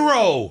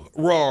zero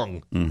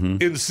wrong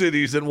in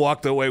cities and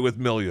walked away with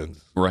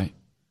millions. Right.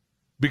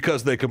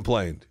 Because they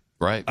complained.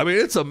 Right. I mean,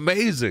 it's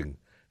amazing.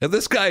 And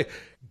this guy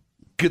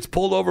gets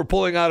pulled over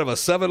pulling out of a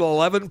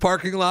 7-Eleven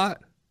parking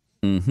lot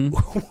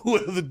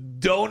with a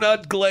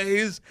donut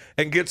glaze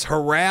and gets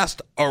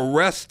harassed,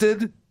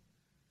 arrested.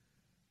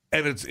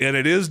 And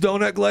it is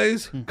donut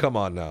glaze? Come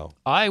on now.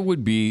 I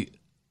would be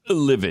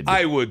livid.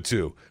 I would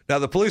too. Now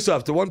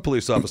the one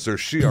police officer,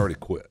 she already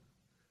quit.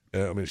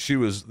 I mean,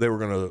 they were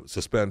going to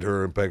suspend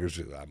her and peg her.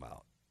 She said, I'm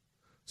out.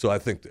 So I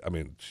think,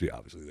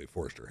 they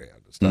forced her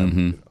hand. It's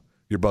time,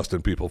 you're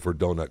busting people for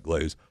donut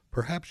glaze.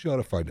 Perhaps you ought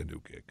to find a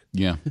new gig.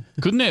 Yeah.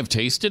 Couldn't they have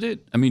tasted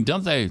it? I mean,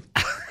 don't they?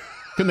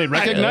 Couldn't they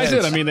recognize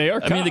it? I mean, they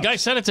are cops. I mean, the guy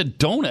said it's a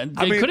donut.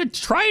 They could have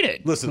tried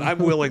it. Listen, I'm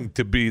willing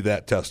to be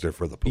that tester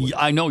for the police.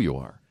 I know you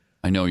are.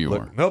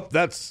 Are. Nope,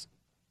 that's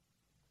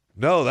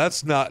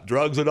not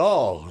drugs at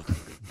all.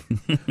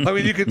 I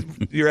mean,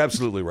 you're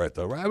absolutely right,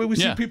 though, right? I mean, we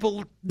see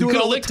people do it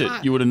all the time.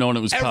 It. You would have known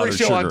it was powdered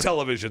sugar. Every show on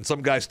television,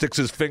 some guy sticks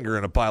his finger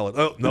in a pile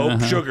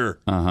of, sugar.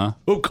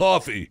 Oh,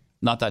 coffee.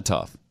 Not that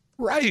tough.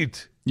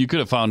 Right. You could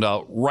have found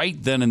out right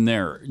then and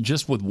there,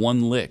 just with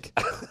one lick.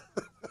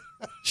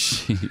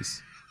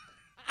 Jeez.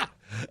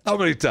 How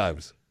many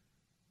times?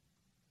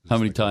 How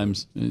many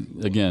times?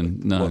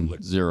 Again, none.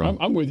 Zero.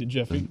 I'm with you,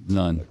 Jeffy.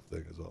 None.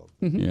 Thing is all.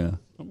 Yeah.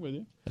 I'm with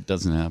you. It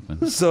doesn't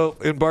happen. So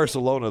in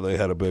Barcelona, they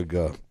had a big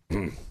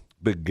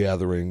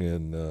gathering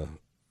in.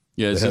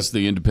 Is this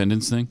the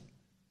Independence thing?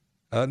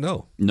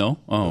 No. No?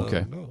 Oh,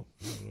 okay. No.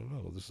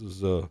 This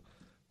is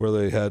where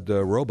they had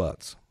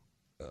robots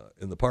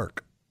in the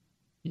park.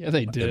 Yeah,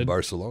 they did. In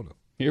Barcelona.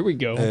 Here we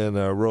go. And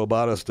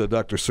robotist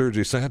Dr.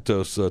 Sergi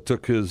Santos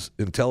took his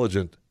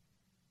intelligent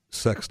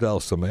sex doll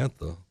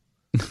Samantha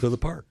to the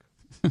park.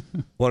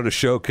 Wanted to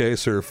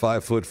showcase her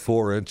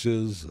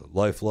 5'4"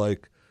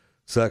 lifelike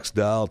sex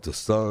doll to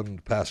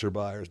stunned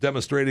passerbyers,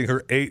 demonstrating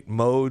her 8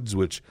 modes,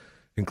 which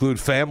include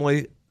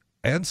family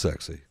and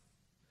sexy.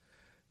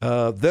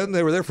 Then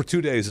they were there for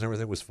 2 days and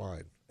everything was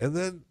fine. And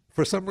then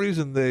for some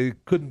reason they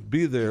couldn't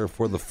be there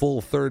for the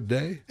full 3rd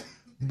day,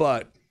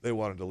 but they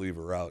wanted to leave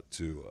her out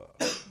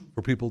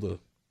for people to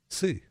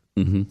see.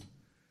 The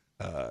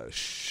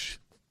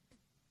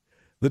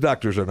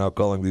doctors are now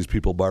calling these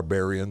people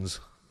barbarians.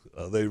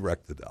 They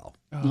wrecked the doll.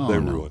 They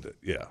ruined it.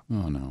 Yeah.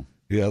 Oh, no.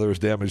 Yeah, there was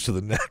damage to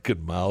the neck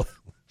and mouth.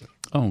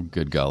 Oh,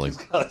 good golly.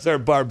 They're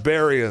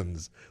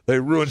barbarians. They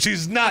ruined.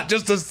 She's not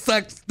just a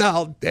sex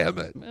doll, damn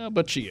it. Well,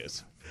 but she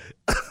is.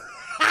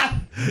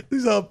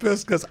 He's all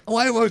pissed because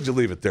why would you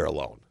leave it there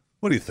alone?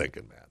 What are you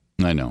thinking, man?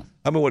 I know.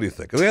 I mean, what do you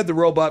think? They had the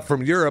robot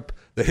from Europe,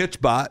 the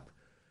Hitchbot,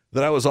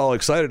 that I was all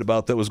excited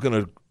about that was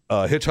going to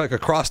hitchhike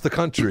across the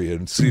country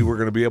and see we're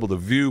going to be able to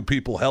view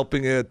people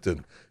helping it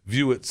and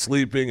view it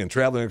sleeping and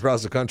traveling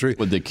across the country.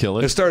 Would they kill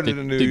it? It started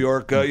in New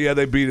York. Yeah,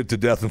 they beat it to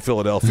death in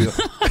Philadelphia.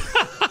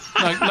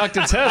 Knocked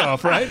its head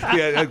off, right?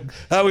 Yeah,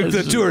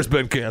 the tour's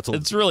been canceled.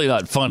 It's really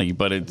not funny,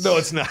 but it's not.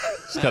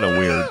 It's kind of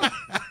weird.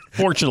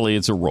 Fortunately,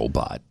 it's a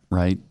robot,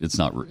 right? It's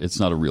not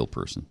a real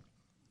person.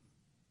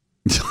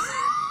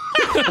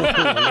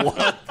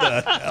 What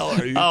the hell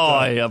are you?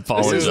 I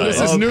apologize.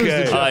 This is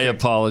news. I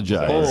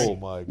apologize. Oh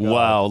my God!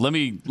 Wow. Let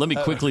me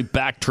quickly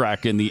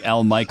backtrack in the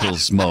Al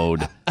Michaels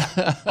mode.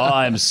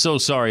 I'm so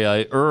sorry.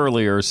 I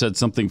earlier said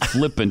something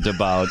flippant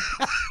about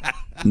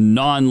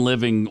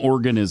non-living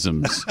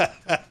organisms.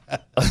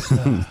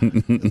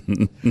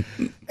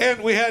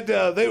 And we had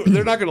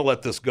they're not going to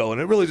let this go,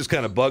 and it really just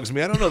kind of bugs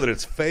me. I don't know that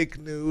it's fake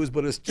news,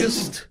 but it's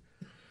just.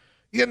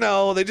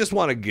 They just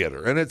want to get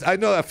her. And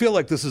I feel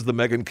like this is the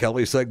Megyn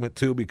Kelly segment,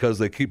 too, because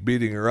they keep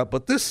beating her up.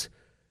 But this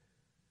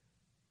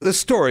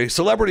story,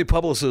 celebrity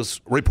publicists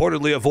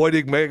reportedly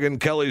avoiding Megyn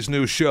Kelly's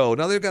new show.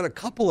 Now, they've got a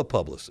couple of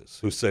publicists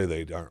who say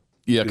they aren't.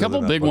 Yeah, a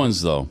couple big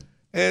ones, though.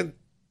 And,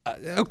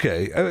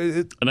 okay.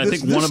 And I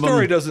think one of them. This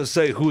story doesn't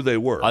say who they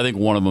were. I think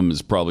one of them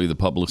is probably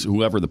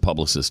whoever the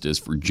publicist is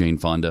for Jane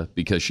Fonda,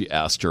 because she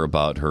asked her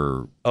about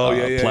her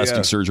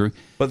plastic surgery.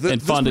 But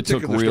and Fonda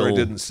took story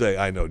didn't say,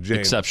 I know, Jane.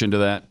 Exception to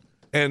that.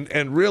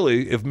 And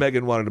really, if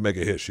Megyn wanted to make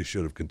a hit, she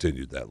should have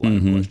continued that line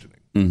of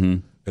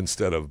questioning.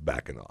 instead of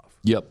backing off.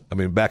 Yep. I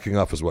mean, backing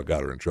off is what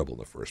got her in trouble in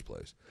the first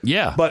place.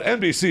 Yeah. But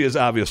NBC is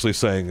obviously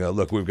saying,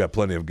 look, we've got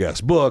plenty of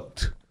guests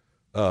booked,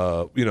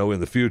 in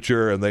the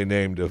future, and they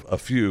named a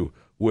few,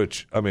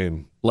 which, I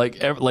mean... Like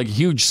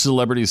huge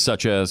celebrities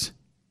such as...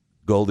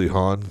 Goldie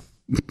Hawn,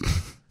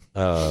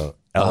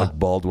 Alec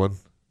Baldwin,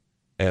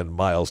 and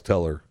Miles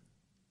Teller.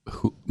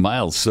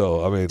 Miles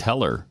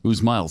Teller?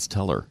 Who's Miles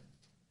Teller?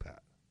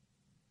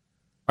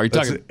 Are you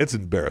talking... It's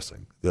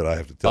embarrassing that I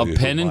have to tell you.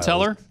 Penn and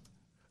Teller?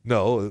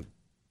 No.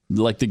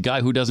 Like the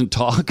guy who doesn't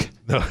talk?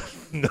 No.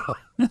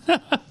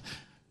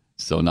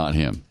 So not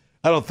him.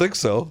 I don't think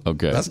so.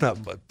 Okay. That's not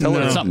Teller.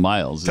 No. It's not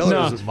Miles. Teller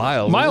isn't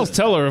Miles. Miles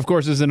Teller, of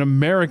course, is an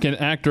American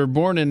actor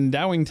born in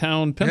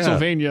Downingtown,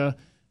 Pennsylvania.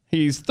 Yeah.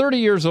 He's 30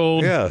 years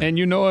old, and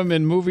you know him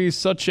in movies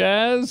such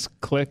as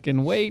Click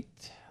and Wait.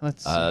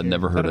 Let's see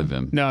never heard of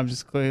him. No, I'm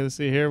just let's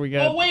see here. We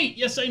got. Oh wait,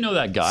 yes, I know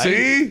that guy.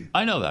 See,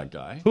 I know that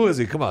guy. Who is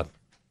he? Come on.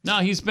 No,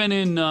 he's been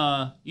in.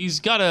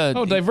 He's got a.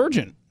 Oh,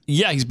 Divergent.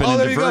 Yeah, he's been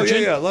in Divergent.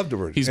 Yeah, I love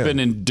Divergent. He's been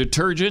in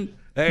Detergent,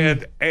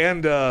 and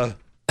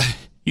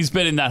he's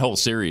been in that whole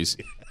series.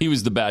 He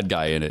was the bad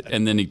guy in it,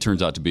 and then he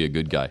turns out to be a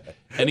good guy.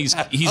 And he's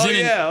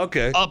in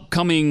an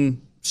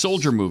upcoming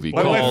soldier movie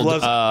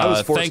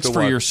called Thanks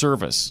for Your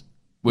Service,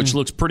 which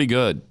looks pretty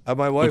good.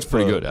 My wife looks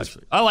pretty good,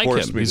 actually. I like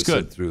him. He's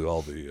good. Through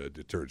all the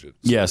detergent.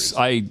 Yes,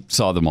 I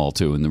saw them all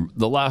too, and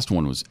the last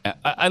one was.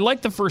 I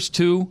liked the first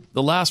two.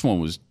 The last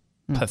one was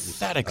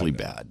pathetically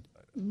bad,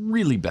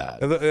 really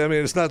bad. I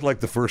mean, it's not like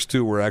the first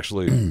two were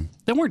actually.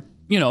 They weren't,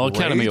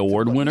 Academy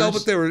Award winners. No,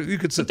 but they were. You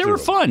could sit. They were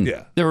fun.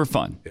 Yeah, they were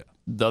fun. Yeah,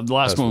 the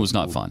last one was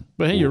not fun.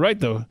 But hey, you're right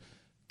though.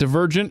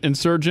 Divergent,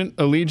 Insurgent,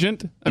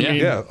 Allegiant. All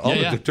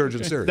the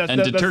Detergent series.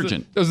 And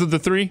Detergent. Those are the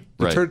three?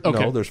 Right. Okay.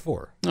 No, there's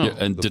four. Oh. Yeah,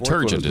 and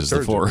Detergent is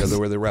the fourth.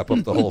 Where they wrap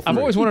up the whole thing. I've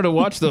always wanted to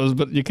watch those,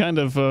 but you kind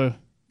of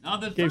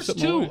the gave first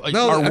something two away.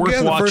 are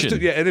worth watching.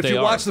 And if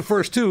you watch the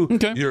first two,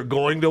 you're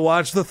going to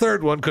watch the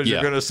third one because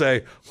you're going to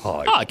say,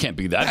 it can't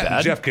be that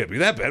bad. Jeff can't be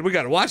that bad. We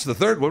got to watch the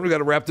third one. We got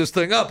to wrap this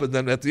thing up. And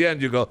then at the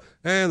end, you go,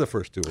 the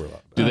first two were a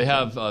lot. Do they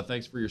have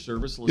Thanks for Your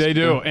Service? They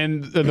do.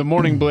 And the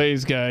Morning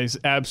Blaze guys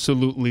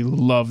absolutely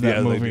love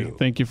that movie.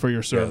 Thank you for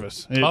your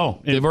service. Yeah.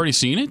 They've already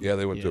seen it? Yeah,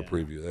 they went to a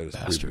preview. That is a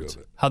preview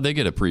of it. How'd they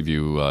get a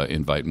preview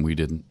invite and we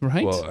didn't?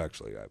 Right. Well,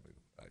 actually,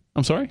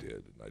 I'm sorry? I did.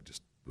 And I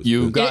just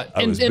You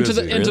got into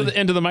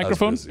the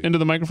microphone? Into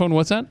the microphone?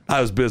 What's that?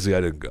 I was busy.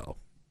 I didn't go.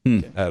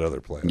 I had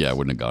other plans. Yeah, I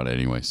wouldn't have gone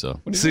anyway. So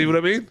see what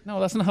I mean? No,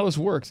 that's not how this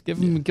works. Give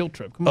them a guilt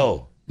trip. Come on.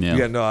 Oh,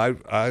 yeah. No,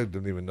 I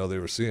didn't even know they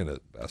were seeing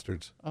it,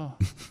 bastards. Oh.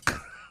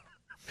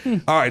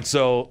 All right,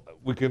 so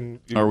we can.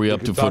 Are we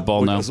up to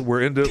football now?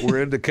 We're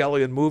into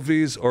Kelly and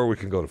movies, or we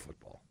can go to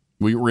football.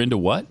 We were into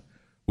what?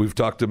 We've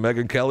talked to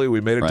Megyn Kelly.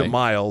 We made it to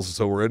Miles,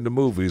 so we're into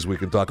movies. We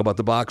can talk about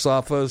the box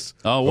office.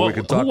 Oh, well, we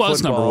can talk who was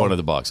football. number one at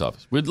the box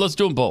office? Let's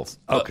do them both.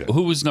 Okay.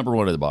 Who was number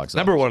one at the box office?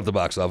 Number one at the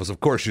box office. Of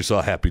course, you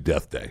saw Happy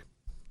Death Day.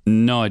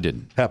 No, I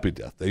didn't. Happy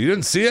Death Day. You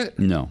didn't see it?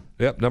 No.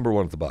 Yep, number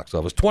one at the box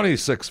office.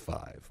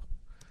 26.5.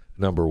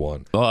 Number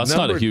one. Oh, that's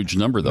not a huge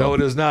number, though. No,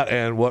 it is not.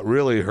 And what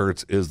really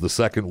hurts is the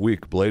second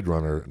week, Blade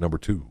Runner, number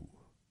 2,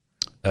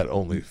 at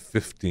only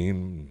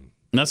 15.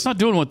 That's not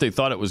doing what they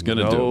thought it was going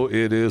to do. No,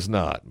 it is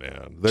not,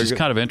 man. It's just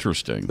kind of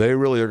interesting. They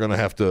really are going to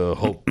have to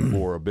hope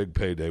for a big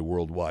payday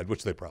worldwide,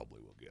 which they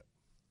probably will get.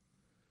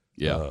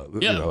 Yeah.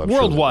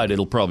 Worldwide,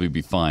 it'll probably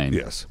be fine.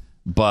 Yes.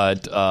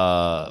 But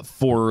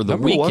for the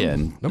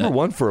weekend. Number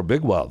one for a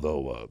big while,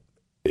 though.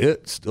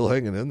 It's still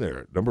hanging in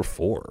there. Number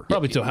 4.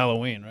 Probably till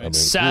Halloween, right?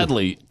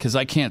 Sadly, because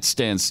I can't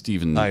stand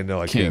Stephen I know,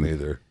 I King. can't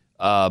either.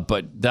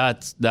 But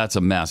that's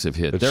a massive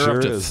hit. They're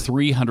up to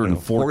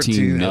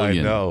 314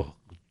 million. I know.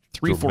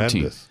 314.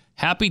 Tremendous.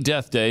 Happy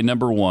Death Day,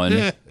 number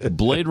 1.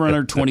 Blade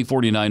Runner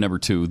 2049, number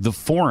 2. The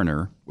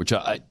Foreigner, which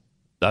I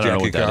don't know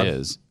what that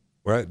is.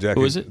 Right?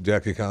 Who is it?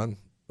 Jackie Khan,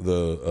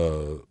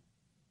 the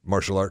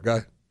martial art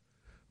guy.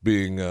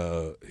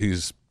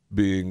 He's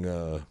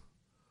being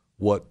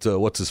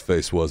what's his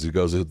face was. He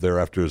goes there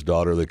after his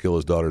daughter. They kill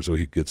his daughter, so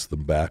he gets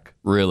them back.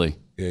 Really?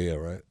 Yeah,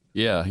 right.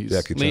 Yeah, he's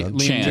Jackie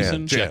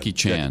Chan. Jackie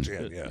Chan.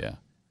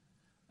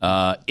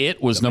 Yeah.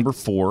 It was number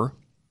 4.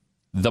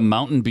 The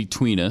Mountain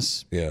Between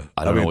Us. Yeah,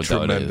 I don't know what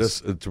that is.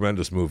 A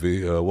tremendous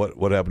movie.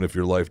 What happened if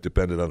your life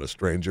depended on a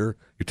stranger?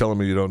 You're telling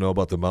me you don't know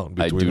about The Mountain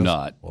Between Us? I do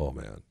not. Oh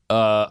man.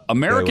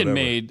 American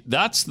Made.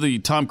 That's the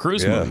Tom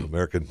Cruise movie.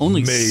 American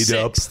only made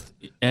 6th,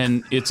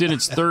 and it's in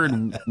its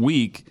 3rd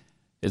week.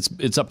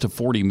 It's up to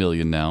 40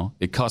 million now.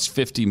 It cost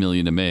 50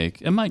 million to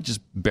make. It might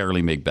just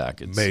barely make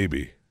back.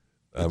 Maybe.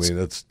 I mean,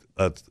 that's.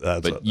 But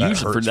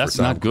usually that's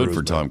not good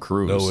for Tom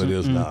Cruise. No, it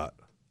is not.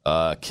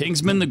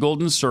 Kingsman: The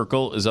Golden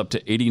Circle is up to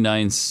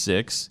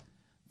 89.6.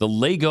 The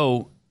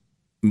Lego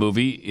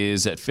Movie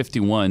is at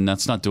 51.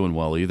 That's not doing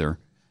well either.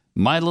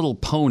 My Little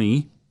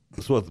Pony.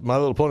 That's what My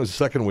Little Pony's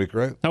second week,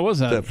 right? How was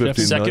that?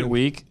 Second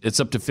week. It's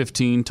up to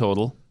 15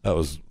 total. That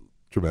was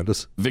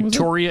tremendous.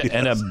 Victoria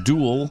and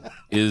Abdul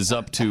is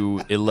up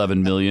to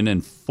 11 million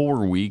in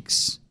 4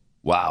 weeks.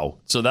 Wow.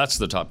 So that's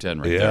the top 10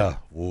 right there.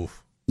 Yeah.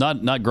 Oof.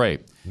 Not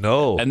great.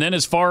 No. And then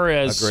as far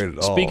as not great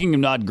at all. Speaking of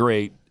not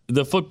great,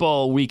 the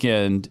football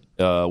weekend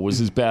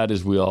was as bad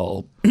as we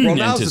all anticipated.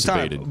 Now's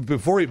the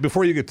time.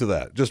 Before you get to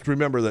that, just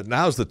remember that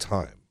now's the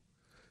time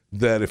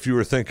that if you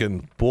were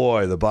thinking,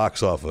 boy, the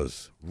box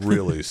office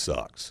really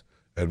sucks,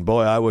 and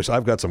boy, I wish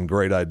I've got some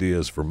great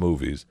ideas for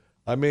movies.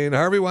 I mean,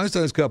 Harvey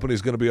Weinstein's company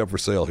is going to be up for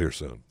sale here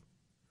soon.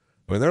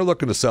 I mean, they're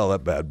looking to sell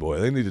that bad boy.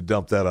 They need to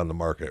dump that on the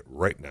market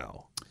right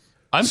now.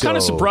 I'm kind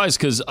of surprised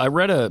because I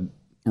read a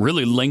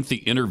really lengthy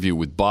interview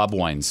with Bob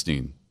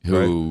Weinstein,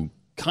 who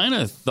kind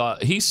of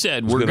thought, he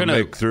said, we're going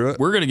to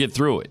get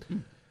through it.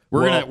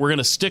 We're going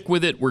to stick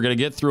with it. We're going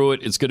to get through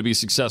it. It's going to be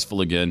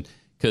successful again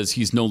because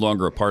he's no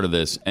longer a part of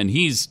this, and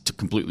he's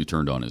completely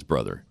turned on his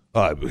brother.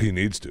 He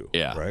needs to.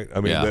 Yeah. Right?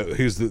 I mean,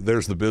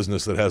 there's the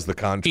business that has the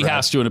contract. He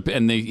has to,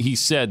 and he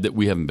said that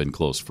we haven't been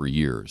close for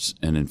years,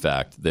 and in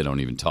fact, they don't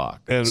even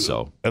talk. And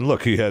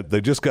look,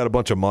 they just got a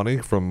bunch of money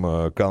from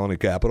Colony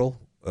Capital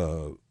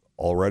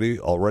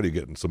already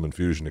getting some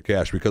infusion of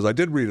cash, because I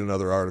did read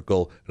another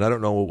article, and I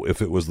don't know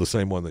if it was the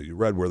same one that you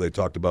read, where they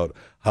talked about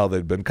how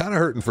they'd been kind of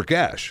hurting for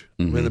cash.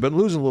 I mean, they've been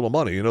losing a little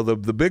money. You know,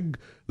 the big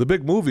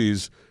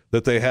movies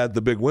that they had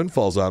the big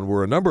windfalls on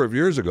were a number of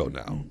years ago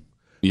now.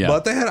 Yeah.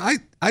 But they had,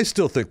 I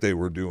still think they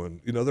were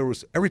doing, you know, there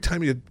was, every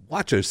time you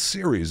watch a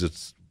series,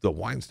 it's the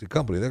Weinstein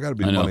Company. There got to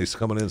be money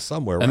coming in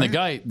somewhere, and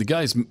right? the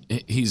guy's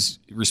he's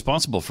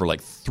responsible for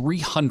like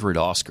 300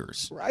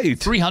 Oscars. Right.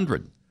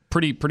 300.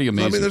 Pretty amazing.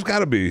 So, I mean, there's got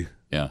to be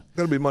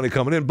money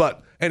coming in.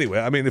 But anyway,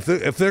 I mean, if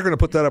they're going to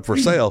put that up for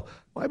sale,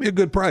 might be a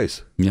good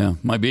price. Yeah,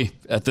 might be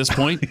at this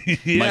point.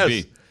 Yes. Might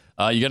be.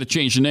 You got to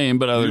change the name,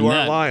 but other than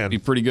that, lying. Be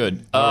pretty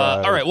good.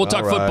 All right, we'll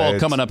talk football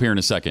coming up here in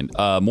a second.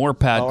 More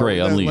Pat Gray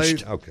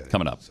Unleashed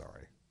coming up. Sorry.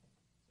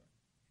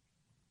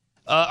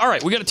 All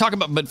right, we got to talk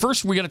about, but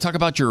first we got to talk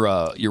about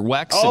your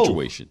wax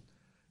situation.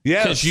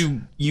 Yes, because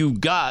you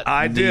got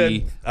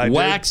the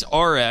Wax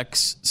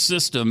RX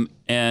system,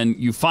 and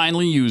you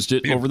finally used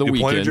it over the weekend.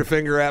 You pointed your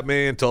finger at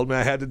me and told me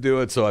I had to do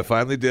it, so I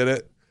finally did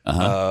it.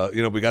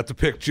 You know, we got the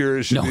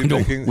pictures. No, we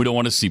don't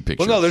want to see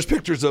pictures. Well, no, there's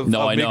pictures of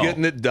me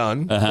getting it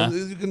done.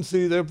 You can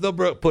see they'll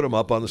put them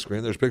up on the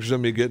screen. There's pictures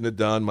of me getting it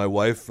done. My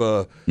wife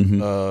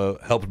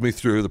helped me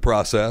through the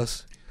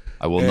process.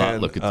 I will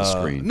not look at the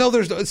screen. No,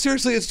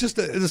 seriously, it's just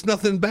it's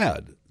nothing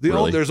bad.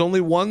 There's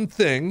only one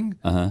thing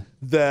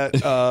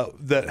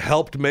that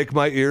helped make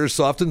my ears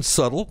soft and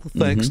subtle,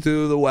 thanks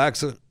to the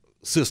wax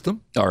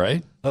system. All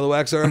right. The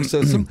Wax RX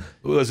system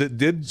was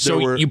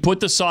you put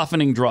the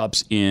softening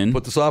drops in.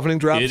 Put the softening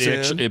drops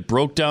in. It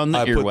broke down the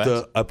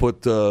earwax. I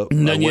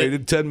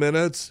waited 10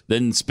 minutes.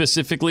 Then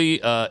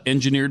specifically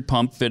engineered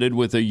pump fitted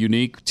with a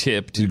unique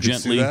tip to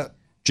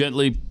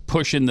gently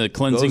push in the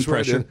cleansing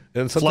pressure.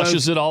 And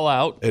flushes it all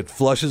out. It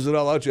flushes it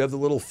all out. You have the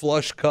little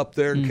flush cup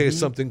there in case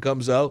something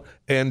comes out,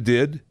 and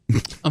did.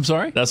 I'm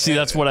sorry? That's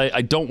what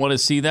I don't want to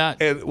see that.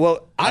 And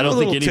I don't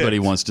think anybody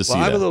wants to see that.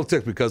 I'm a little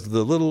ticked because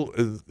the little,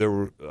 there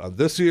were,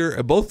 this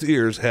year, both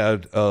ears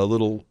had a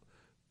little,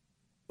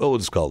 we'll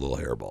just call it a little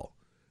hairball.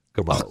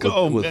 Come on.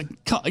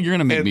 You're going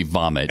to make me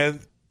vomit. And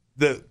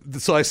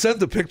so I sent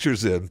the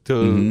pictures in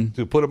to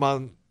put them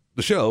on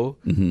the show,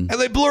 and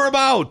they blur them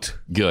out.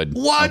 Good.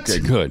 What? Okay,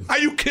 good. Are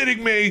you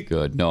kidding me?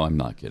 Good. No, I'm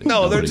not kidding.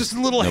 No, they're just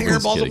little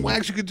hairballs of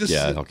wax. You could just...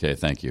 Yeah, okay,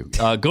 thank you.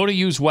 Go to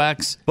Use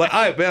Wax. But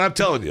I'm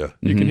telling you.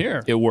 You can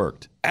hear. It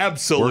worked.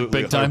 Absolutely. Worked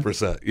big time?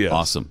 100%. Yes.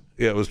 Awesome.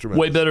 Yeah, it was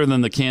tremendous. Way better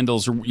than the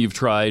candles you've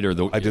tried, or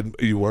the... I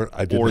didn't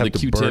have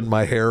to burn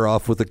my hair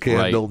off with a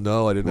candle. Right.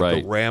 No, I didn't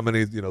have to ram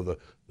any, the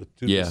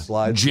tube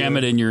slides. Jam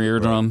it in your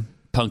eardrum,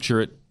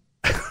 puncture it.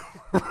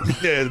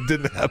 Yeah, it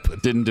didn't happen.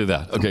 Didn't do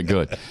that. Okay,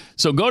 good.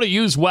 So go to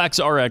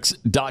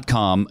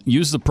usewaxrx.com.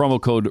 Use the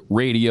promo code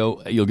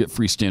radio. You'll get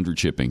free standard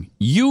shipping.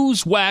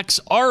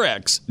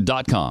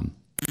 Usewaxrx.com.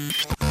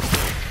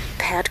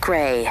 Pat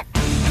Gray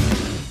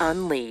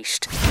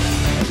Unleashed.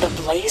 The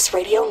Blaze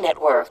Radio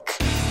Network.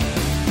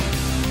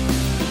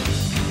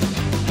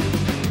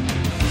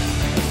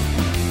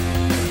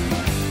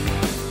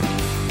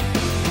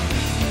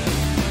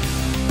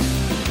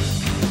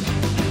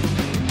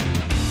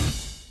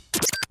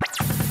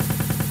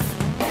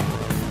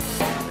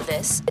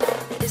 This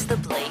is the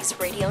Blaze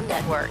Radio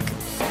Network.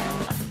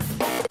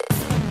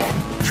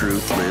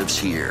 Truth lives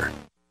here.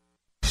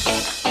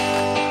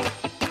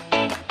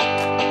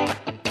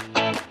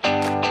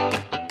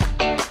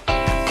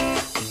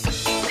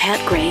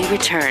 Pat Gray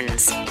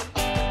returns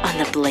on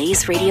the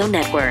Blaze Radio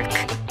Network.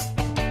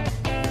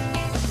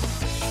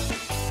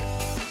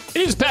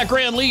 It is Pat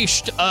Gray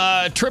Unleashed,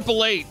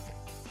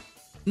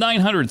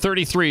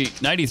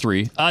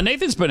 888-933-93.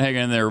 Nathan's been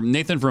hanging in there.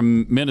 Nathan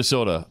from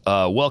Minnesota.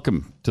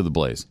 Welcome to the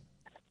Blaze.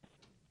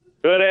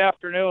 Good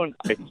afternoon.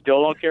 I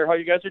still don't care how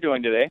you guys are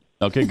doing today.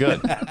 Okay,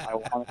 good. I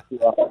want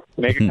to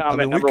make a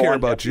comment. We care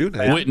about you,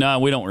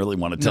 Nathan. We don't really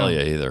want to tell you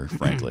either,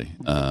 frankly.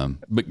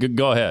 But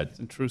go ahead. It's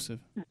intrusive.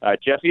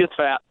 Jesse is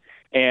fat,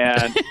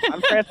 and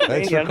I'm Transylvanian.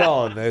 Thanks for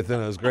calling,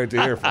 Nathan. It was great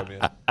to hear from you.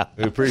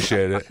 We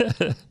appreciate it.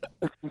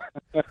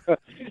 So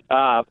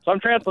I'm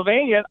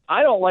Transylvanian.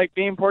 I don't like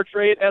being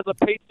portrayed as a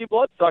pasty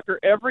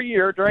bloodsucker every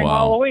year during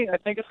Halloween. I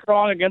think it's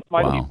wrong against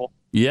my people.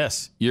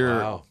 Yes,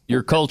 your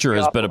culture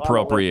has been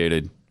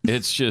appropriated.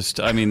 It's just,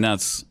 I mean,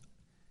 it's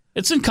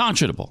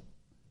unconscionable.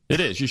 It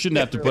is. You shouldn't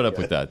have to put up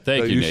with that.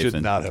 Thank you, Nathan.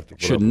 Should not have to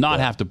put should up not with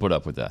that. have to put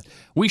up with that.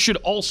 We should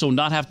also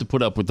not have to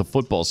put up with the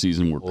football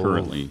season we're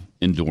currently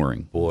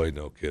enduring. Boy,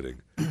 no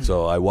kidding.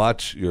 So I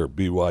watch your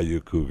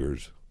BYU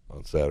Cougars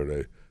on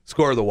Saturday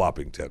score the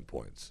whopping 10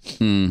 points.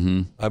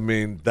 Mm-hmm. I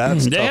mean,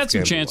 that's they tough had some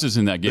game to chances watch.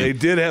 in that game. They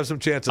did have some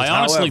chances. I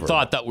honestly However,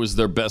 thought that was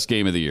their best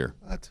game of the year.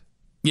 What?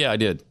 Yeah, I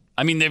did.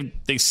 I mean,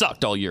 they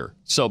sucked all year.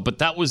 So, but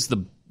that was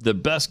the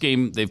best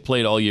game they've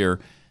played all year.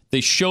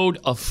 They showed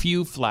a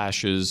few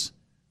flashes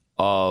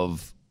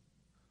of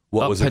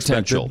what was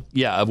potential. expected?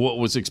 Yeah, of what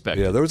was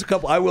expected. Yeah, there was a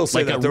couple. I will say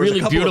like that a there was really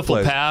a couple beautiful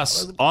of plays.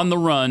 pass on the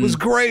run. It was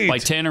great by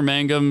Tanner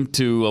Mangum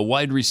to a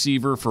wide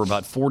receiver for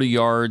about 40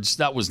 yards.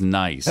 That was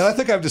nice. And I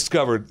think I've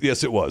discovered,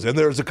 yes, it was. And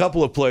there's a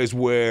couple of plays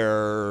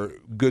where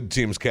good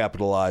teams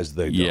capitalized.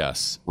 They don't.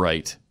 Yes,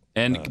 right.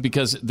 And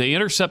because they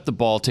intercept the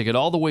ball, take it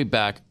all the way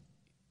back.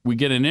 We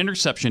get an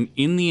interception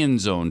in the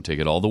end zone, take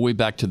it all the way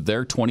back to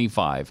their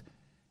 25.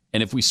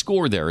 And if we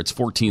score there, it's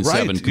 14-7.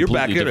 Right. Completely You're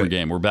back in different it.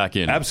 game. We're back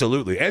in.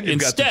 Absolutely. And you've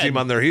got the team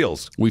on their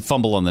heels. We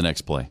fumble on the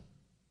next play.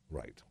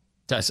 Right.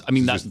 That's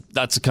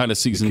the kind of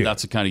season,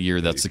 that's the kind of year,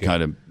 that's the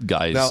kind of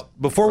guys. Now,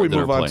 before we that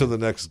are move on to playing.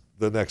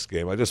 the next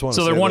game, I just want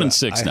to So say they're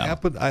 1-6 that now.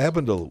 I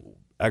happened to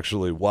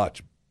actually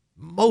watch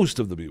most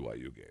of the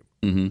BYU game.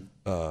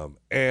 Mm-hmm.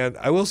 And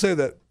I will say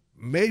that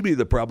maybe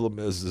the problem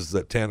is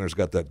that Tanner's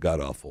got that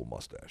god-awful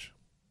mustache.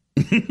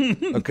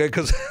 Okay,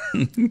 because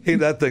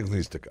that thing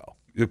needs to go.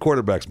 Your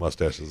quarterback's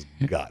mustache has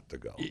got to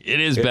go. It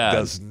is bad. It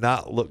does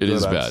not look It good.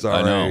 is I'm bad. sorry.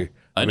 I know.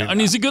 I mean, and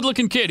he's a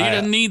good-looking kid. He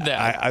doesn't need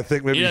that. I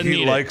think maybe doesn't he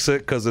need likes it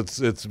because it's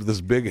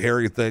this big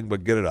hairy thing,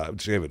 but get it out,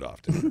 shave it off.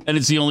 And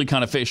it's the only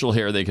kind of facial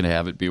hair they can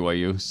have at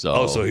BYU.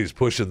 So so he's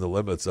pushing the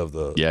limits of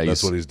the. Yeah,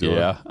 that's what he's doing.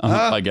 Yeah,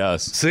 I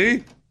guess.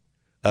 See,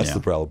 that's the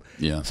problem.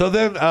 Yeah. So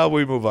then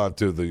we move on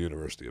to the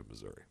University of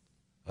Missouri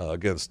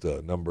against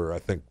number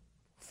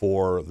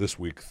 4 this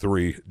week,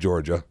 3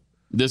 Georgia.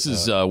 This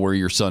is where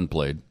your son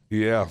played.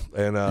 Yeah,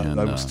 and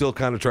I'm still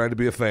kind of trying to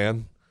be a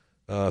fan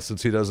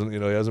since he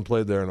hasn't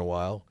played there in a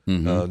while.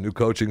 Mm-hmm. New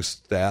coaching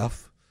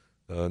staff,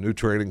 new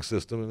training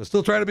system, and I'm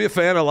still trying to be a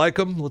fan. I like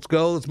him. Let's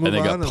go. Let's move on.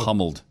 And they got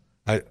pummeled.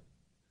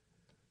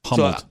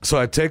 So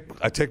I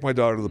take my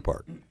daughter to the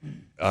park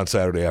on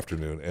Saturday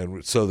afternoon,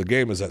 and so the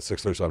game is at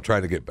 6:30. So I'm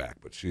trying to get back,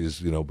 but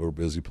she's we're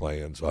busy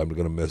playing, so I'm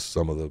going to miss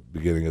some of the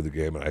beginning of the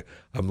game. And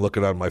I'm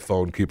looking on my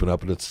phone, keeping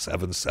up, and it's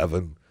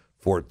 7-7,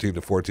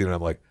 14-14, and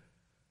I'm like,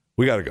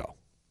 we got to go.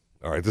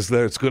 All right, it's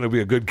going to be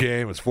a good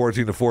game. It's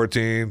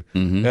 14-14,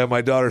 Mm-hmm. and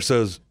my daughter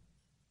says,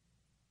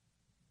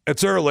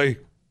 "It's early."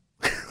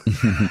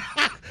 And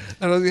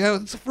I was, yeah,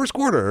 it's the first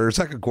quarter or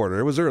second quarter.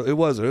 It was early. It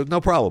was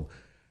no problem.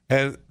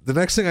 And the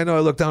next thing I know,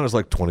 I look down, it's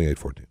like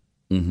 28-14.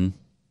 Mm-hmm.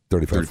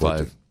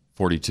 35-14.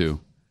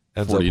 42,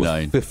 Ends up with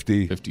 49,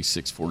 50.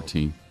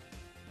 56-14.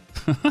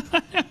 It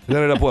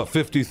ended up,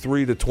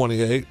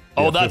 53-28?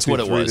 Oh, Yeah, that's what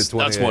it was. 53-28.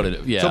 That's what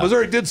it. Yeah. So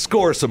Missouri did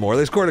score some more.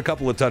 They scored a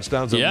couple of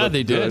touchdowns. Yeah,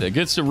 they did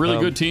against a really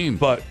good team.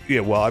 But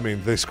yeah, well, I mean,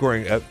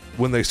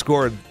 when they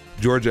scored,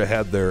 Georgia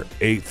had their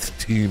 8th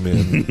team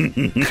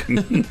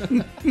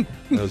in.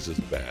 That was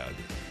just bad.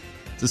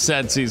 It's a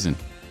sad season.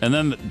 And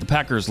then the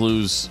Packers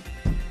lose.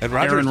 And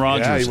Aaron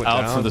Rodgers he went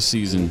out down. for the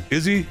season.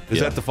 Is he? Is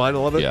that the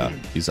final of it? Yeah,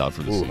 he's out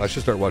for the season. I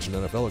should start watching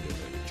NFL again.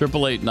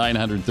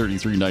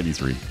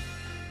 888-933-93.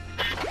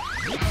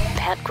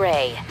 Pat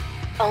Gray,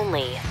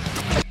 only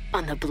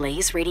on the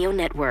Blaze Radio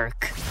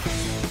Network.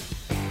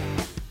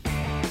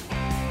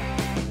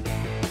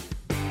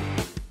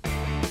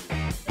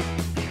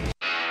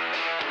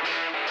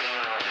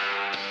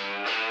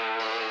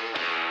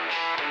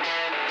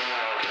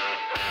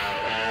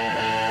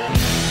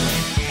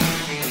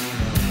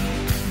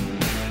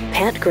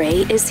 Pat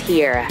Gray is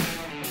here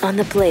on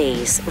the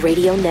Blaze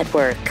Radio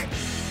Network.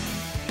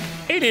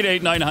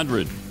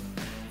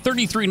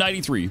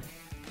 888-900-3393.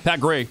 Pat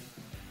Gray.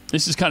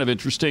 This is kind of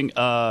interesting.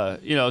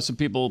 Some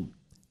people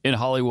in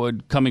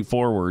Hollywood coming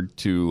forward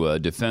to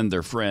defend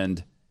their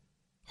friend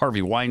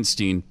Harvey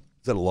Weinstein.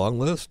 Is that a long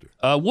list?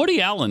 Woody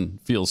Allen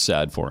feels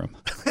sad for him.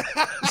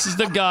 This is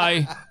the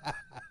guy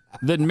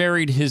that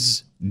married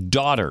his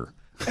daughter.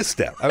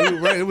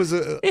 Right? It was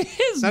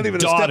not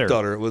even daughter. a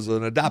stepdaughter. It was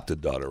an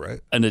adopted daughter,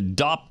 right? An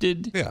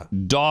adopted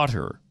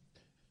daughter.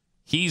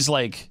 He's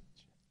like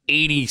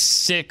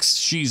 86.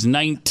 She's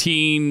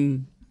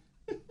 19.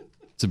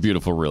 It's a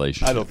beautiful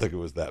relationship. I don't think it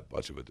was that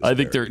much of a disparity. I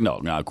think they're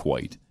not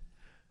quite.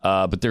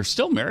 But they're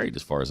still married,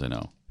 as far as I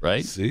know,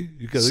 right? See,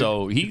 you he's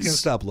can't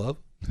stop love.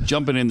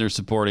 Jumping in there,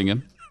 supporting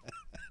him.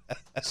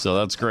 So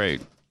that's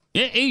great.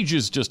 Age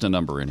is just a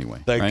number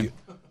anyway. Thank you.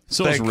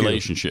 So is a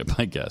relationship,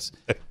 I guess.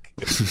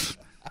 That's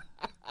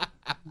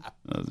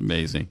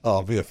amazing.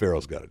 Oh, Mia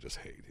Farrow's got to just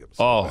hate him.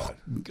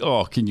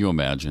 Can you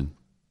imagine?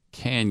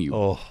 Can you?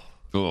 Oh,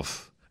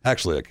 oof.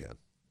 Actually, I can.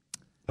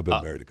 I've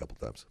been married a couple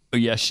times.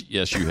 Yes,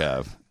 you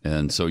have,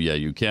 and so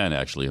you can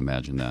actually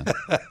imagine that.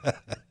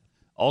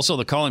 Also,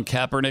 the Colin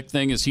Kaepernick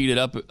thing has heated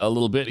up a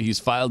little bit. He's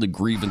filed a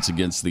grievance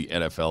against the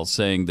NFL,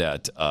 saying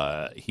that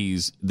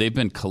they've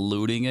been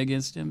colluding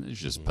against him. It's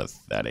just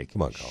pathetic.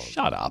 Come on, Colin.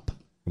 Shut up.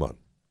 Come on.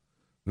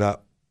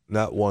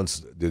 Not once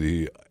did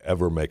he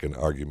ever make an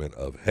argument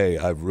of, hey,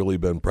 I've really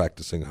been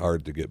practicing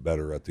hard to get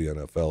better at the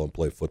NFL and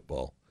play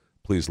football.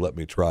 Please let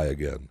me try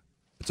again.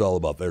 It's all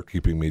about they're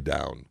keeping me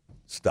down.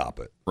 Stop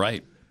it.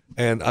 Right.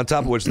 And on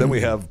top of which, then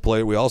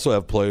we also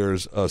have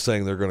players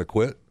saying they're going to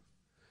quit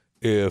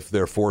if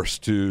they're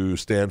forced to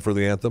stand for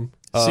the anthem.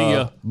 See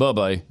ya.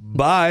 Bye-bye.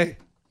 Bye.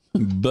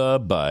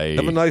 Bye-bye.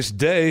 Have a nice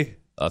day.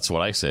 That's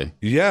what I say.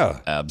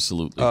 Yeah.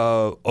 Absolutely.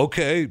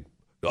 Okay.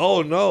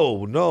 Oh,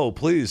 no,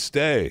 please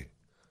stay.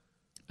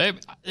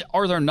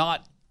 Are there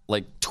not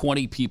like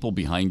 20 people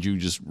behind you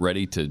just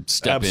ready to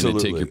step in and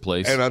take your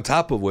place? And on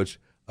top of which,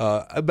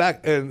 yes,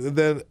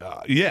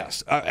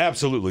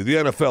 absolutely. The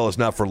NFL is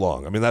not for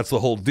long. I mean, that's the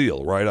whole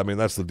deal, right? I mean,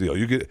 that's the deal.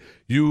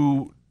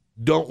 You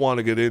don't want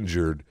to get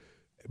injured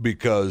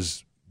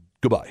because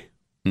goodbye.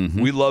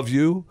 Mm-hmm. We love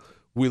you.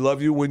 We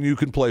love you when you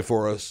can play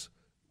for us.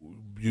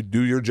 You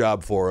do your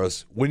job for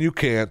us. When you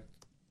can't,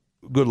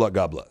 good luck,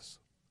 God bless.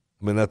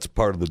 I mean, that's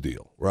part of the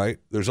deal, right?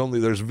 There's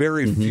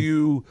very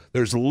few,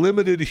 there's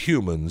limited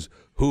humans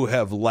who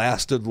have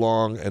lasted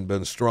long and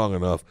been strong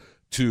enough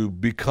to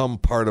become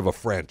part of a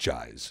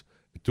franchise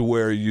to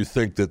where you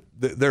think that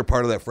they're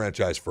part of that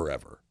franchise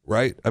forever,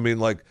 right? I mean,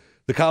 like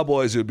the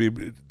Cowboys, it would be,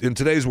 in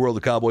today's world,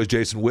 the Cowboys,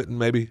 Jason Witten,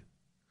 maybe.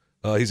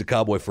 He's a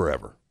Cowboy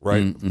forever,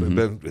 right?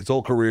 Mm-hmm. His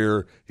whole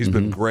career, he's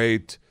been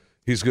great.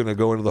 He's going to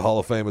go into the Hall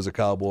of Fame as a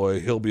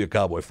Cowboy. He'll be a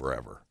Cowboy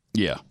forever.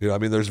 Yeah. You know, I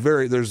mean,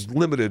 there's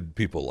limited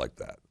people like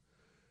that.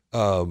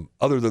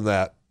 Other than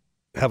that,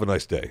 have a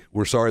nice day.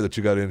 We're sorry that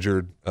you got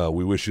injured.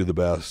 We wish you the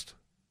best.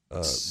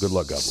 Good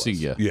luck, God bless. See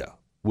ya. Yeah,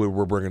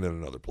 we're bringing in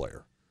another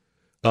player.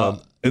 And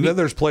then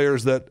there's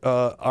players that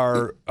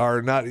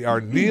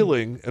are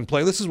kneeling and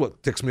playing. This is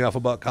what ticks me off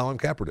about Colin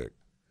Kaepernick.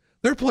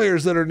 There are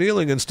players that are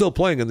kneeling and still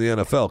playing in the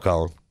NFL,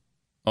 Colin.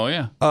 Oh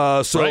yeah.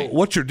 Right.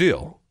 What's your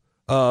deal?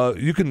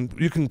 You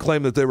can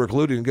claim that they were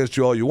colluding against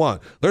you all you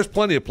want. There's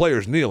plenty of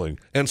players kneeling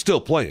and still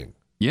playing.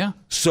 Yeah.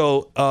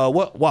 So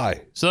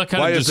why? So that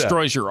kind of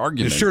destroys your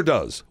argument. It sure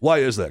does. Why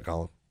is that,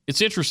 Colin? It's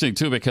interesting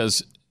too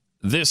because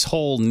this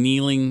whole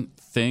kneeling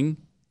thing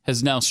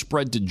has now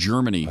spread to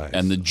Germany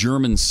and the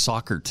German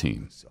soccer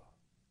team.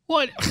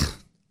 What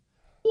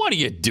are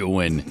you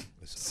doing?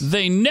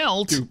 They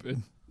knelt.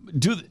 Stupid.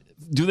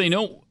 Do they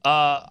know?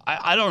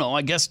 I don't know.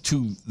 I guess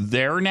to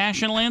their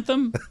national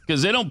anthem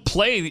because they don't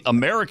play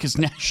America's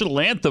national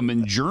anthem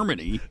in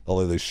Germany.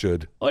 Although they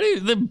should.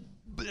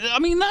 I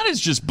mean, that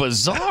is just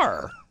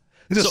bizarre.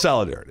 It's just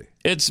solidarity.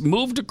 It's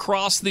moved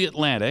across the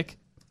Atlantic.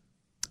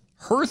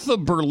 Hertha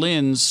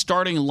Berlin's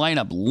starting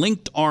lineup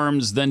linked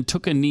arms, then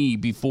took a knee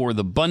before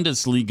the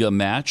Bundesliga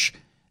match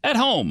at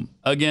home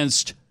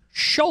against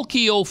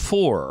Schalke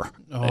 04.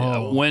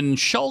 When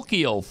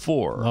Schalke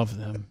 04 love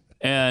them.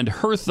 And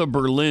Hertha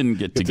Berlin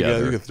get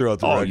together. You can throw out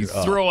the record. You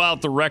throw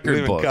out the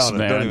record books,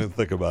 man. Don't even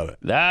think about it.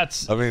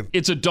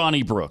 It's a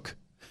Donnybrook,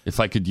 if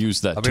I could use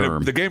that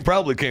term. The game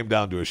probably came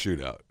down to a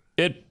shootout.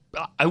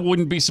 I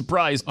wouldn't be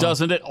surprised,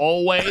 doesn't it?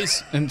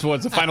 Always. And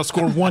what's the final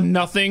score?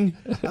 1-0.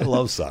 I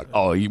love soccer.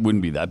 Oh, it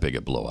wouldn't be that big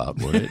a blowout,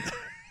 would it?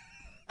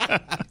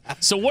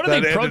 So what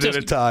are they protesting?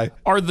 In a tie.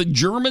 Are the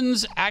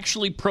Germans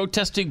actually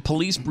protesting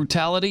police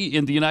brutality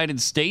in the United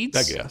States?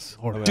 I guess.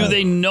 Do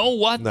they know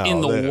what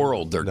in the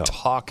world they're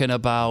talking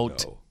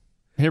about? No.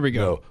 Here we go.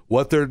 No.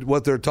 What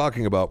they're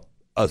talking about,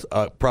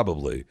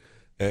 probably.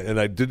 And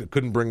I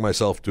couldn't bring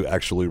myself to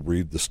actually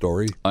read the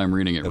story. I'm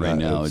reading it right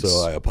now.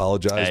 So I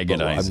apologize.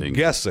 Agonizing. But I'm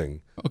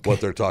guessing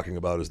what they're talking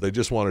about is they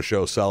just want to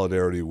show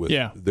solidarity with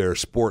their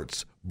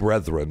sports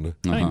brethren,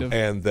 kind of.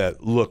 And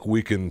that look,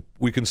 we can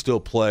still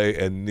play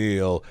and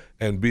kneel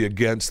and be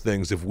against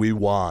things if we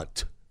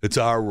want. It's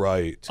our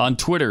right. On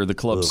Twitter, the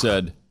club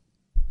said,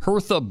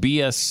 "Hertha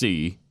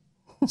BSC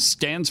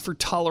stands for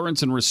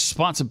tolerance and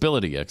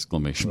responsibility!" !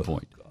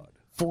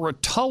 For a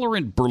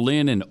tolerant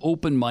Berlin and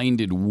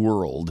open-minded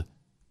world.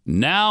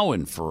 Now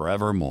and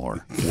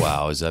forevermore.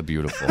 Wow, is that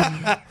beautiful?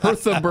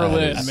 Hertha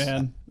Berlin,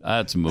 man.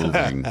 That's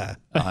moving.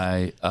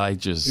 I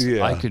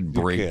could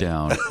break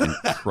down and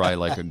cry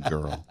like a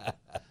girl.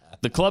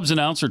 The club's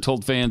announcer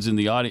told fans in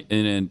the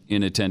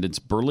in attendance,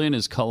 Berlin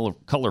is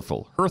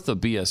colorful. Hertha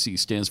BSC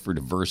stands for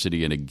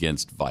diversity and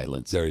against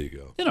violence. There you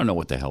go. They don't know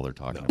what the hell they're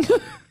talking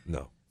about.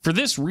 No. For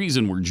this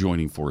reason, we're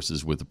joining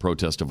forces with the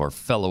protest of our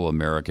fellow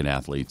American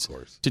athletes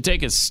to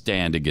take a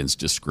stand against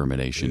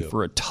discrimination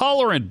for a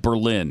tolerant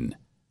Berlin,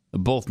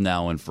 both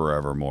now and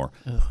forevermore.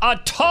 A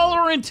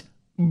tolerant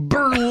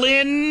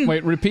Berlin?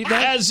 Wait, repeat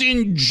that? As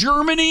in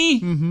Germany?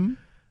 Mm-hmm.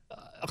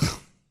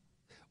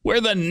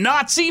 Where the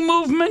Nazi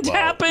movement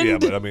happened? Yeah,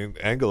 but I mean,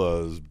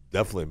 Angela has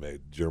definitely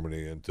made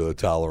Germany into a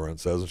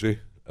tolerance, hasn't she?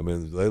 I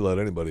mean, they let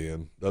anybody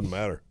in. Doesn't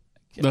matter.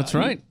 That's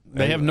right.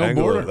 They have no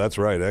border. That's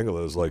right.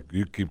 Angela is like,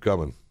 you keep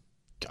coming.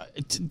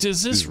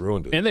 Does this? He's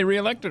ruined it. And they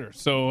reelected her,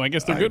 so I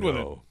guess they're good with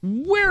it.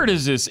 Where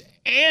does this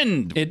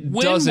end? It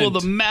when doesn't. will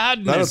the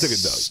madness I don't think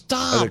it does.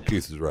 stop? I think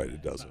Keith is right.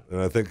 It doesn't.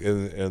 And I think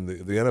and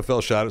the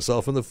NFL shot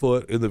itself in the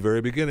foot in the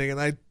very beginning. And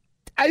I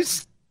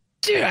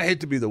hate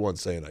to be the one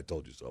saying I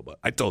told you so, but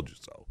I told you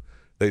so.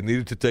 They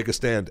needed to take a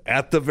stand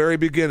at the very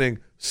beginning.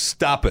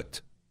 Stop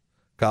it,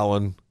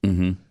 Colin.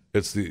 Mm-hmm.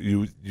 It's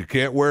you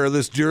can't wear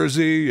this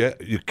jersey.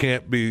 You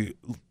can't be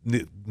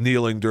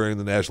kneeling during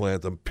the national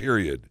anthem.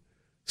 Period.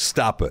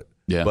 Stop it.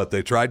 Yeah. But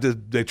they tried to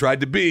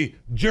be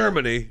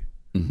Germany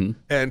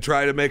and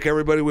try to make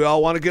everybody, we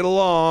all want to get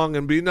along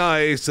and be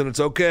nice and it's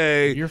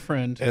okay. Your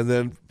friend.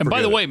 And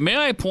by the way, may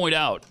I point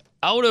out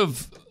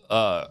of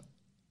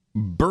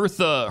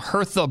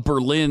Hertha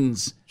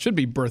Berlin's should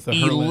be Bertha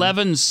Herlin.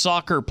 11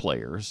 soccer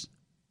players,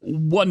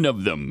 one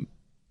of them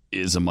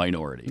is a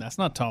minority. That's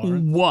not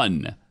tolerant.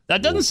 One.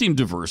 That doesn't seem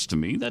diverse to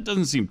me. That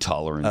doesn't seem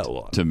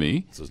tolerant to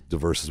me. It's as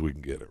diverse as we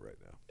can get it right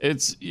now.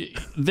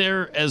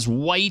 They're as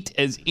white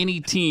as any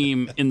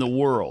team in the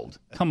world.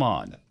 Come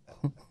on.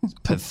 It's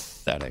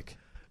pathetic.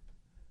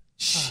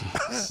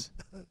 Jeez.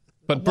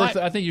 But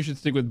Bertha, I think you should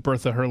stick with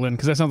Bertha Herlin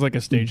because that sounds like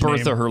a stage name.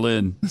 Bertha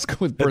Herlin. Let's go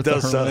with Bertha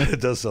Herlin.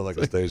 It does sound like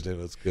a stage name.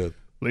 That's good.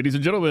 Ladies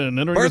and gentlemen,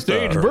 entering the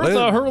stage,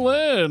 Bertha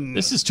Herlin.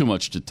 This is too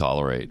much to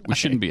tolerate. We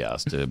shouldn't be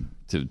asked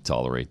to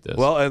tolerate this.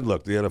 Well, and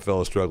look, the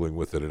NFL is struggling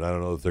with it, and I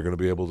don't know if they're going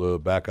to be able to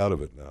back out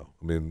of it now.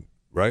 I mean,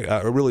 right?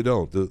 I really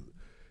don't.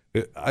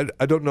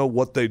 I don't know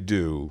what they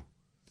do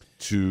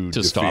to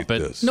stop it.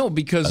 This. No,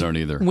 because I don't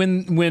either.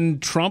 When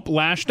Trump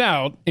lashed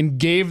out and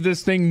gave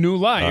this thing new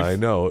life, I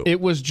know it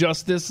was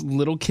just this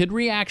little kid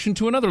reaction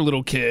to another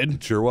little kid.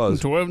 It sure was.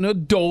 To an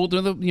adult,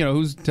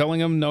 who's telling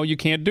him, "No, you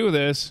can't do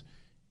this,"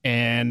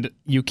 and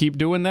you keep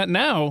doing that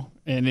now,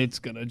 and it's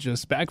gonna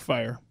just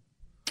backfire.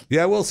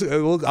 Yeah, we'll see.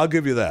 I'll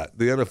give you that.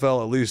 The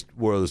NFL at least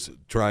was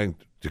trying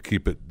to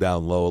keep it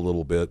down low a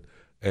little bit,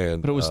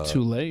 but it was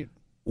too late.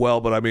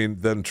 Well, but I mean,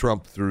 then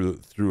Trump threw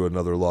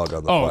another log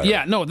on the fire. Oh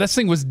yeah, no, this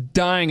thing was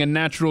dying a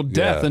natural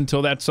death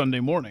until that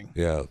Sunday morning.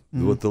 Yeah,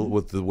 with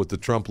the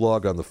Trump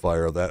log on the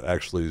fire, that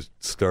actually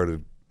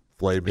started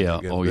flaming. Yeah,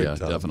 again, big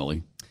time.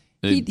 definitely.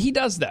 He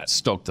does that.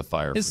 Stoke the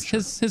fire.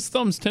 His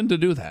thumbs tend to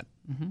do that.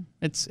 Mm-hmm.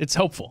 It's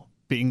helpful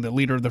being the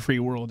leader of the free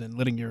world and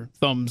letting your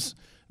thumbs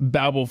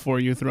babble for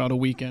you throughout a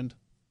weekend.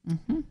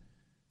 Mm-hmm.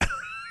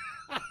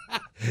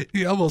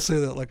 You almost say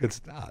that like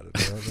it's not.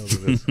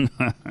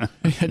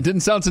 It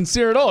didn't sound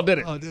sincere at all, did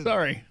it? Oh,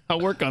 Sorry. I'll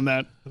work on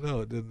that.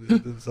 No, it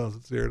didn't sound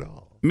sincere at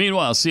all.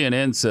 Meanwhile,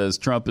 CNN says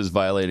Trump is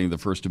violating the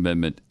First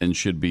Amendment and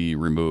should be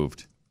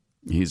removed.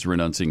 He's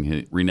renouncing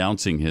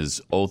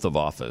his oath of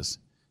office.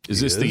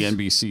 Is this the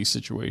NBC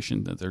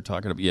situation that they're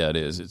talking about? Yeah, it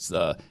is. It's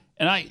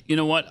you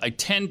know what? I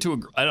tend to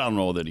agree. I don't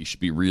know that he should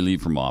be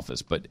relieved from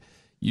office, but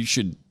you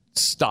should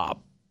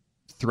stop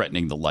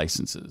threatening the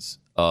licenses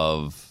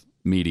of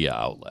media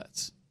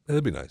outlets.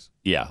 That'd be nice.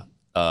 Yeah.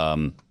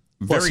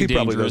 Very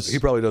dangerous. He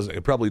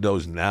probably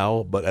knows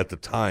now, but at the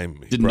time,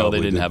 didn't know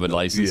they didn't have a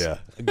license. Yeah,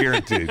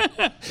 guaranteed.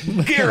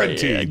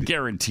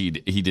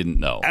 Guaranteed he didn't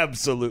know.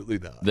 Absolutely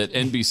not. That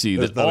NBC,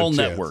 that all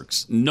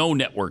networks, no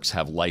networks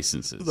have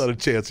licenses. There's not a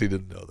chance he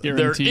didn't know that.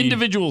 Their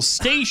individual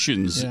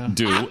stations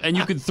do, and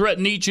you could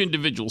threaten each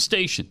individual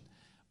station.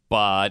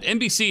 But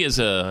NBC as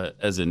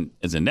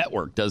a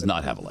network does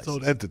not have a license.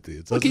 It's an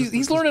entity. Look,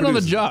 he's learning on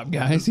the job,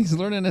 guys. He's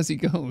learning as he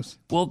goes.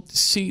 Well,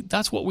 see,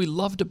 that's what we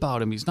loved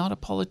about him. He's not a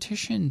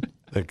politician.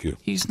 Thank you.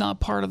 He's not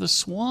part of the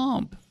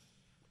swamp.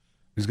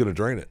 He's going to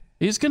drain it.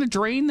 He's going to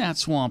drain that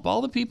swamp. All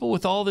the people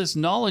with all this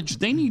knowledge,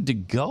 they need to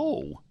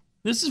go.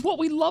 This is what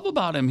we love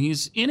about him.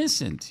 He's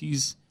innocent.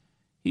 He's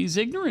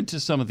ignorant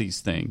to some of these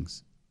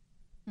things.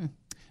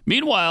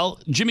 Meanwhile,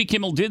 Jimmy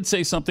Kimmel did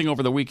say something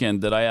over the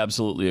weekend that I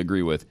absolutely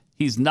agree with.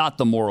 He's not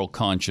the moral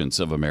conscience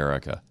of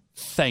America.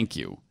 Thank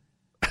you.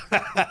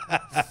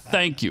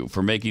 Thank you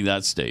for making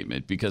that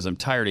statement, because I'm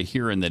tired of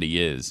hearing that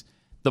he is.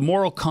 The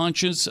moral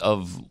conscience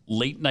of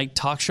late-night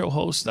talk show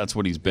hosts, that's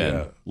what he's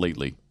been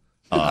lately.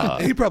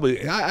 He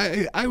probably,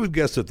 I would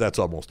guess that that's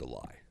almost a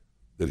lie,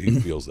 that he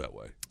feels that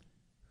way.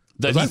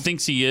 That he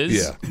thinks he is?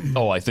 Yeah.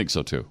 Oh, I think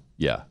so, too.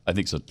 Yeah, I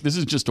think so. This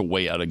is just a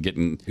way out of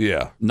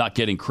not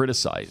getting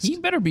criticized. He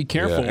better be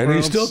careful. Yeah. And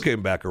he still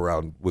came back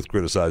around with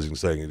criticizing,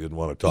 saying he didn't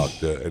want to talk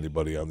to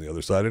anybody on the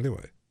other side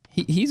anyway.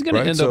 He's going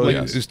to end up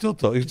like... He still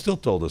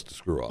told us to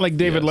screw off. Like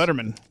David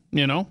Letterman,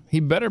 He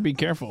better be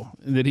careful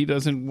that he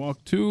doesn't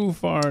walk too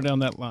far down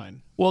that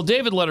line. Well,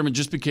 David Letterman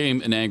just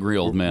became an angry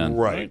old man.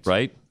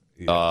 Right.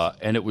 Yes.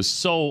 And it was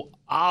so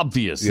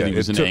obvious that he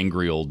was an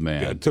angry old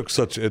man. Yeah, it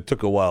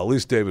took a while. At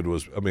least David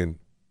was,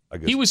 I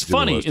guess he was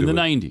funny in the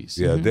 90s.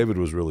 Yeah, David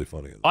was really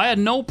funny. I had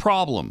no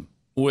problem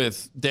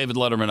with David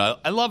Letterman.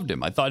 I loved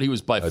him. I thought he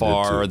was by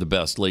far the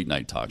best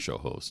late-night talk show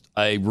host.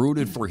 I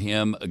rooted for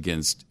him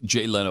against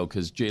Jay Leno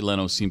because Jay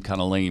Leno seemed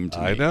kind of lame to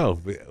me. I know.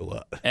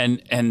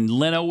 And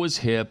Leno was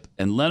hip,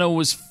 and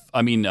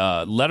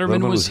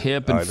Letterman was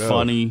hip and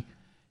funny,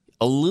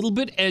 a little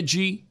bit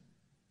edgy.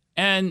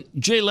 And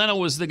Jay Leno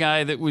was the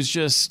guy that was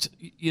just,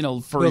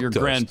 for your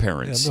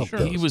grandparents.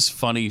 Yeah, he was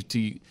funny.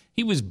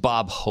 He was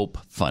Bob Hope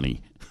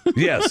funny.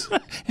 Yes.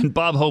 And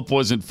Bob Hope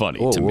wasn't funny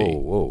to me.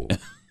 Whoa.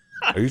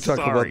 Are you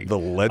talking Sorry. about the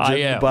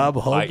legend Bob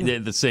Hope?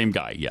 The same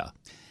guy, yeah.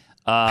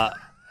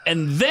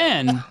 And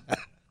then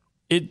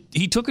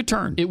he took a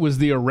turn. It was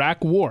the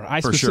Iraq War. I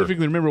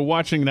specifically remember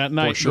watching that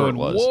night going,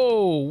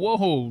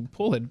 whoa,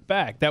 pull it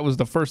back. That was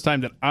the first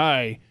time that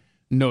I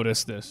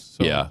noticed this.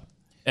 So. Yeah.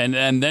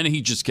 And then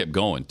he just kept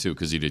going, too,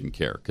 because he didn't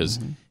care. Because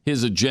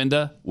his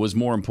agenda was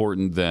more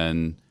important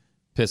than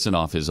pissing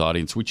off his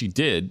audience, which he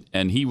did.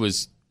 And he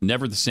was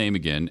never the same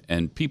again.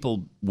 And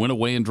people went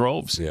away in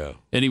droves. Yeah.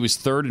 And he was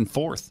third and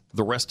fourth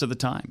the rest of the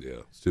time. Yeah,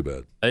 it's too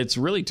bad. It's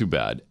really too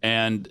bad.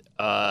 And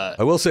I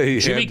will say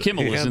Jimmy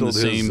Kimmel was in the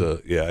same.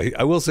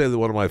 I will say that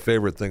one of my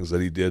favorite things that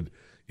he did,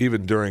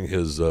 even during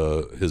his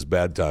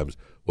bad times,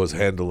 was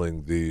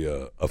handling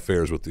the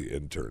affairs with the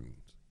intern.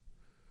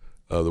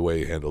 The way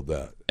he handled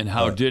that. And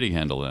how did he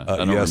handle that?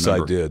 Yes,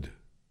 remember. I did.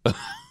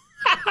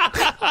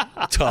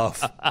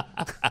 Tough.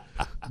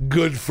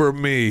 Good for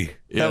me.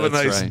 Yeah, Have a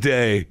nice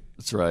day.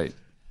 That's right.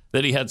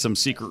 Then he had some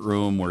secret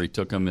room where he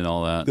took him and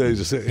all that. He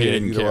just said, he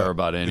didn't care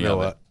about any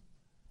of it.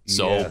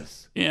 So,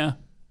 yes. Yeah.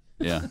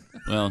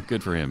 Well,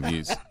 good for him.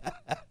 He's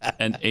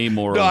an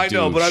amoral. No, I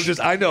know, douche.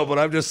 but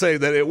I'm just saying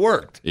that it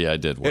worked. Yeah,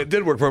 it did work. It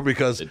did work for him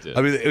because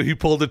he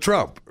pulled the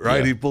Trump, right?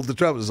 Yeah. He pulled the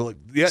Trump. It's like,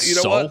 you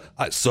know what?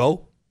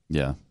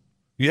 Yeah.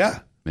 Yeah.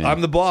 Man. I'm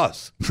the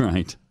boss.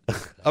 Right.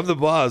 I'm the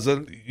boss.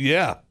 And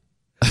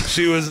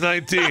she was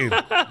 19.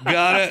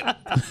 Got it?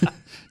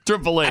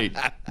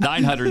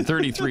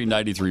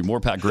 888-933-93.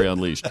 More Pat Gray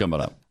Unleashed coming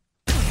up.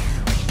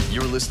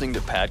 You're listening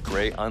to Pat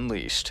Gray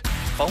Unleashed.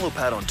 Follow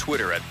Pat on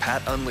Twitter at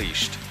Pat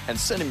Unleashed and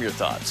send him your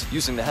thoughts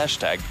using the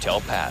hashtag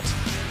TellPat.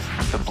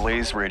 The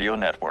Blaze Radio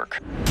Network.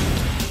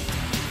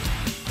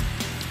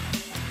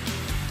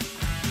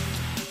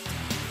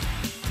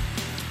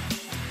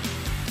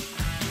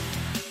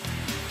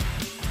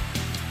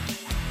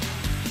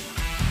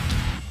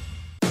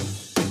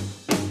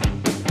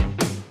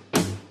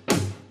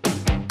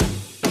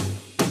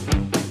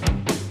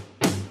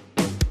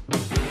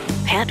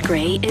 Pat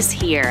Gray is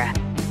here.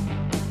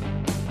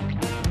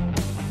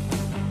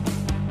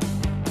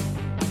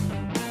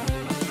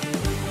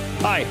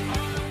 Hi.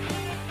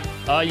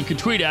 You can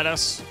tweet at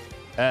us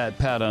at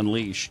Pat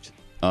Unleashed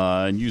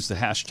and use the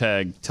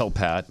hashtag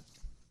TellPat.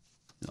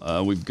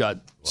 We've got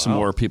some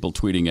more people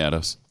tweeting at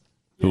us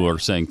who are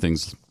saying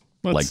things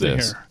like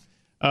this. Here.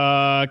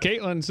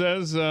 Caitlin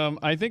says,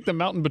 I think the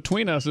mountain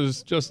between us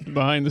is just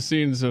behind the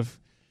scenes of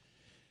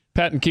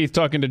Pat and Keith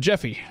talking to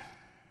Jeffy.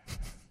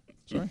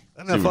 Sorry.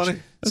 Isn't that funny?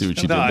 See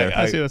what you did there?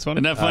 I see that's funny.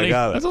 Isn't that funny?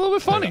 That's a little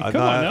bit funny. Come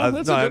on now.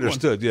 That's a good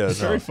understood. one. Yeah, it's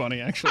very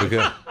funny, actually.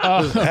 Okay.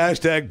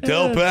 Hashtag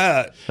tell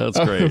Pat. That's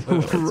great.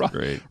 That's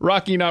great.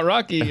 Rocky Not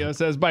Rocky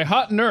says, by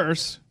hot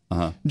nurse,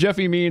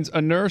 Jeffy means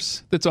a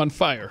nurse that's on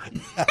fire.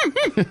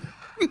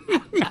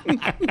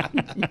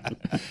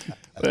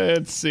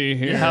 Let's see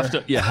here.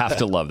 You have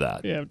to love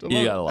that. You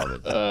gotta love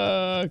it.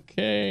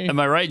 Okay. Am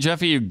I right,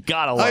 Jeffy? You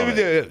gotta love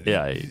it.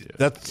 Yeah, you do.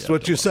 That's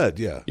what you said.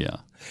 Yeah. Yeah.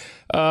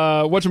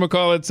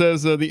 Whatchamacallit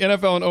says the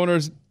NFL and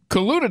owners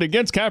colluded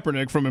against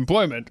Kaepernick from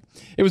employment.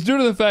 It was due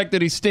to the fact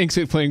that he stinks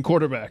at playing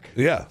quarterback.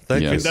 Yeah,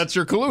 thank you. That's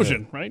your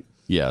collusion, right?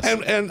 Yes.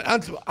 And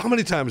how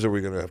many times are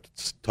we going to have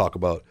to talk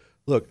about,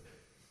 look,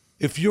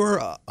 if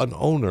you're an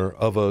owner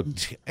of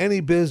any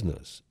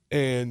business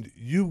and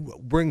you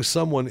bring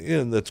someone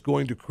in that's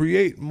going to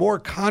create more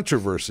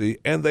controversy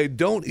and they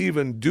don't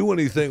even do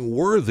anything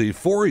worthy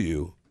for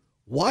you,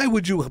 why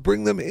would you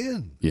bring them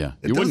in? Yeah.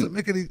 It doesn't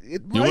make any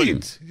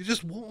right. You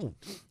just won't.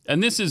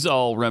 And this is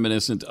all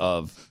reminiscent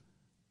of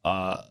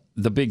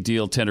the big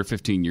deal 10 or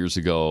 15 years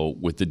ago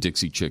with the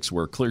Dixie Chicks,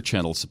 where Clear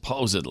Channel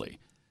supposedly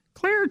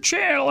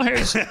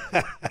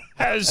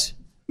has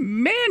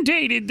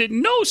mandated that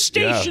no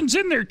stations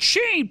in their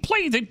chain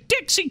play the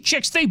Dixie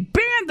Chicks. They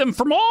banned them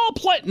from all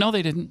play. No,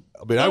 they didn't.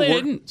 I mean, they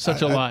didn't.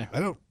 Such a lie.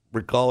 I don't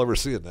recall ever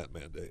seeing that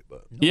mandate.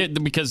 But yeah,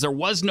 because there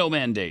was no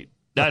mandate.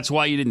 That's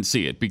why you didn't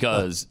see it,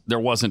 because there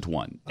wasn't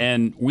one.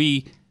 And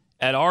we,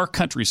 at our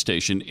country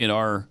station, in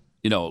our,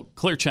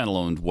 Clear Channel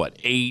owned,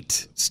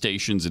 8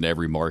 stations in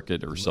every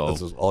market or so.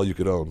 That's all you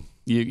could own.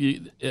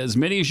 As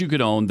many as you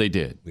could own, they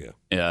did. Yeah.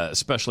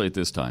 Especially at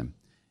this time.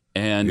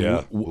 And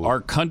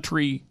our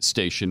country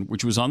station,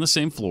 which was on the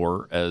same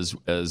floor as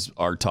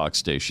our talk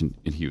station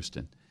in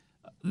Houston,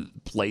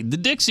 played the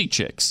Dixie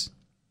Chicks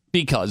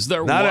because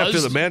there Not was...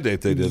 after the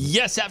mandate they did.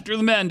 Yes, after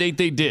the mandate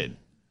they did.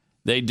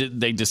 They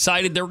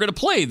decided they were going to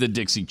play the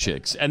Dixie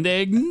Chicks, and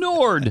they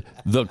ignored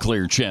the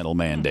Clear Channel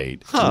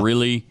mandate.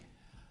 Really?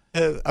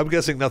 I'm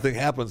guessing nothing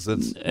happened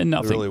since there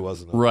really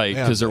wasn't a right,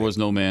 because there was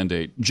no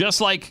mandate.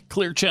 Just like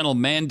Clear Channel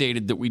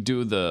mandated that we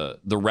do the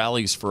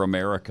rallies for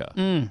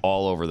America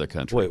all over the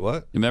country. Wait,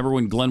 what? You remember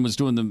when Glenn was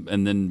doing them,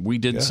 and then we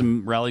did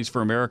some rallies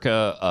for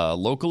America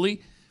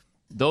locally?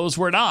 Those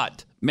were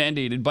not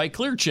mandated by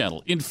Clear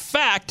Channel. In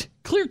fact,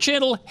 Clear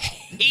Channel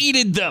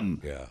hated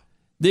them. Yeah.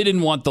 They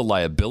didn't want the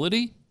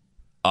liability.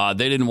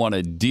 They didn't want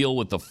to deal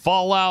with the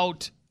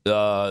fallout.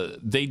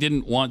 They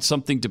didn't want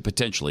something to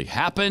potentially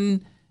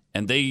happen.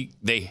 And they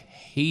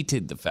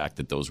hated the fact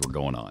that those were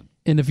going on.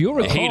 And if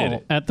you'll hated recall,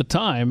 it. at the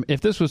time,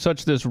 if this was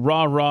such this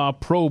rah-rah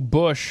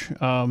pro-Bush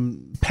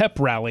pep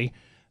rally,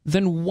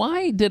 then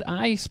why did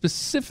I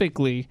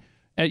specifically,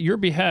 at your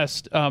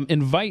behest,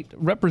 invite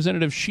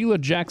Representative Sheila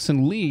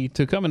Jackson Lee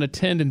to come and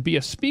attend and be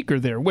a speaker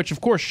there? Which,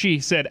 of course, she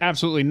said,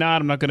 absolutely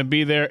not, I'm not going to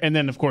be there. And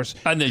then, of course,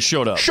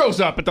 shows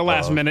up at the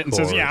last minute and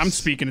says, yeah, I'm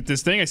speaking at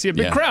this thing. I see a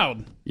big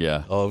crowd.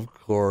 Yeah. Of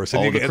course.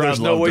 And, All the and crowd there's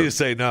no loved way her. you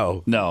say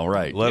no. No,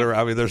 right. Let her.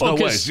 I mean, there's no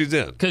way she's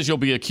in. Because you'll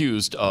be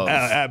accused of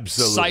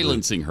Absolutely.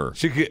 silencing her.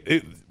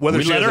 Whether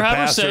We she let has her a have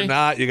her pass say. or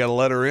not, you got to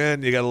let her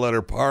in. You got to let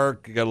her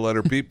park. You got to let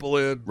her people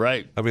in.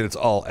 Right. I mean, it's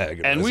all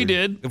agonizing. And we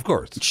did. Of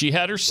course. She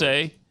had her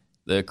say.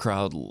 The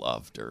crowd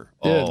loved her.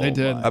 Yeah, they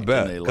did. I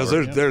bet. Because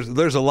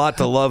there's a lot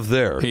to love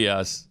there.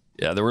 Yes.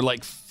 Yeah, there were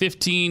like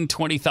 15,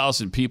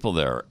 20,000 people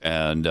there.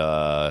 And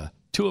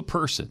to a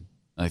person,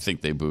 I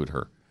think they booed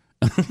her.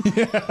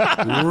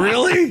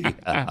 Really?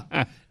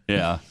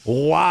 Yeah.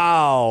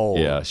 Wow.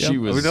 Yeah, she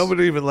was. I mean,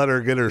 nobody even let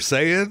her get her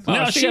say in?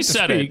 No, she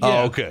said it.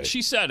 Oh, okay.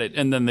 She said it,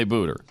 and then they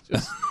booed her.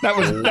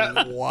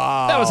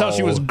 Wow. That was how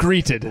she was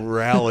greeted.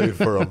 Rally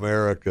for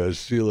America,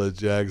 Sheila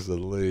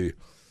Jackson Lee.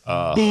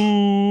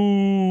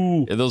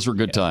 Boo. Yeah, those were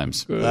good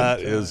times.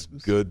 That is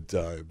good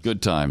times.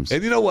 Good times.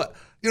 And you know what?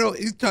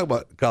 You talk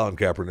about Colin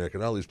Kaepernick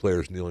and all these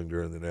players kneeling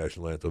during the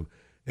national anthem.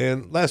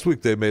 And last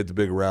week they made the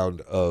big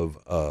round of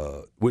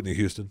Whitney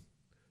Houston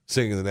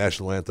singing the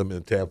national anthem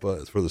in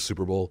Tampa for the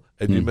Super Bowl.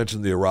 And you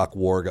mentioned the Iraq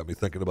War, got me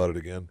thinking about it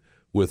again.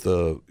 With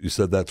you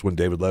said that's when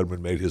David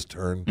Letterman made his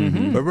turn.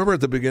 But remember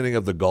at the beginning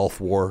of the Gulf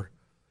War,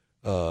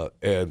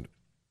 and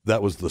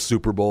that was the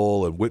Super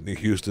Bowl, and Whitney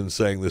Houston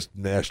sang this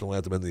national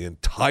anthem, and the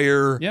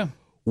entire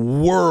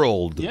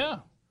world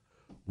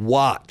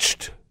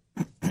watched.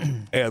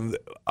 And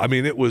I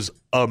mean, it was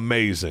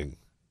amazing,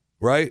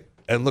 right?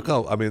 And look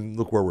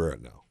where we're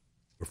at now.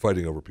 We're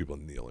fighting over people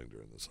kneeling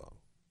during the song.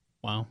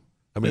 Wow.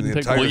 I mean,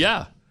 the Well,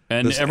 yeah.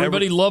 And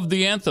everybody loved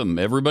the anthem.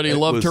 Everybody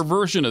loved her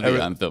version of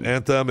the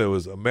anthem. It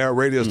was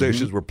radio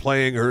stations were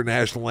playing her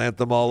national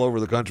anthem all over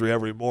the country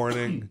every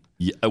morning.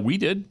 Yeah, we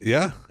did.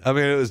 Yeah, I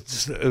mean, it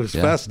was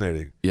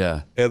fascinating.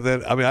 Yeah, and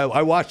then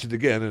I watched it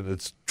again, and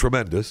it's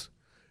tremendous.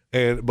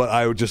 But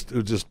I was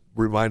just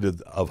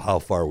reminded of how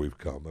far we've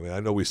come. I mean,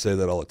 I know we say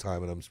that all the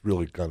time, and I'm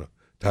really kind of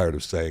tired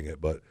of saying it,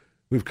 but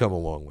we've come a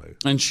long way.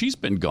 And she's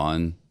been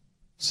gone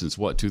since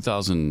what,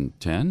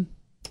 2010?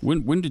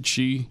 When did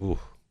she?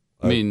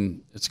 I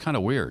mean, it's kind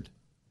of weird.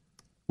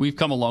 We've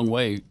come a long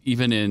way,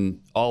 even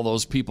in all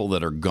those people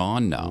that are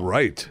gone now.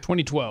 Right.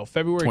 2012,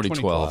 February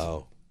 2012.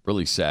 Wow.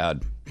 Really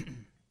sad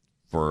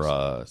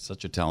for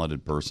such a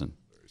talented person.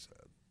 Very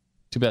sad.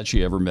 Too bad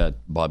she ever met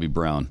Bobby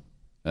Brown.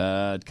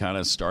 It kind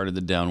of started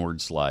the downward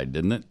slide,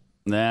 didn't it?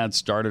 That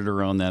started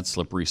her on that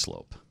slippery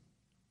slope.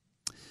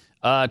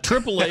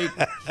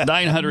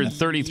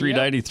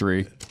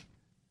 888-933-93.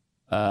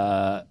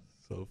 So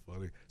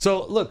funny.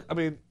 So, look, I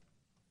mean,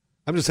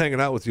 I'm just hanging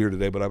out with you here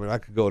today, but I mean, I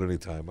could go at any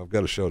time. I've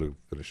got a show to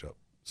finish up.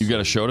 You got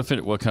a show to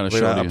finish? What kind of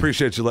show? I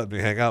appreciate you letting me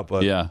hang out,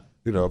 but yeah,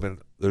 I mean,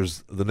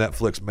 there's the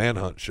Netflix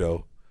Manhunt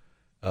show.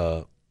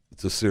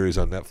 It's a series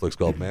on Netflix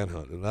called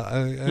Manhunt, and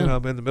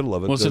I'm in the middle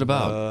of it. What's it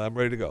about? I'm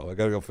ready to go. I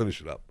got to go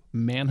finish it up.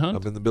 Manhunt?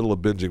 I'm in the middle of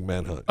binging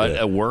Manhunt.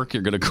 At work,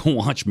 you're going to go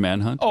watch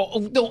Manhunt?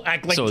 Oh, don't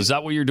act like. So is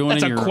that what you're doing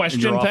that's in your office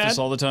Pat?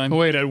 all the time?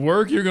 Wait, at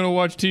work you're going to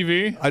watch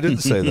TV? I didn't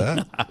say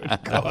that.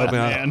 God, I mean,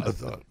 man. I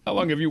thought, how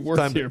long have you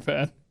worked here,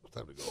 Pat?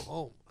 Time to go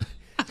home.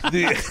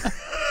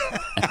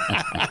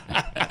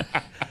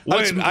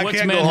 I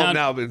can't go home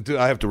now, but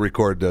I have to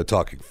record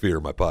Talking Fear,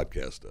 my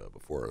podcast,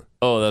 before.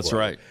 Oh, that's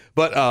right.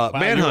 But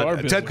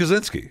Manhunt, Ted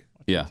Kaczynski.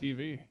 Yeah.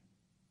 TV.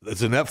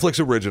 It's a Netflix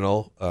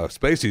original.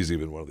 Spacey's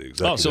even one of the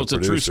executive so it's a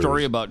producers. true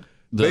story about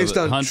based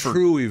on hunt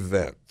true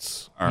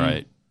events. All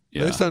right.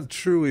 Yeah. Based on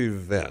true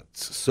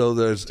events. So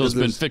it's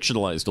been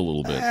fictionalized a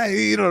little bit.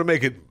 To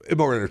make it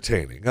more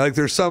entertaining. Like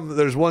there's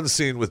one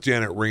scene with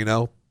Janet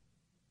Reno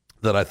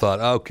that I thought,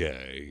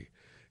 okay,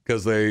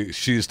 because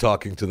she's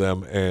talking to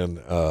them, and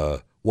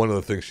one of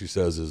the things she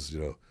says is,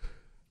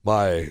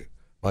 my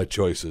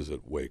choices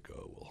at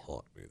Waco will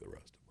haunt me the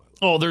rest of my life.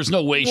 Oh, there's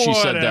no way she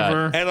said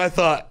that. And I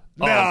thought,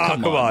 no,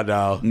 come on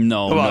now.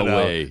 No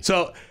way.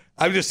 So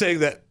I'm just saying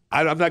that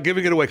I'm not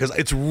giving it away because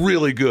it's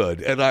really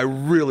good, and I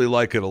really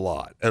like it a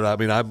lot. And I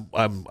mean, I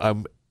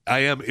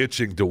am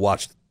itching to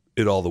watch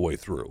it all the way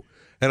through.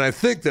 And I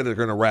think that they're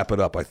going to wrap it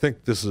up. I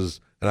think this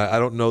is, and I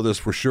don't know this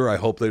for sure. I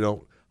hope they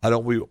don't.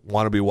 We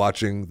want to be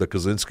watching the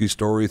Kaczynski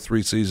story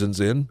 3 seasons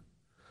in.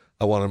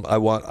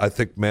 I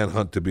think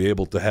Manhunt to be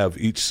able to have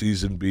each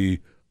season be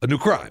a new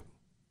crime.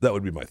 That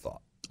would be my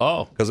thought.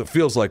 Oh, because it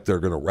feels like they're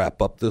going to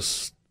wrap up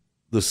this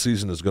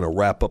season is going to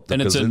wrap up the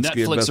and it's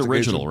Kaczynski a Netflix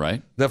original,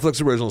 right? Netflix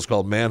original is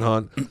called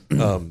Manhunt.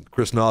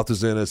 Chris Noth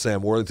is in it.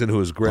 Sam Worthington, who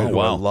is great. Oh,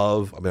 wow. I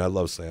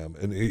love Sam,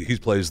 and he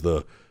plays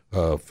the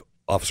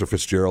Officer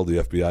Fitzgerald,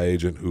 the FBI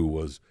agent who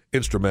was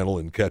instrumental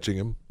in catching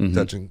him,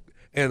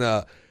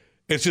 and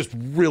it's just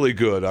really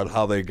good on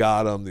how they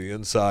got him, the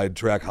inside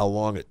track, how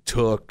long it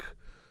took,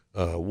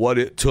 what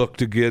it took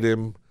to get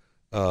him.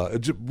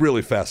 It's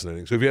really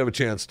fascinating. So if you have a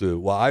chance to,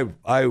 well,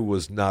 I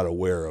was not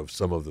aware of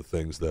some of the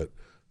things that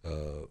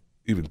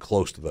even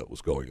close to that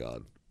was going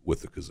on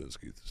with the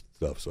Kaczynski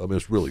stuff. So I mean,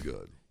 it's really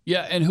good.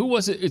 Yeah, and who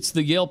was it? It's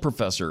the Yale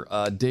professor,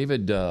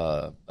 David.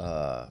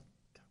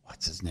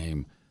 What's his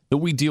name? That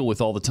we deal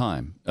with all the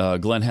time.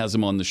 Glenn has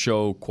him on the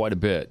show quite a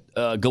bit.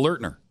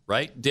 Galertner,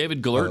 right?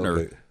 David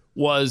Galertner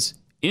was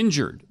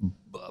injured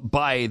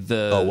by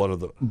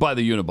the by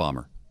the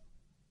Unabomber.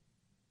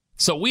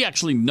 So we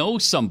actually know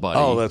somebody.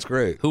 Oh, that's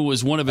great. Who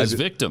was one of his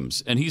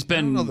victims, and he's been.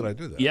 I don't know that I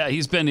do that. Yeah,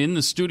 he's been in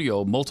the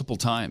studio multiple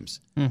times,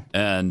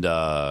 and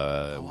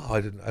I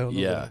don't know.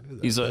 Yeah, that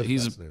I do that.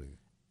 he's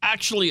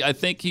actually, I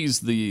think he's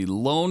the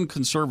lone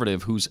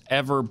conservative who's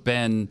ever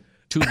been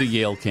to the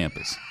Yale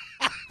campus.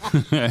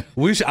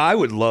 I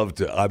would love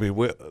to. I mean,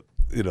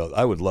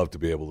 I would love to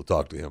be able to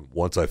talk to him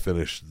once I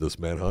finish this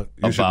Manhunt.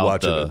 You should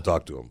watch it and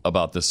talk to him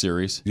about the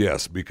series.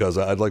 Yes, because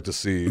I'd like to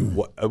see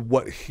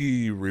what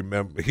he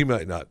remember. He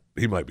might not.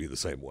 He might be the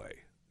same way.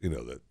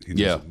 That he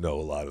doesn't know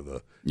a lot of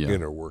the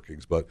inner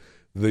workings. But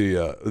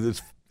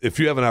if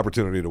you have an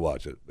opportunity to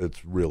watch it,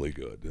 it's really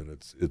good, and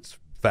it's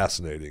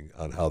fascinating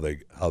on how they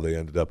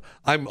ended up.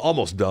 I'm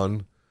almost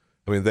done.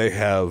 I mean, they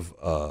have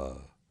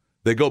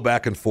they go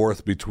back and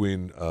forth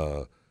between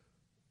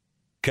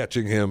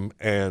catching him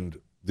and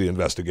the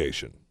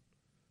investigation.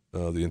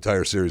 The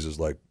entire series is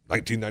like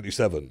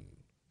 1997,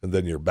 and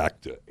then you're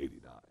back to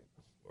 89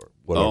 or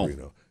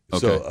whatever.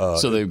 Okay.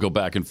 So they go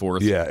back and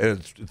forth. Yeah, and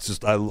it's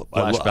just I love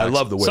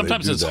the way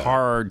sometimes they do it's that.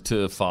 hard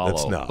to follow.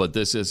 It's not, but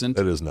this isn't.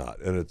 It is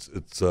not, and it's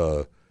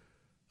so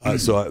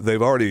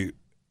they've already.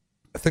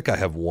 I think I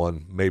have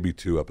one, maybe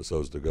two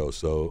episodes to go.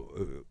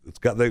 So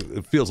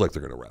it feels like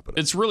they're going to wrap it up.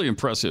 It's really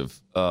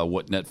impressive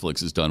what Netflix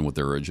has done with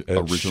their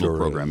original sure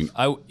programming.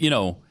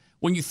 Is.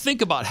 When you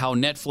think about how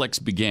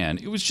Netflix began,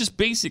 it was just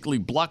basically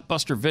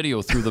Blockbuster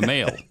Video through the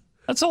mail.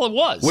 That's all it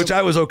was. Which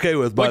I was okay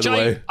with, by the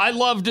way. I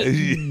loved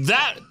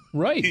that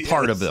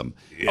part of them.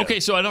 Yes. Okay,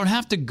 so I don't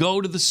have to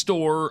go to the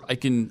store. I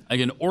can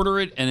order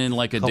it, and in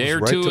like a day or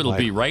two, it'll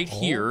be right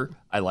here.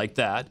 I like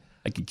that.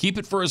 I can keep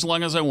it for as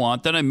long as I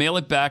want. Then I mail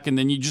it back, and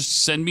then you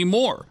just send me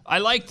more. I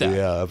like that.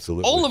 Yeah,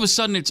 absolutely. All of a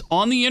sudden, it's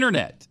on the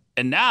internet.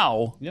 And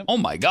now, oh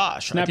my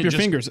gosh. Snap your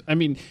fingers. I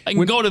mean, I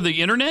can go to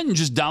the internet and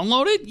just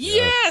download it?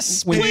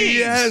 Yes, please.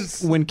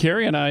 Yes. When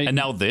Carrie and I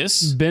now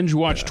this binge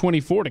watched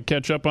 24 to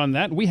catch up on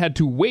that, we had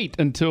to wait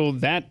until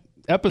that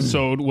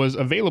episode was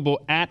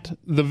available at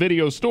the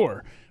video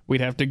store.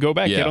 We'd have to go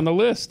back, get on the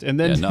list. And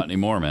then not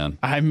anymore, man.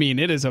 I mean,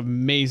 it is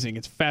amazing.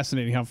 It's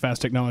fascinating how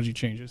fast technology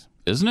changes.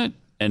 Isn't it?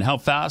 And how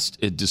fast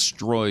it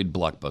destroyed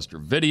Blockbuster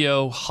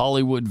Video,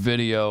 Hollywood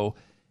Video,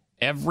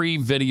 every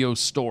video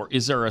store.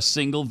 Is there a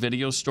single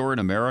video store in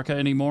America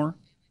anymore?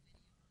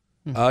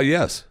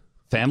 Yes.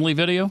 Family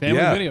Video? Family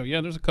Video.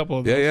 Yeah, there's a couple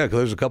of them. Yeah, because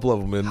there's a couple of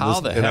them in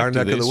our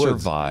neck of the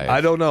woods. Survive?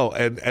 I don't know.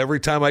 And every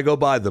time I go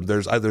by them,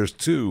 there's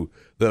two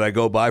that I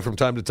go by from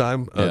time to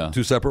time,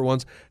 two separate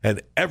ones.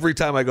 And every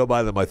time I go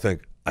by them, I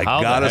think, I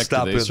gotta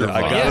stop in there.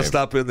 I gotta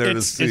stop in there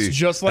to see. It's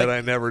just like, and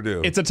I never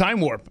do. It's a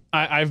time warp.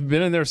 I've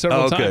been in there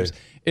several times.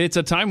 It's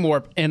a time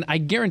warp, and I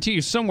guarantee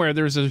you somewhere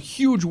there's a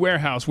huge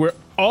warehouse where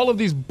all of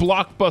these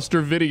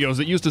Blockbuster videos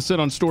that used to sit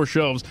on store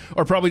shelves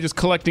are probably just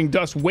collecting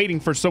dust, waiting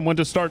for someone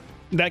to start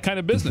that kind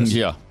of business.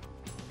 Yeah.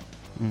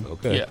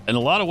 Okay. Yeah, and a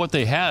lot of what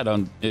they had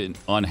on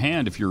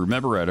hand, if you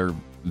remember it, are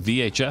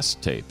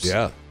VHS tapes.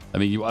 Yeah. I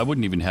mean, I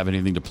wouldn't even have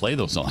anything to play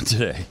those on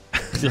today.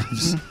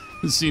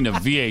 I've seen a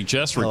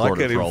VHS recorder I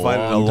can't for a even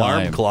find an long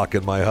alarm time. clock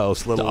in my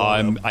house, let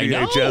alone a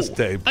VHS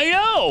tape. I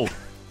know.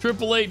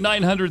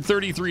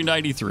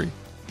 888-900-3393.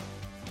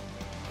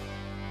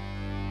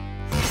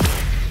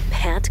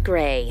 Pat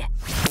Gray,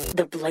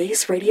 the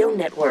Blaze Radio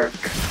Network.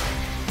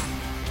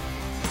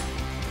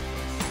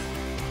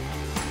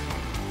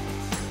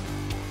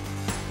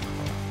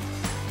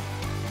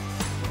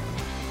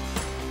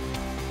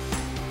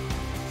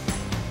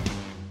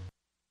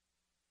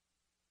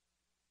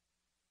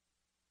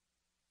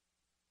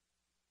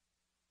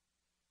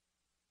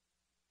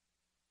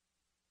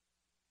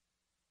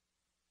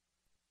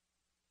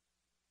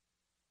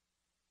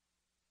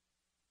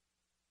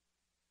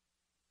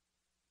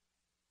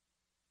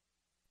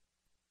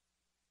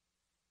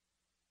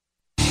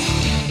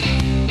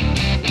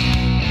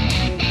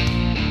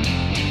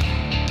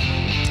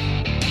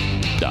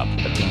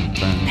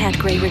 Pat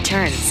Gray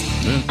returns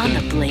on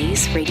the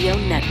Blaze Radio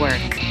Network.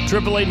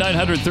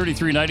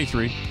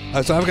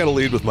 888-900-3393. So I've got to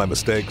lead with my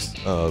mistakes.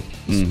 This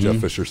is Jeff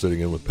Fisher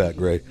sitting in with Pat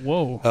Gray.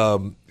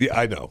 Whoa. Yeah,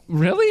 I know.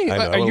 Really?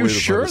 Are you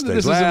sure that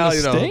this is a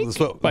mistake? That's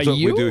what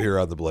we do here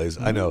on the Blaze.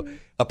 I know.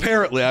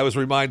 Apparently, I was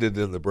reminded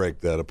in the break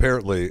that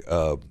apparently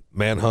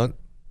Manhunt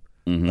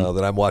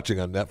that I'm watching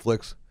on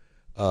Netflix,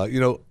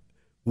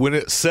 when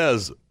it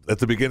says at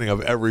the beginning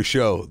of every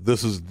show,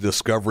 this is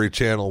Discovery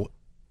Channel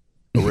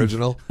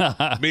original,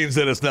 means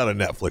that it's not a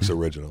Netflix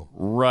original.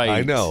 Right.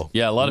 I know.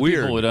 Yeah, a lot of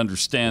people would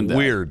understand that.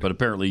 Weird. But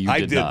apparently you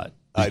did not.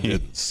 I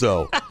did.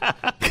 So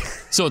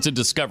it's a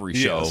Discovery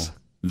show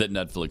that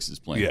Netflix is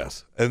playing.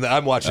 Yes. And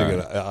I'm watching it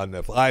on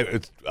Netflix.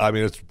 It's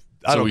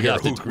I don't care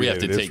have who to,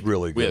 created it. It's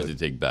really good. We have to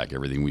take back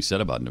everything we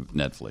said about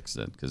Netflix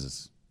then, because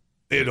it's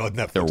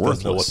Netflix they're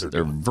worthless. Know what they're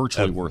doing.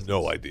 Virtually I have worthless.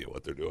 No idea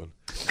what they're doing.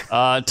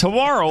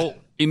 Tomorrow,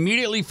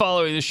 immediately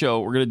following the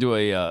show, we're going to do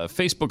a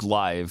Facebook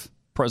Live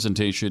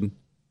presentation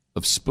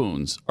of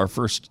Spoons, our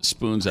first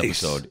Spoons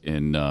episode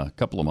in a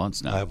couple of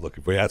months now. I'm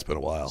looking for. Yeah, it's been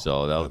a while.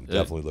 So I'm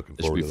definitely looking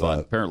forward to that. Fun.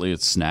 Apparently,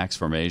 it's snacks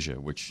from Asia,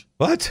 which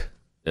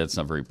that's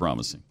not very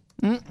promising.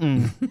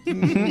 No,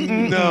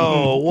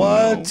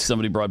 what?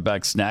 Somebody brought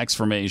back snacks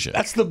from Asia.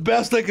 That's the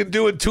best they can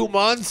do in 2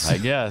 months? I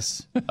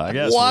guess.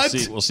 What?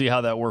 We'll see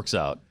how that works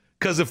out.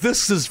 Because if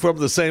this is from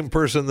the same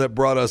person that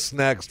brought us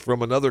snacks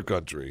from another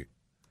country,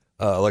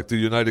 like the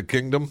United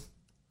Kingdom,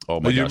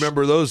 you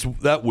remember those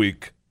that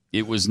week?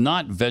 It was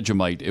not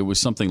Vegemite. It was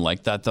something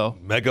like that, though.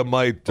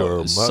 Megamite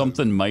or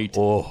something mite.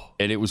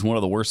 And it was one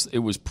of the worst. It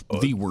was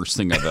the worst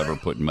thing I've ever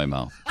put in my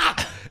mouth.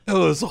 It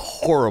was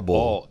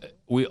horrible.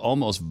 We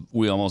almost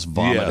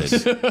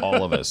vomited,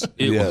 all of us.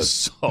 It was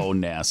so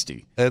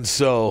nasty. And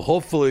so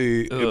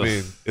hopefully, I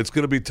mean, it's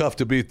going to be tough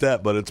to beat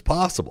that, but it's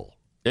possible.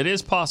 It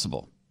is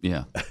possible.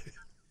 Yeah.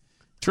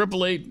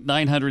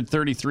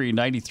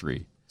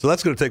 888-933-93. So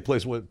that's going to take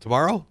place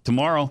tomorrow?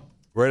 Tomorrow.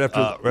 Right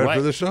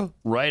after this show?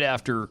 Right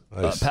after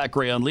Pat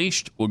Gray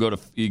Unleashed. You go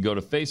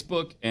to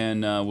Facebook,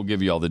 and we'll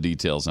give you all the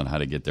details on how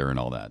to get there and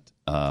all that.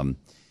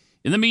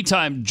 In the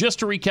meantime, just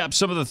to recap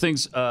some of the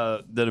things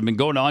that have been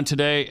going on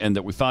today and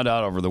that we found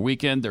out over the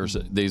weekend, there's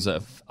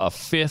a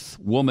fifth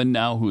woman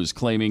now who is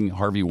claiming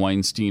Harvey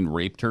Weinstein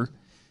raped her.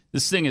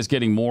 This thing is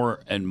getting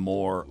more and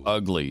more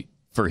ugly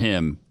for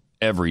him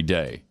every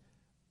day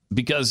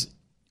because,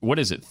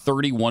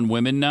 31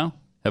 women now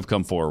have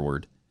come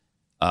forward.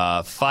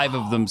 5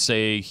 of them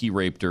say he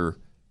raped her.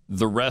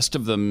 The rest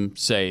of them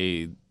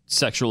say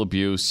sexual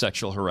abuse,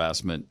 sexual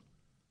harassment.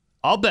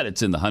 I'll bet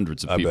it's in the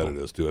hundreds of people. I bet it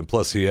is, too. And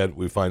plus,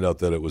 we find out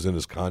that it was in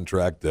his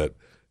contract that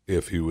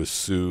if he was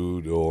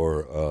sued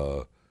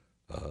or,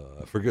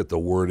 I forget the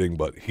wording,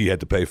 but he had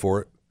to pay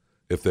for it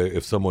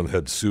if someone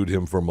had sued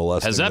him for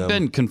molesting them. Has that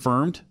been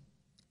confirmed?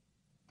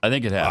 I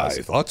think it has.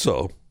 I thought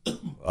so.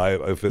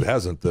 If it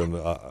hasn't,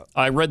 then...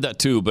 I read that,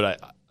 too,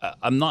 but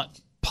I'm not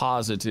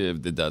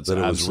positive that's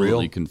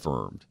absolutely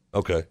confirmed.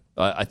 Okay.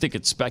 I think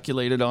it's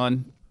speculated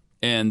on,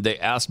 and they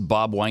asked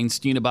Bob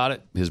Weinstein about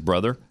it, his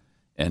brother,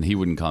 and he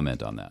wouldn't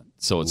comment on that.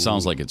 So it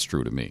sounds like it's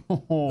true to me.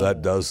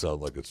 That does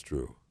sound like it's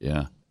true.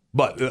 Yeah.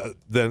 But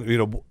then,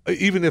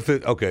 even if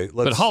it... Okay,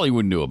 But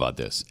Hollywood knew about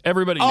this.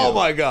 Everybody knew. Oh,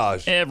 my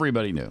gosh.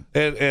 Everybody knew.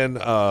 And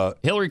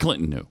Hillary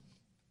Clinton knew,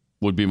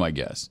 would be my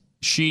guess.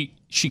 She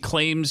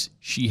claims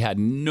she had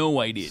no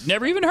idea.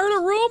 Never even heard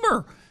a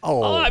rumor.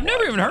 I've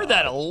never even heard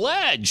that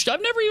alleged.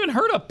 I've never even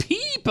heard a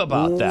peep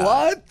about that.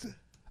 What?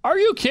 Are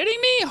you kidding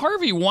me?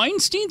 Harvey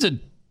Weinstein's a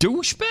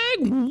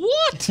douchebag?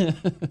 What?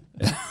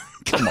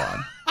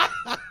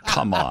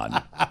 Come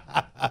on.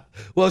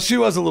 Well, she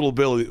was a little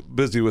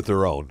busy with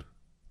her own.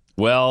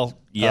 Well,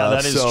 yeah,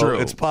 that is true.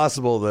 It's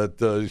possible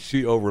that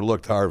she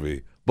overlooked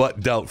Harvey,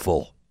 but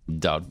doubtful.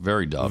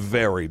 Very doubtful.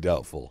 Very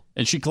doubtful.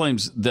 And she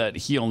claims that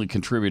he only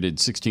contributed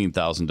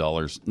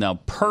 $16,000. Now,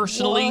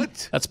 personally,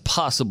 that's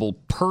possible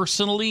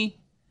personally,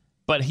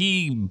 but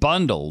he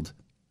bundled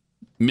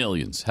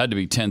millions, had to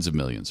be tens of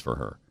millions for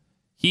her.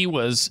 He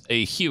was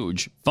a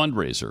huge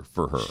fundraiser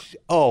for her.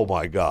 Oh,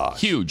 my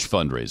gosh. Huge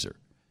fundraiser.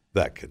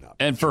 That cannot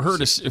be. And for her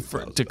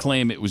to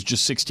claim it was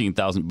just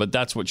 $16,000, but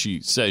that's what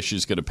she says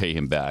she's going to pay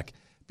him back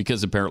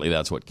because apparently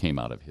that's what came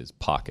out of his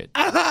pocket.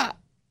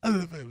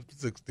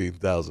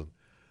 $16,000.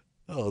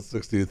 Oh,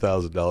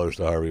 $16,000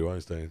 to Harvey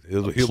Weinstein.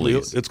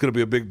 It's going to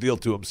be a big deal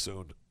to him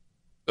soon.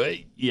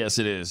 Yes,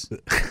 it is.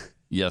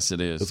 Yes, it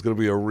is. It's going to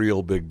be a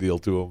real big deal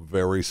to him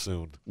very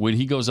soon. When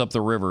he goes up the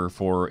river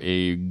for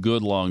a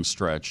good long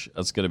stretch,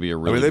 that's going to be a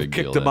really big deal. They've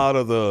kicked him out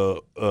of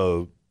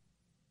the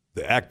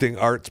acting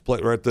arts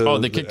play. Right?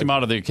 They kicked him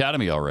out of the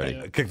academy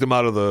already. Kicked him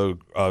out of the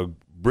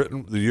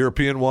the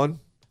European one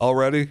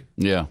already.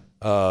 Yeah.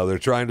 They're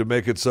trying to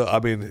make it so.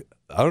 I mean,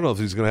 I don't know if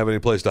he's going to have any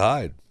place to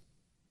hide.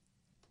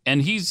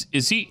 And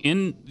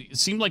it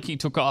seemed like he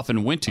took off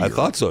and went to Europe. I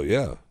thought so,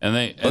 yeah.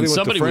 And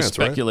somebody was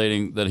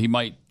speculating that he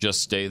might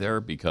just stay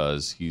there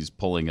because he's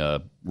pulling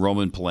a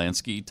Roman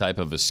Polanski type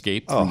of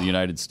escape from the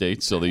United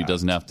States so that he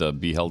doesn't have to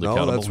be held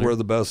accountable. No, that's where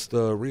the best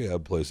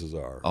rehab places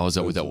are. Oh, is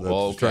that what that was?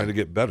 Okay. Trying to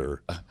get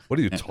better. What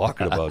are you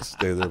talking about?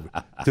 Stay there.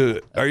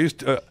 Are you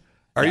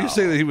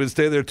saying that he would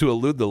stay there to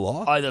elude the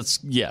law?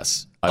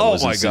 Yes. Oh,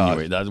 my God.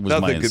 That was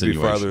Nothing my could be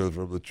insinuation. farther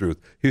from the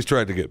truth. He's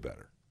trying to get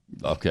better.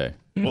 Okay.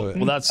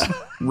 Well, that's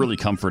really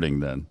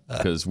comforting then,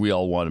 because we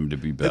all want him to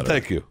be better.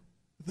 Thank you.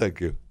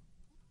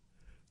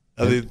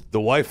 I mean, the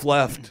wife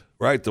left,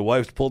 right? The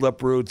wife's pulled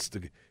up roots.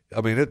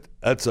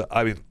 Because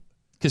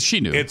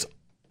she knew.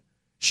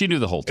 She knew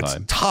the whole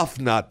time. It's tough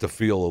not to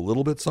feel a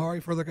little bit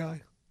sorry for the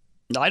guy.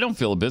 I don't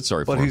feel a bit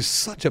sorry for him. But he's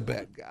such a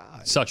bad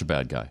guy. Such a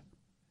bad guy.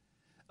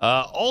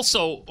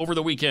 Also, over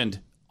the weekend,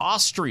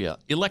 Austria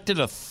elected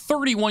a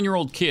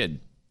 31-year-old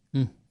kid.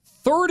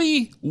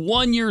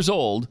 31 years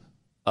old.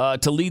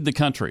 To lead the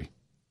country.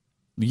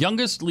 The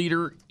youngest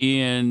leader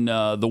in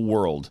the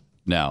world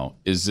now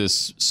is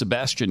this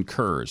Sebastian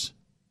Kurz.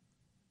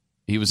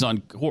 He was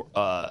on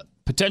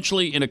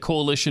potentially in a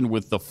coalition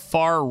with the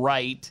far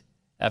right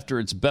after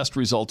its best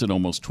result in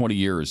almost 20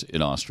 years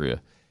in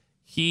Austria.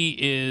 He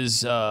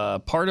is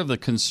part of the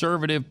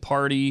Conservative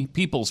Party,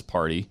 People's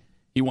Party.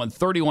 He won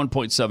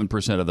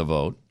 31.7% of the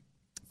vote,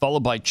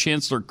 followed by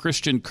Chancellor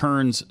Christian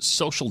Kern's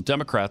Social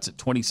Democrats at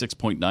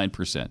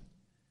 26.9%.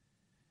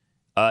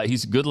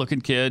 He's a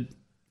good-looking kid.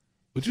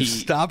 Would you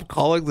stop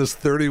calling this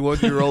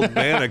 31-year-old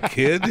man a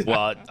kid?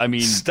 Well, I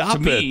mean, stop to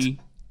me,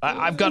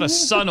 I've got a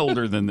son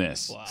older than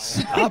this. Wow.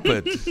 Stop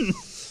it.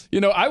 You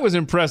know, I was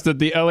impressed that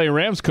the LA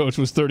Rams coach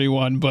was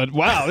 31, but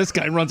wow, this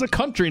guy runs a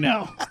country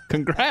now.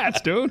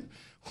 Congrats, dude.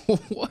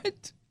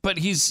 What? But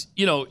he's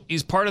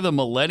part of the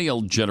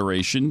millennial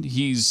generation.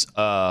 He's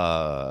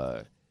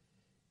got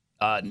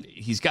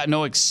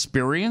no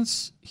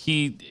experience.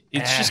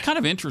 It's just kind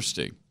of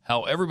interesting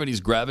how everybody's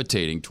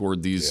gravitating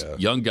toward these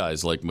young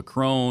guys like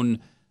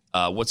Macron,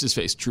 what's his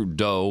face,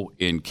 Trudeau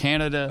in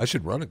Canada. I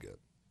should run again.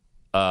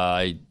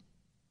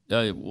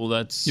 Well,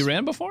 that's... You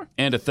ran before?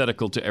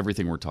 Antithetical to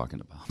everything we're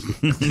talking about.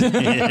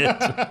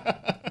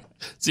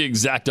 It's the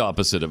exact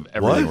opposite of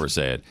everything we're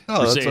saying.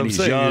 Oh, we're saying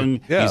he's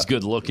young, he's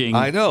good looking.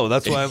 I know.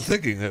 That's why I'm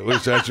thinking I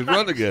wish I should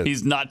run again.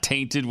 He's not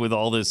tainted with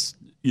all this,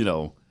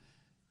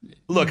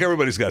 Look,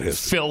 everybody's got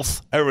history.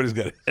 Filth.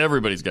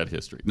 Everybody's got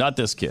history. Not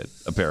this kid,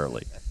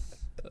 apparently.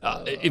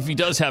 If he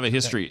does have a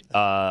history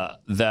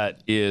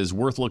that is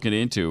worth looking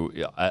into,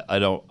 I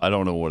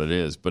don't know what it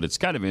is, but it's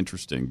kind of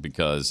interesting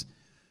because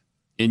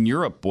in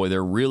Europe, boy,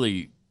 they're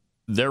really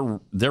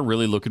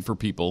looking for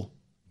people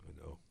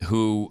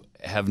who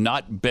have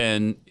not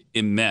been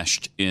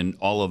enmeshed in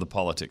all of the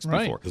politics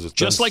before,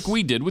 just like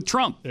we did with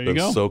Trump. There you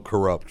go. So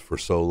corrupt for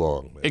so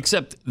long, man.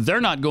 Except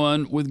they're not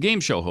going with game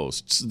show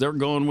hosts; they're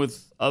going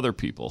with other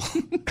people.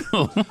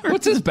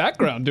 What's his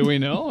background? Do we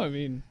know? I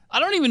mean, I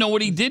don't even know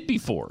what he did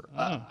before.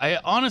 I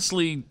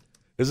honestly.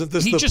 Isn't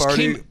this he the just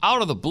party? Came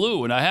out of the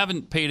blue, and I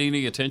haven't paid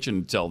any attention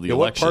until the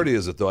election. What party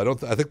is it though?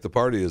 I think the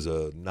party is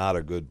not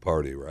a good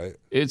party, right?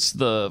 It's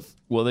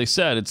they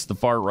said it's the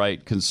far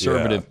right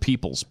Conservative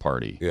People's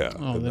Party. Yeah,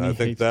 Oh, I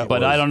think that.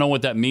 But I don't know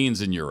what that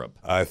means in Europe.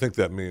 I think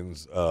that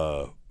means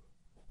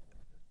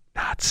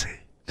Nazi.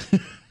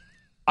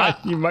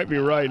 You might be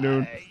right,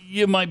 dude.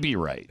 You might be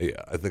right.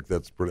 Yeah, I think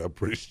I'm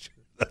pretty sure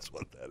that's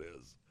what that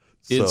is.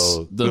 It's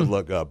good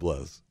luck, God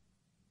bless.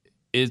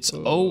 It's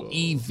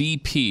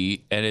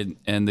OEVP,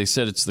 and they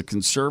said it's the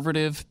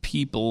Conservative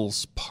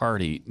People's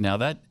Party. Now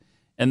that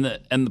and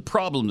the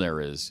problem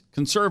there is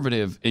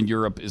conservative in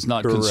Europe is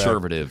not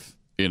conservative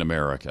in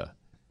America.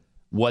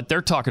 What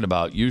they're talking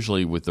about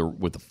usually with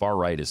the far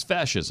right is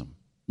fascism,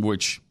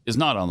 which is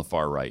not on the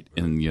far right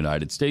in the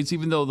United States,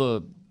 even though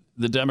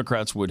the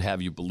Democrats would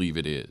have you believe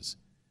it is.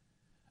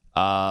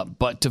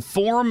 But to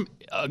form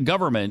a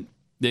government,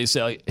 they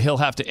say he'll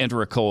have to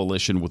enter a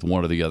coalition with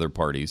one of the other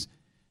parties.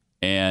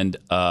 And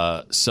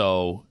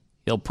so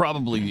he'll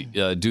probably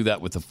do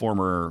that with the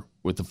former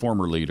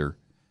leader.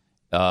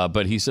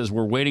 But he says,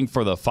 we're waiting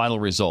for the final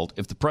result.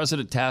 If the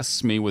president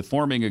tasks me with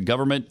forming a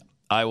government,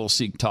 I will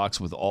seek talks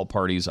with all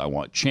parties. I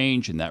want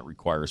change, and that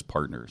requires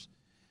partners.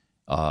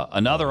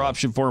 Another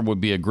option for him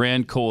would be a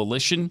grand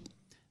coalition.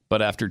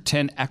 But after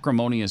 10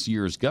 acrimonious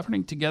years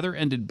governing together,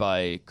 ended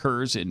by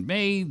Kurz in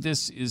May,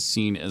 this is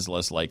seen as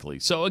less likely.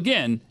 So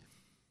again,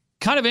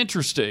 kind of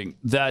interesting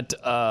that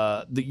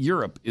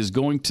Europe is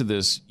going to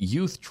this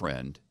youth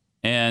trend.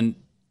 And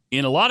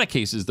in a lot of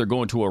cases, they're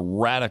going to a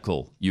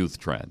radical youth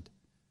trend.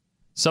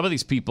 Some of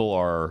these people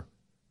are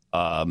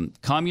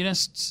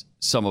communists.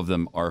 Some of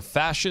them are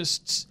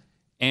fascists.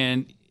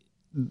 And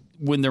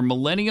when they're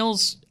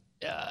millennials,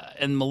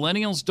 and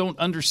millennials don't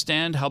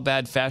understand how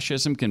bad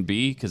fascism can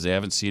be because they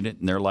haven't seen it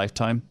in their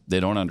lifetime.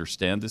 They don't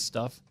understand this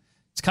stuff.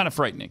 It's kind of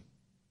frightening.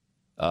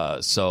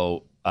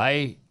 So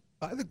I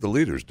think the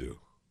leaders do.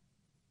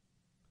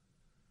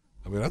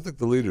 I mean, I think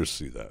the leaders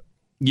see that.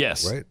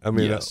 Yes. Right? I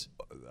mean, yes.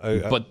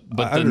 But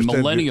the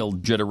millennial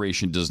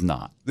generation does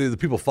not. The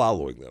people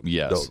following them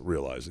don't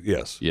realize it.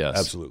 Yes.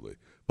 Absolutely.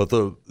 But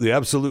the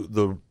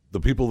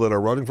people that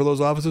are running for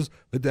those offices,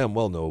 they damn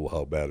well know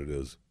how bad it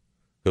is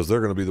because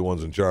they're going to be the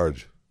ones in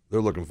charge. They're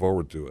looking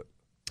forward to it.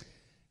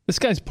 This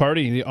guy's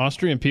party, the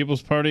Austrian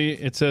People's Party,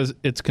 it says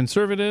it's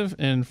conservative,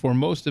 and for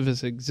most of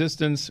its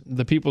existence,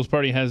 the People's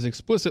Party has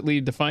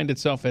explicitly defined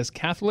itself as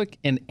Catholic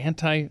and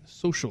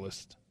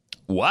anti-socialist.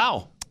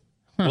 Wow.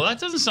 Well, that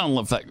doesn't sound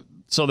like...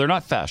 So they're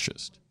not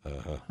fascist.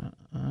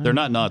 They're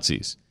not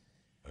Nazis.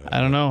 I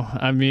don't know.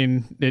 I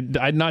mean,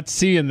 I'm not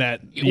seeing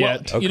that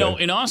yet. Well,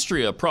 in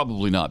Austria,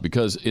 probably not,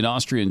 because in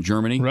Austria and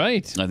Germany,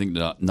 right? I think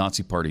the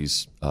Nazi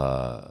Party's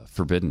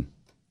forbidden,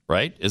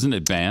 right? Isn't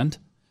it banned?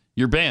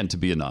 You're banned to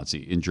be a Nazi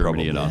in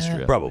Germany and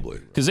Austria. Probably.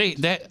 Because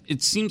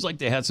it seems like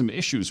they had some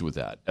issues with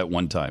that at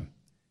one time.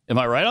 Am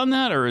I right on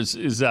that, or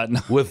is that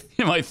not,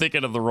 am I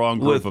thinking of the wrong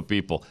group of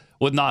people?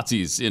 With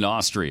Nazis in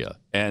Austria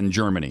and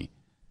Germany,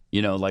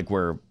 like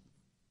where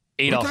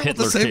Adolf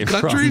Hitler came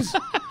countries?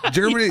 from.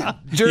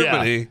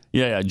 Germany.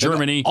 Yeah,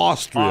 Germany,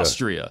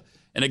 Austria.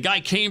 And a guy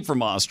came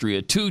from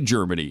Austria to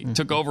Germany,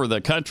 took over the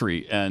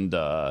country, and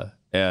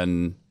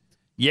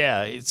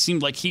yeah, it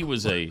seemed like he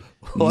was a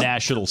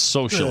National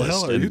Socialist. What the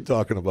hell are you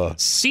talking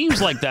about?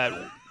 Seems like that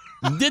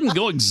didn't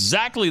go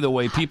exactly the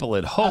way people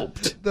had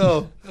hoped.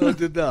 No, it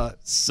did not.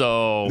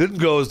 So didn't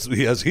go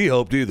as he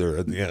hoped either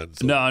at the end.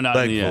 So no, not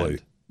thankfully. in the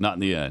end. Not in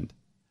the end.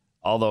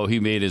 Although he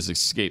made his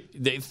escape.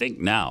 They think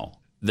now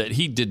that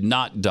he did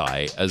not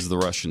die as the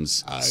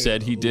Russians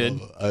said he did.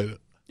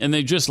 And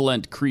they just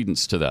lent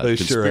credence to that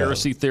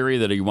conspiracy theory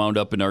that he wound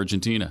up in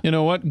Argentina. You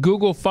know what?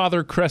 Google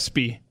Father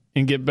Crespi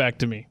and get back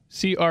to me.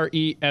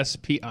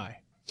 Crespi.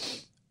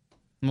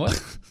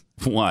 What?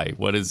 Why?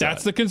 What is that?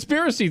 That's the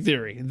conspiracy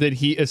theory, that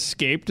he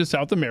escaped to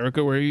South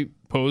America where he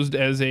posed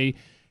as a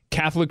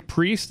Catholic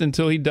priest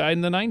until he died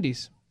in the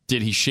 90s.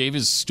 Did he shave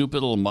his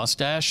stupid little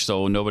mustache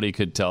so nobody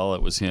could tell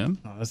it was him?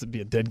 Oh, this would be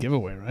a dead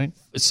giveaway, right?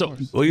 So,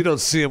 well, you don't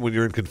see him when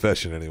you're in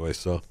confession anyway,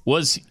 so.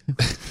 Was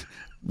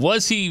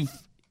he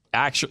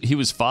actually, he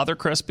was Father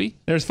Crespi?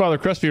 There's Father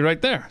Crespi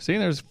right there. See,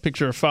 there's a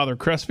picture of Father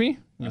Crespi.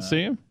 You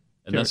see him?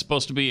 And that's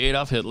supposed to be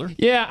Adolf Hitler?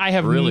 Yeah, I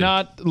have really?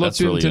 not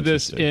looked into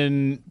this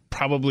in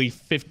probably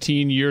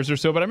 15 years or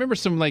so, but I remember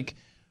some like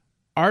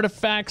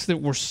artifacts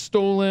that were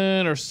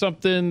stolen or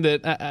something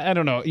that I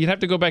don't know. You'd have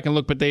to go back and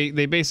look, but they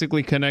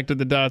basically connected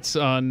the dots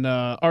on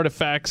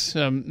artifacts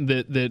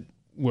that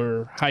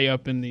were high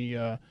up in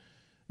the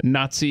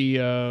Nazi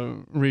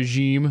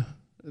regime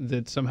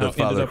that somehow that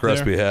Father ended up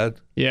Crespi there. had.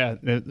 Yeah,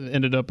 it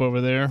ended up over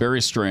there.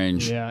 Very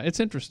strange. Yeah, it's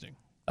interesting.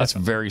 That's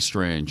very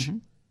strange. Mm-hmm.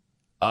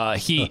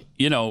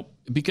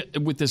 Because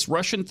with this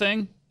Russian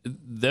thing,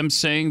 them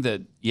saying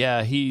that,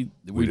 we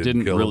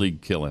didn't really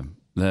kill him.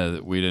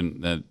 We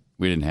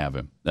didn't have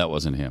him. That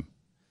wasn't him.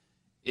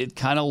 It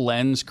kind of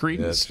lends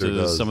credence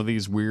to some of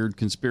these weird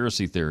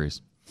conspiracy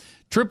theories.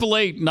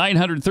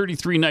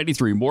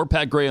 888-933-93. More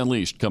Pat Gray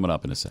Unleashed coming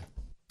up in a sec.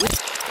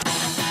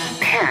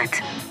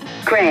 Pat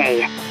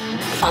Gray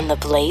on the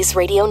Blaze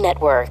Radio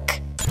Network.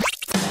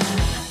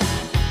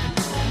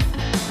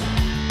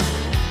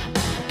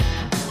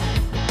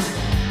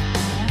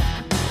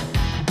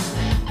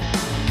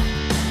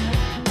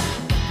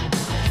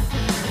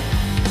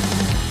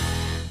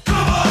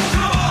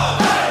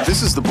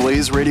 This is the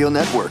Blaze Radio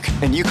Network,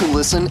 and you can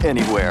listen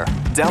anywhere.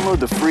 Download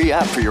the free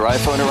app for your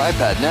iPhone or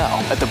iPad now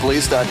at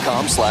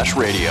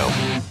theblaze.com/radio.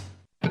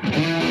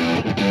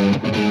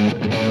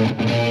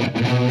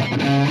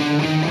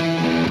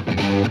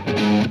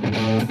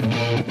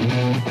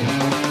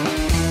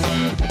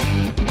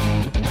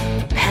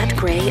 Pat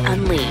Gray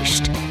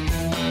Unleashed.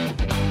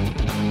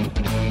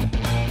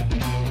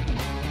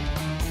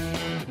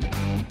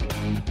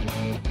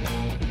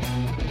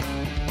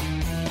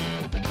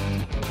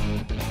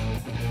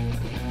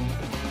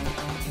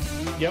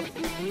 Yep.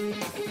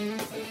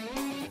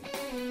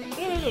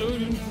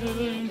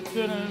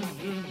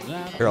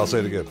 Here, I'll say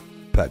it again.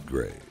 Pat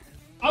Gray.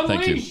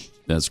 Thank you.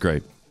 That's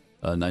great.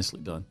 Nicely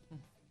done.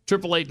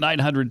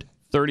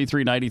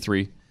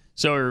 888-900-3393.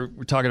 So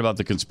we're talking about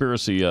the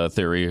conspiracy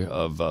theory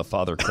of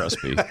Father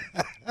Crespi.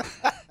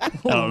 I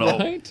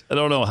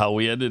don't know how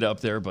we ended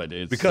up there, but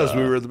it's because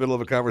we were in the middle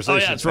of a conversation. Oh,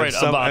 yeah, that's right.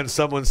 And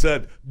someone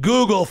said,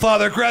 "Google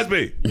Father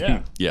Crespi."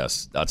 Yeah.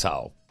 Yes, that's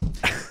how.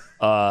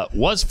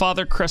 Was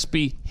Father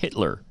Crespi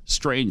Hitler?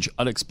 Strange,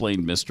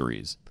 unexplained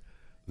mysteries.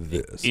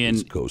 This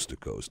is Coast to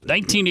Coast.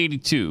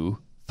 1982,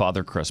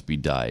 Father Crespi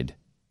died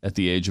at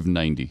the age of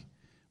 90.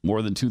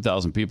 More than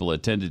 2,000 people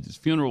attended his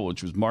funeral,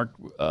 which was marked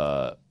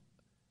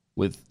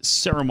with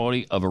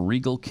ceremony of a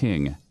regal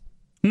king.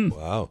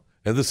 Wow.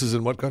 And this is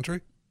in what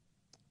country?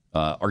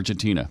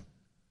 Argentina,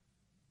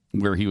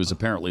 where he was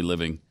apparently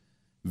living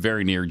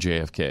very near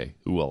JFK,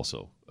 who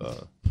also...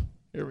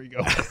 Here we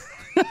go.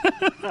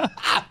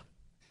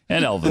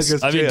 And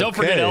Elvis. I mean, don't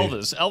forget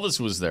Elvis. Elvis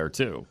was there,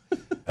 too.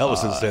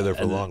 Elvis didn't stay there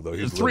for long,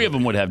 though. Three of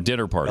them would have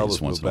dinner parties Elvis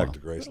once in a while. back to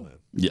Graceland.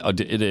 Yeah,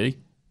 did he?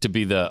 To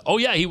be the... Oh,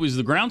 yeah, he was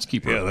the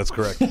groundskeeper. Yeah, that's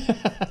correct.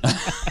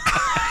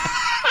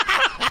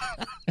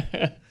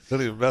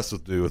 Don't even mess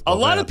with me with a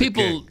lot of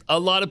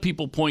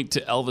people point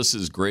to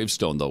Elvis's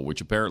gravestone, though,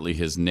 which apparently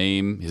his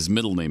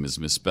middle name is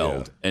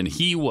misspelled. Yeah. And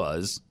he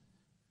was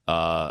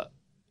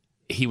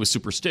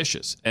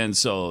superstitious. And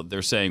so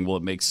they're saying, well,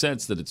 it makes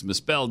sense that it's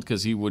misspelled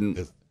because he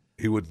wouldn't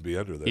be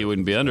under there. He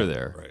wouldn't be under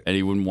there. Right. And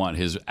he wouldn't want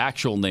his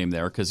actual name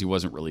there because he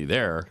wasn't really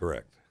there.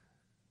 Correct.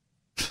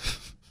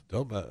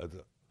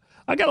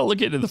 I got to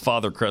look into the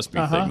Father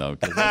Crespi thing, though.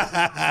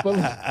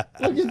 Well,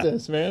 look at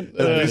this, man.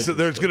 There's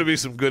going to be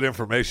some good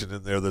information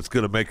in there that's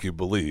going to make you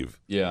believe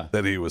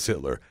that he was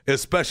Hitler,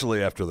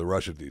 especially after the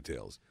Russian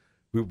details,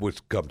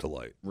 which come to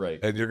light. Right.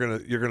 And you're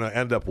gonna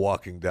end up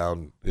walking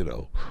down,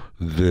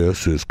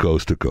 this is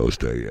Coast to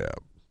Coast AM.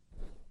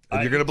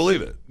 And you're going to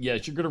believe it.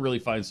 Yes, you're going to really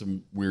find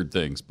some weird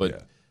things.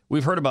 But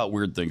we've heard about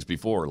weird things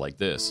before, like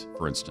this,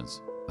 for instance.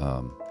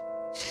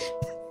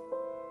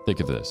 Think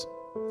of this.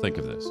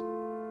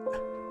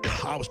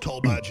 I was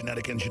told by a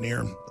genetic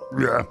engineer.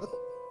 Yeah,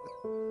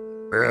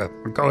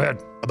 go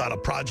ahead. About a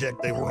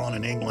project they were on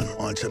in England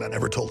once, and I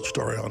never told the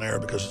story on air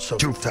because it's so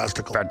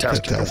fantastical.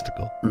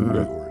 Fantastical.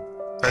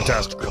 Mm-hmm.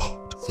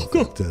 Fantastical.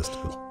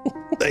 Fantastical.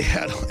 They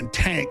had in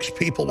tanks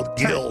people with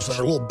gills that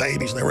are little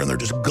babies, and they were in there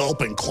just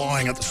gulping,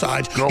 clawing at the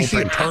sides. You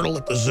see a turtle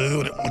at the zoo,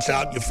 and it wants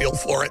out, and you feel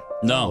for it.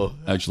 No,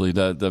 actually,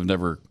 I've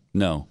never.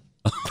 No,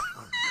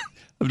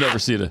 I've never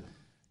seen a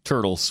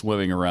turtle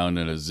swimming around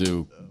in a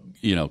zoo,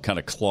 kind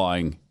of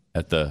clawing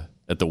at the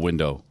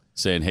window,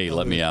 saying, "Hey,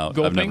 let me out."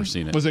 Gulping? I've never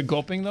seen it. Was it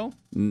gulping though?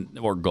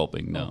 Or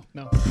gulping? No.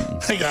 No.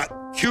 They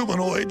got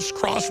humanoids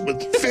crossed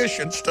with fish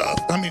and stuff.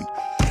 I mean,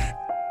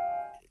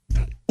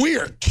 we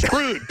are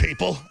screwed,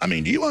 people. I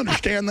mean, do you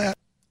understand that?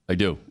 I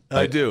do.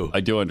 I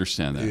do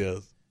understand that.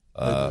 Yes.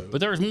 But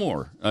there's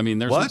more. I mean,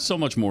 there's so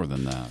much more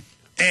than that.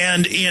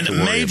 And in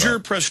major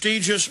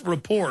prestigious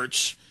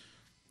reports,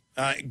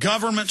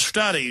 government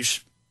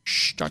studies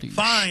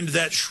find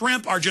that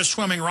shrimp are just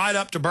swimming right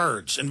up to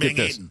birds and being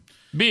eaten.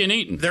 Being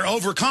eaten. They're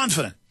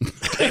overconfident.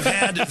 They've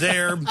had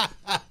their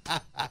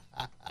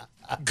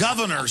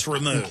governors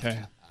removed. Okay.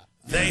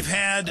 They've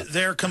had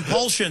their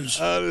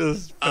compulsions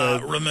removed.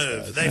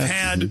 They've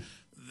had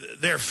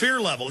their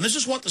fear level. And this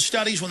is what the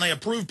studies, when they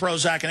approved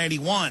Prozac in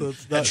 81,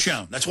 had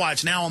shown. That's why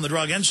it's now on the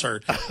drug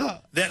insert.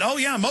 That,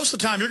 most of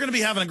the time you're going to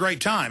be having a great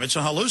time. It's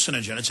a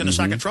hallucinogen. It's in the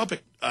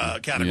psychotropic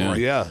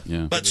category. Yeah.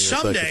 But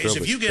some days,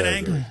 if you get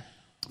angry,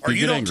 or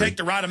you don't take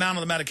the right amount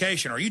of the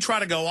medication, or you try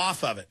to go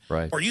off of it,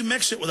 or you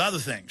mix it with other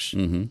things,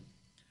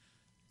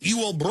 you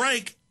will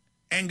break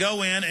and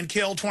go in and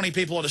kill 20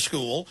 people at a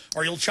school,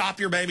 or you'll chop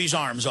your baby's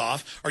arms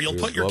off, or you'll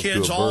put your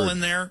kids all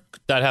in there.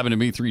 That happened to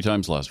me 3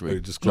 times last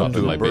week. Just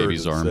chopping my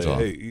baby's arms off.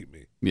 Hey, eat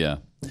me. Yeah.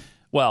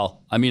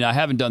 Well, I mean, I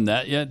haven't done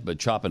that yet, but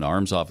chopping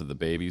arms off of the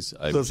babies.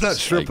 So it's not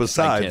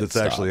shrimpicide that's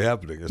actually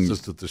happening. It's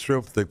just that the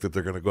shrimp think that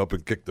they're going to go up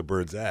and kick the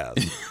bird's ass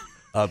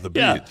on the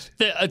beach.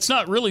 It's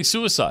not really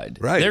suicide.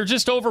 Right. They're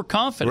just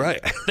overconfident. Right.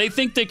 They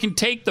think they can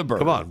take the bird.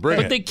 Come on, bring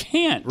it. But they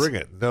can't. Bring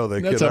it. No,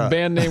 they can't. That's a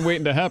band name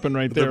waiting to happen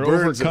right there. The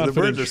birds are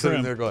Overconfident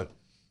sitting there going,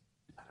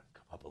 come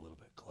up a little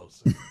bit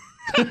closer.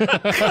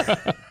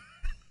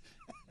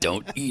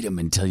 Don't eat them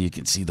until you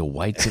can see the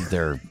whites of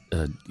their,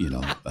 do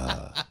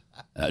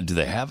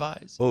they have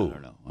eyes? Oh. I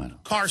don't know.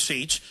 Car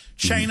seats,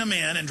 chain them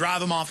in, and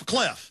drive them off a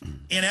cliff.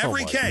 In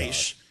every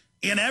case,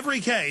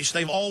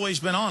 they've always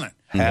been on it.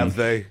 Have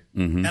they?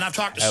 And I've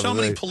talked to so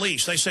many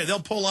police. They say they'll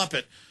pull up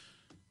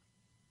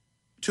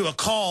to a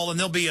call, and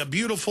there'll be a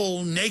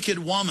beautiful naked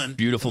woman.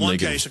 In one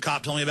case, a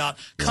cop told me about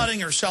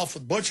cutting herself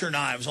with butcher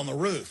knives on the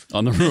roof.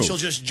 On the roof. And she'll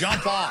just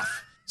jump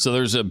off. So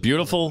there's a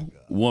beautiful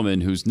woman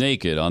who's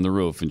naked on the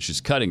roof, and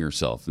she's cutting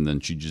herself, and then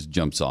she just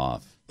jumps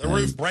off. The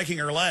roof breaking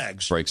her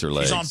legs. Breaks her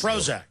legs. She's on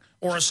Prozac.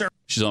 Or a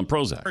She's on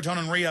Prozac.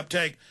 Serotonin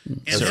reuptake.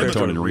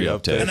 Serotonin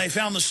reuptake. And they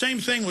found the same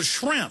thing with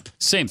shrimp.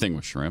 Same thing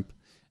with shrimp.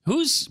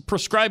 Who's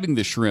prescribing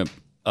the shrimp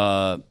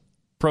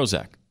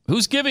Prozac?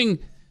 Who's giving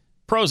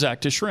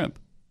Prozac to shrimp?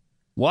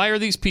 Why are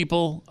these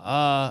people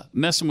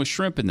messing with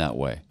shrimp in that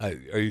way?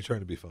 Are you trying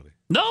to be funny?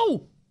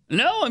 No,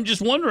 I'm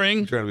just wondering.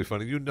 You're trying to be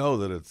funny. You know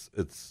that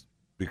it's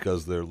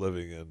because they're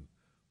living in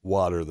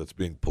water that's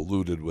being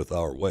polluted with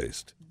our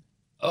waste.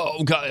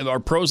 Oh, God, our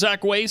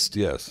Prozac waste?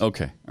 Yes.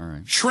 Okay, all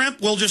right. Shrimp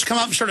will just come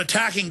up and start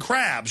attacking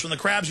crabs when the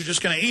crabs are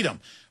just going to eat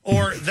them.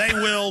 Or they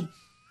will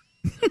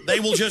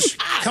just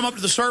come up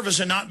to the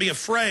surface and not be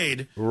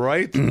afraid.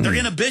 Right. Their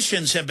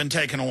inhibitions have been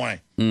taken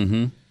away.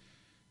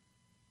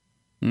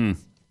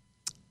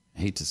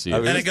 Hate to see it.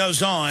 And it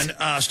goes on.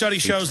 Study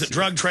shows that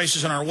drug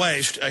traces in our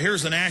waste.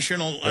 Here's the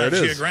National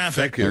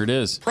Geographic. There it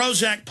is.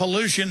 Prozac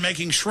pollution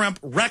making shrimp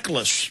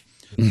reckless.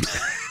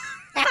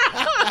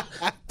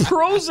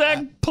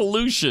 Prozac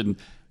pollution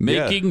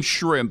making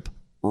shrimp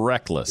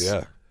reckless.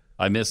 Yeah.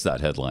 I missed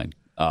that headline.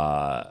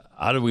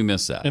 How did we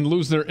miss that? And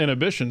lose their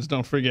inhibitions.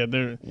 Don't forget.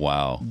 They're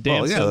dancing.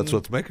 Yeah, that's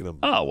what's making them.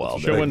 Oh, well.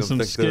 Showing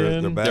some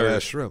skin. They're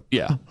badass shrimp.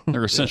 Yeah.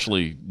 They're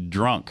essentially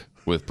drunk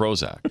with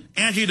Prozac.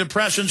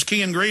 Antidepressants'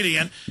 key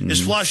ingredient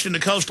is flushed into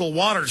coastal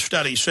waters,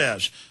 study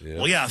says. Yeah.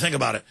 Well, yeah, think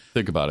about it.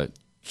 Think about it.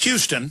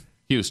 Houston.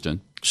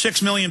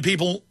 6 million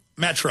people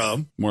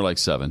metro. More like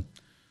 7.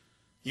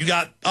 You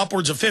got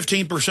upwards of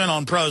 15%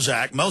 on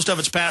Prozac. Most of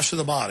it's passed through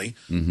the body.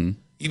 You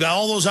got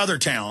all those other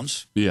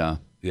towns. Yeah.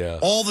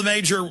 All the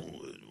major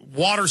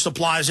water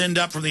supplies end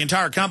up from the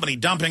entire company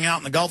dumping out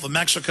in the Gulf of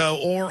Mexico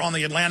or on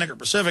the Atlantic or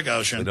Pacific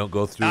Ocean. They don't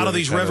go through out of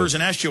these rivers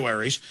and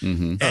estuaries.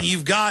 And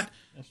you've got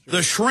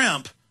the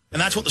shrimp,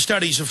 and that's what the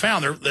studies have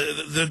found.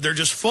 They're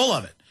just full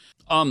of it.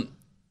 I'm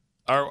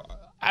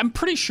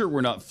pretty sure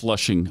we're not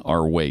flushing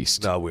our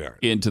waste. No, we are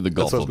into the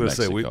Gulf of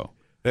Mexico.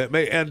 It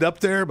may end up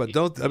there, but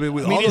don't. I mean,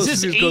 all is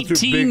this things go through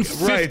big.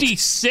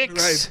 1856?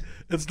 Right.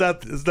 It's not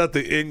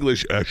the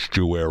English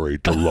estuary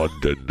to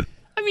London.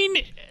 I mean,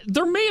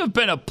 there may have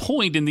been a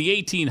point in the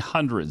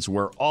 1800s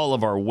where all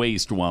of our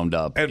waste wound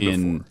up but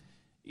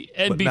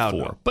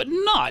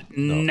not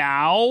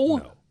now.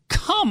 No.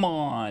 Come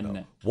on.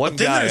 No. One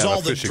then guy there's on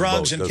all a the fishing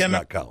drugs boat and does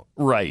not count.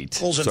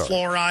 Chemicals and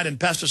fluoride and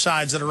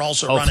pesticides that are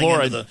also running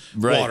fluoride, into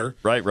the water.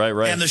 Right.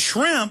 And the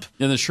shrimp.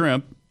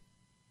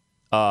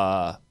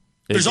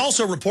 There's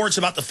also reports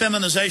about the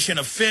feminization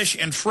of fish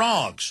and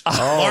frogs.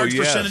 Large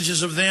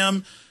percentages of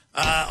them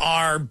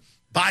are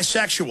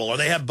bisexual, or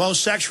they have both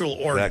sexual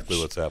organs. Exactly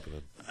what's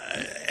happening.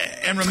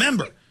 And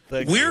remember,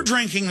 we're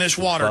drinking this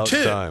water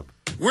too. Time.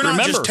 We're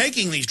not just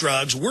taking these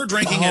drugs, we're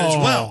drinking it as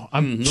well.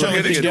 So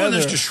if it's doing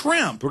this to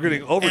shrimp, we're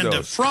getting overdosed. And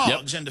to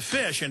frogs, and to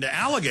fish, and to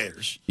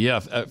alligators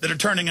that are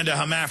turning into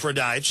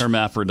hermaphrodites.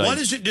 What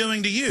is it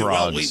doing to you?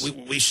 Frogs.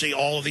 Well, we see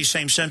all of these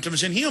same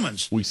symptoms in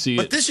humans. We see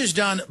but this is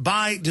done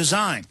by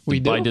design.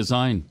 By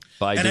design.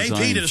 And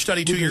AP did a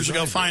study 2 years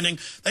ago finding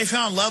they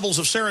found levels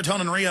of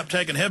serotonin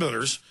reuptake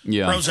inhibitors.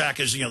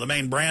 Prozac is the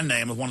main brand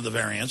name of one of the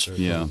variants.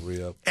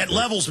 At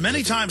levels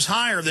many times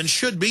higher than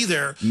should be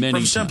there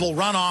from simple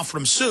runoff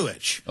from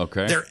sewage.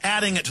 Okay. They're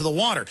adding it to the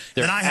water.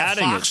 And I have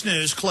Fox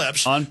News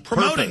clips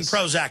promoting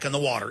Prozac in the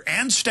water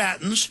and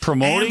statins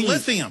and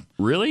lithium.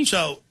 Really?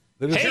 So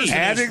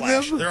adding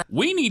them?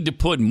 We need to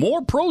put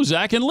more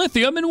Prozac and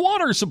lithium in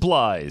water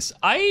supplies.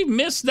 I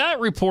missed that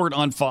report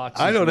on Fox.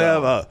 I don't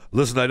have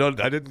listen. I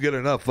didn't get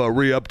enough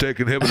reuptake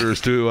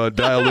inhibitors to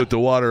dilute the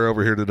water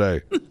over here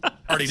today.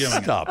 Already doing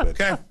it. Stop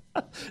it. Okay.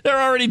 They're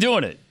already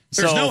doing it.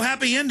 There's no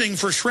happy ending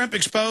for shrimp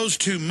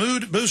exposed to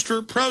mood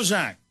booster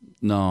Prozac.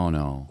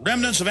 No.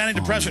 Remnants of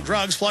antidepressant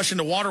drugs flushed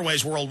into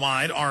waterways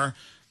worldwide are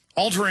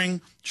altering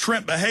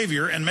shrimp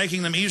behavior and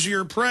making them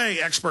easier prey,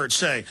 experts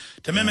say.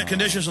 To mimic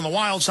conditions in the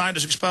wild,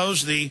 scientists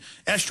exposed the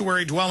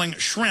estuary-dwelling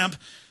shrimp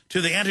to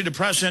the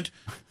antidepressant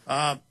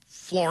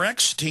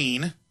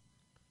fluoxetine.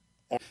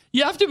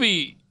 You have to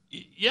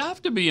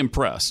be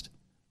impressed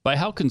by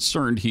how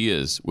concerned he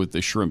is with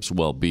the shrimp's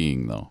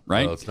well-being, though,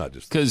 right? No, it's not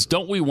just because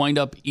don't we wind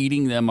up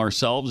eating them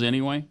ourselves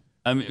anyway?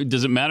 I mean,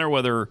 does it matter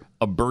whether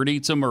a bird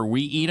eats them or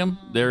we eat them?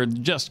 They're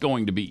just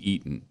going to be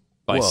eaten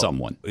by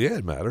someone. Yeah,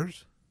 it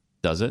matters.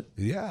 Does it?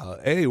 Yeah.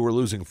 We're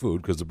losing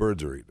food because the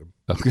birds are eating them.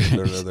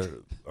 Okay.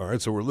 All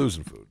right, so we're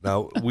losing food.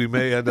 Now, we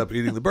may end up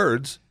eating the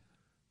birds,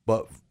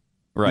 but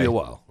be a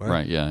while.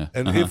 Right, yeah.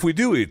 And if we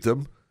do eat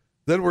them,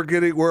 then we're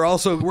getting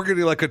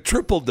like a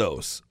triple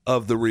dose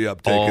of the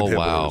reuptake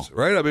inhibitors,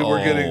 right? I mean,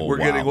 we're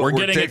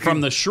getting it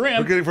from the shrimp.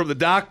 We're getting from the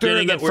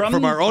doctor,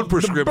 from our own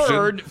prescription. The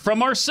bird,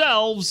 from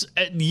ourselves.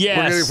 Yes.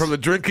 We're getting it from the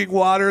drinking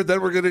water.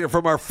 Then we're getting it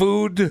from our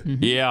food.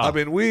 Yeah. I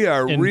mean, we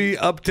are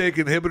reuptake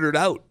inhibited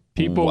out.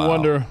 People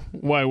wonder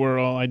why we're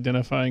all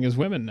identifying as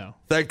women now.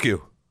 Thank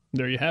you.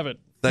 There you have it.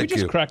 Thank we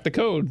just cracked the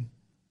code.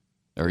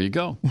 There you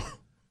go.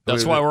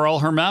 That's why we're all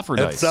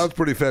hermaphrodites. That sounds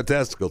pretty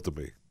fantastical to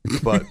me,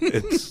 but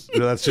it's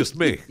that's just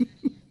me.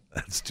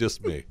 That's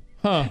just me.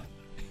 Huh.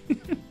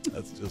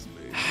 That's just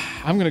me.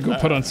 I'm going to go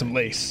put on some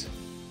lace.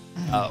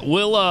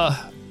 We'll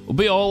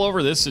be all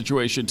over this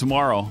situation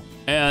tomorrow.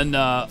 And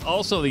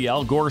also the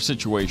Al Gore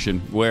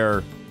situation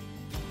where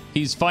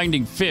he's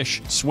finding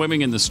fish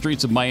swimming in the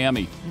streets of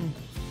Miami.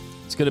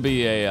 It's going to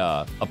be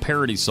a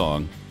parody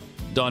song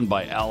done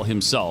by Al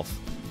himself.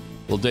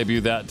 We'll debut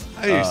that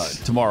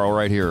tomorrow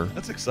right here.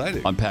 That's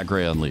exciting. On Pat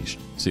Gray Unleashed.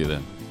 See you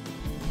then.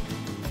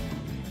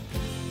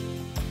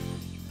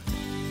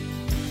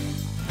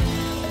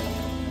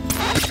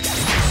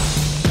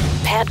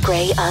 Pat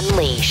Gray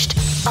Unleashed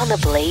on the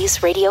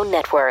Blaze Radio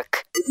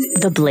Network.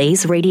 The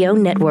Blaze Radio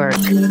Network.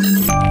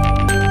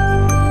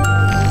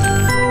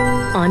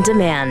 On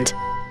demand.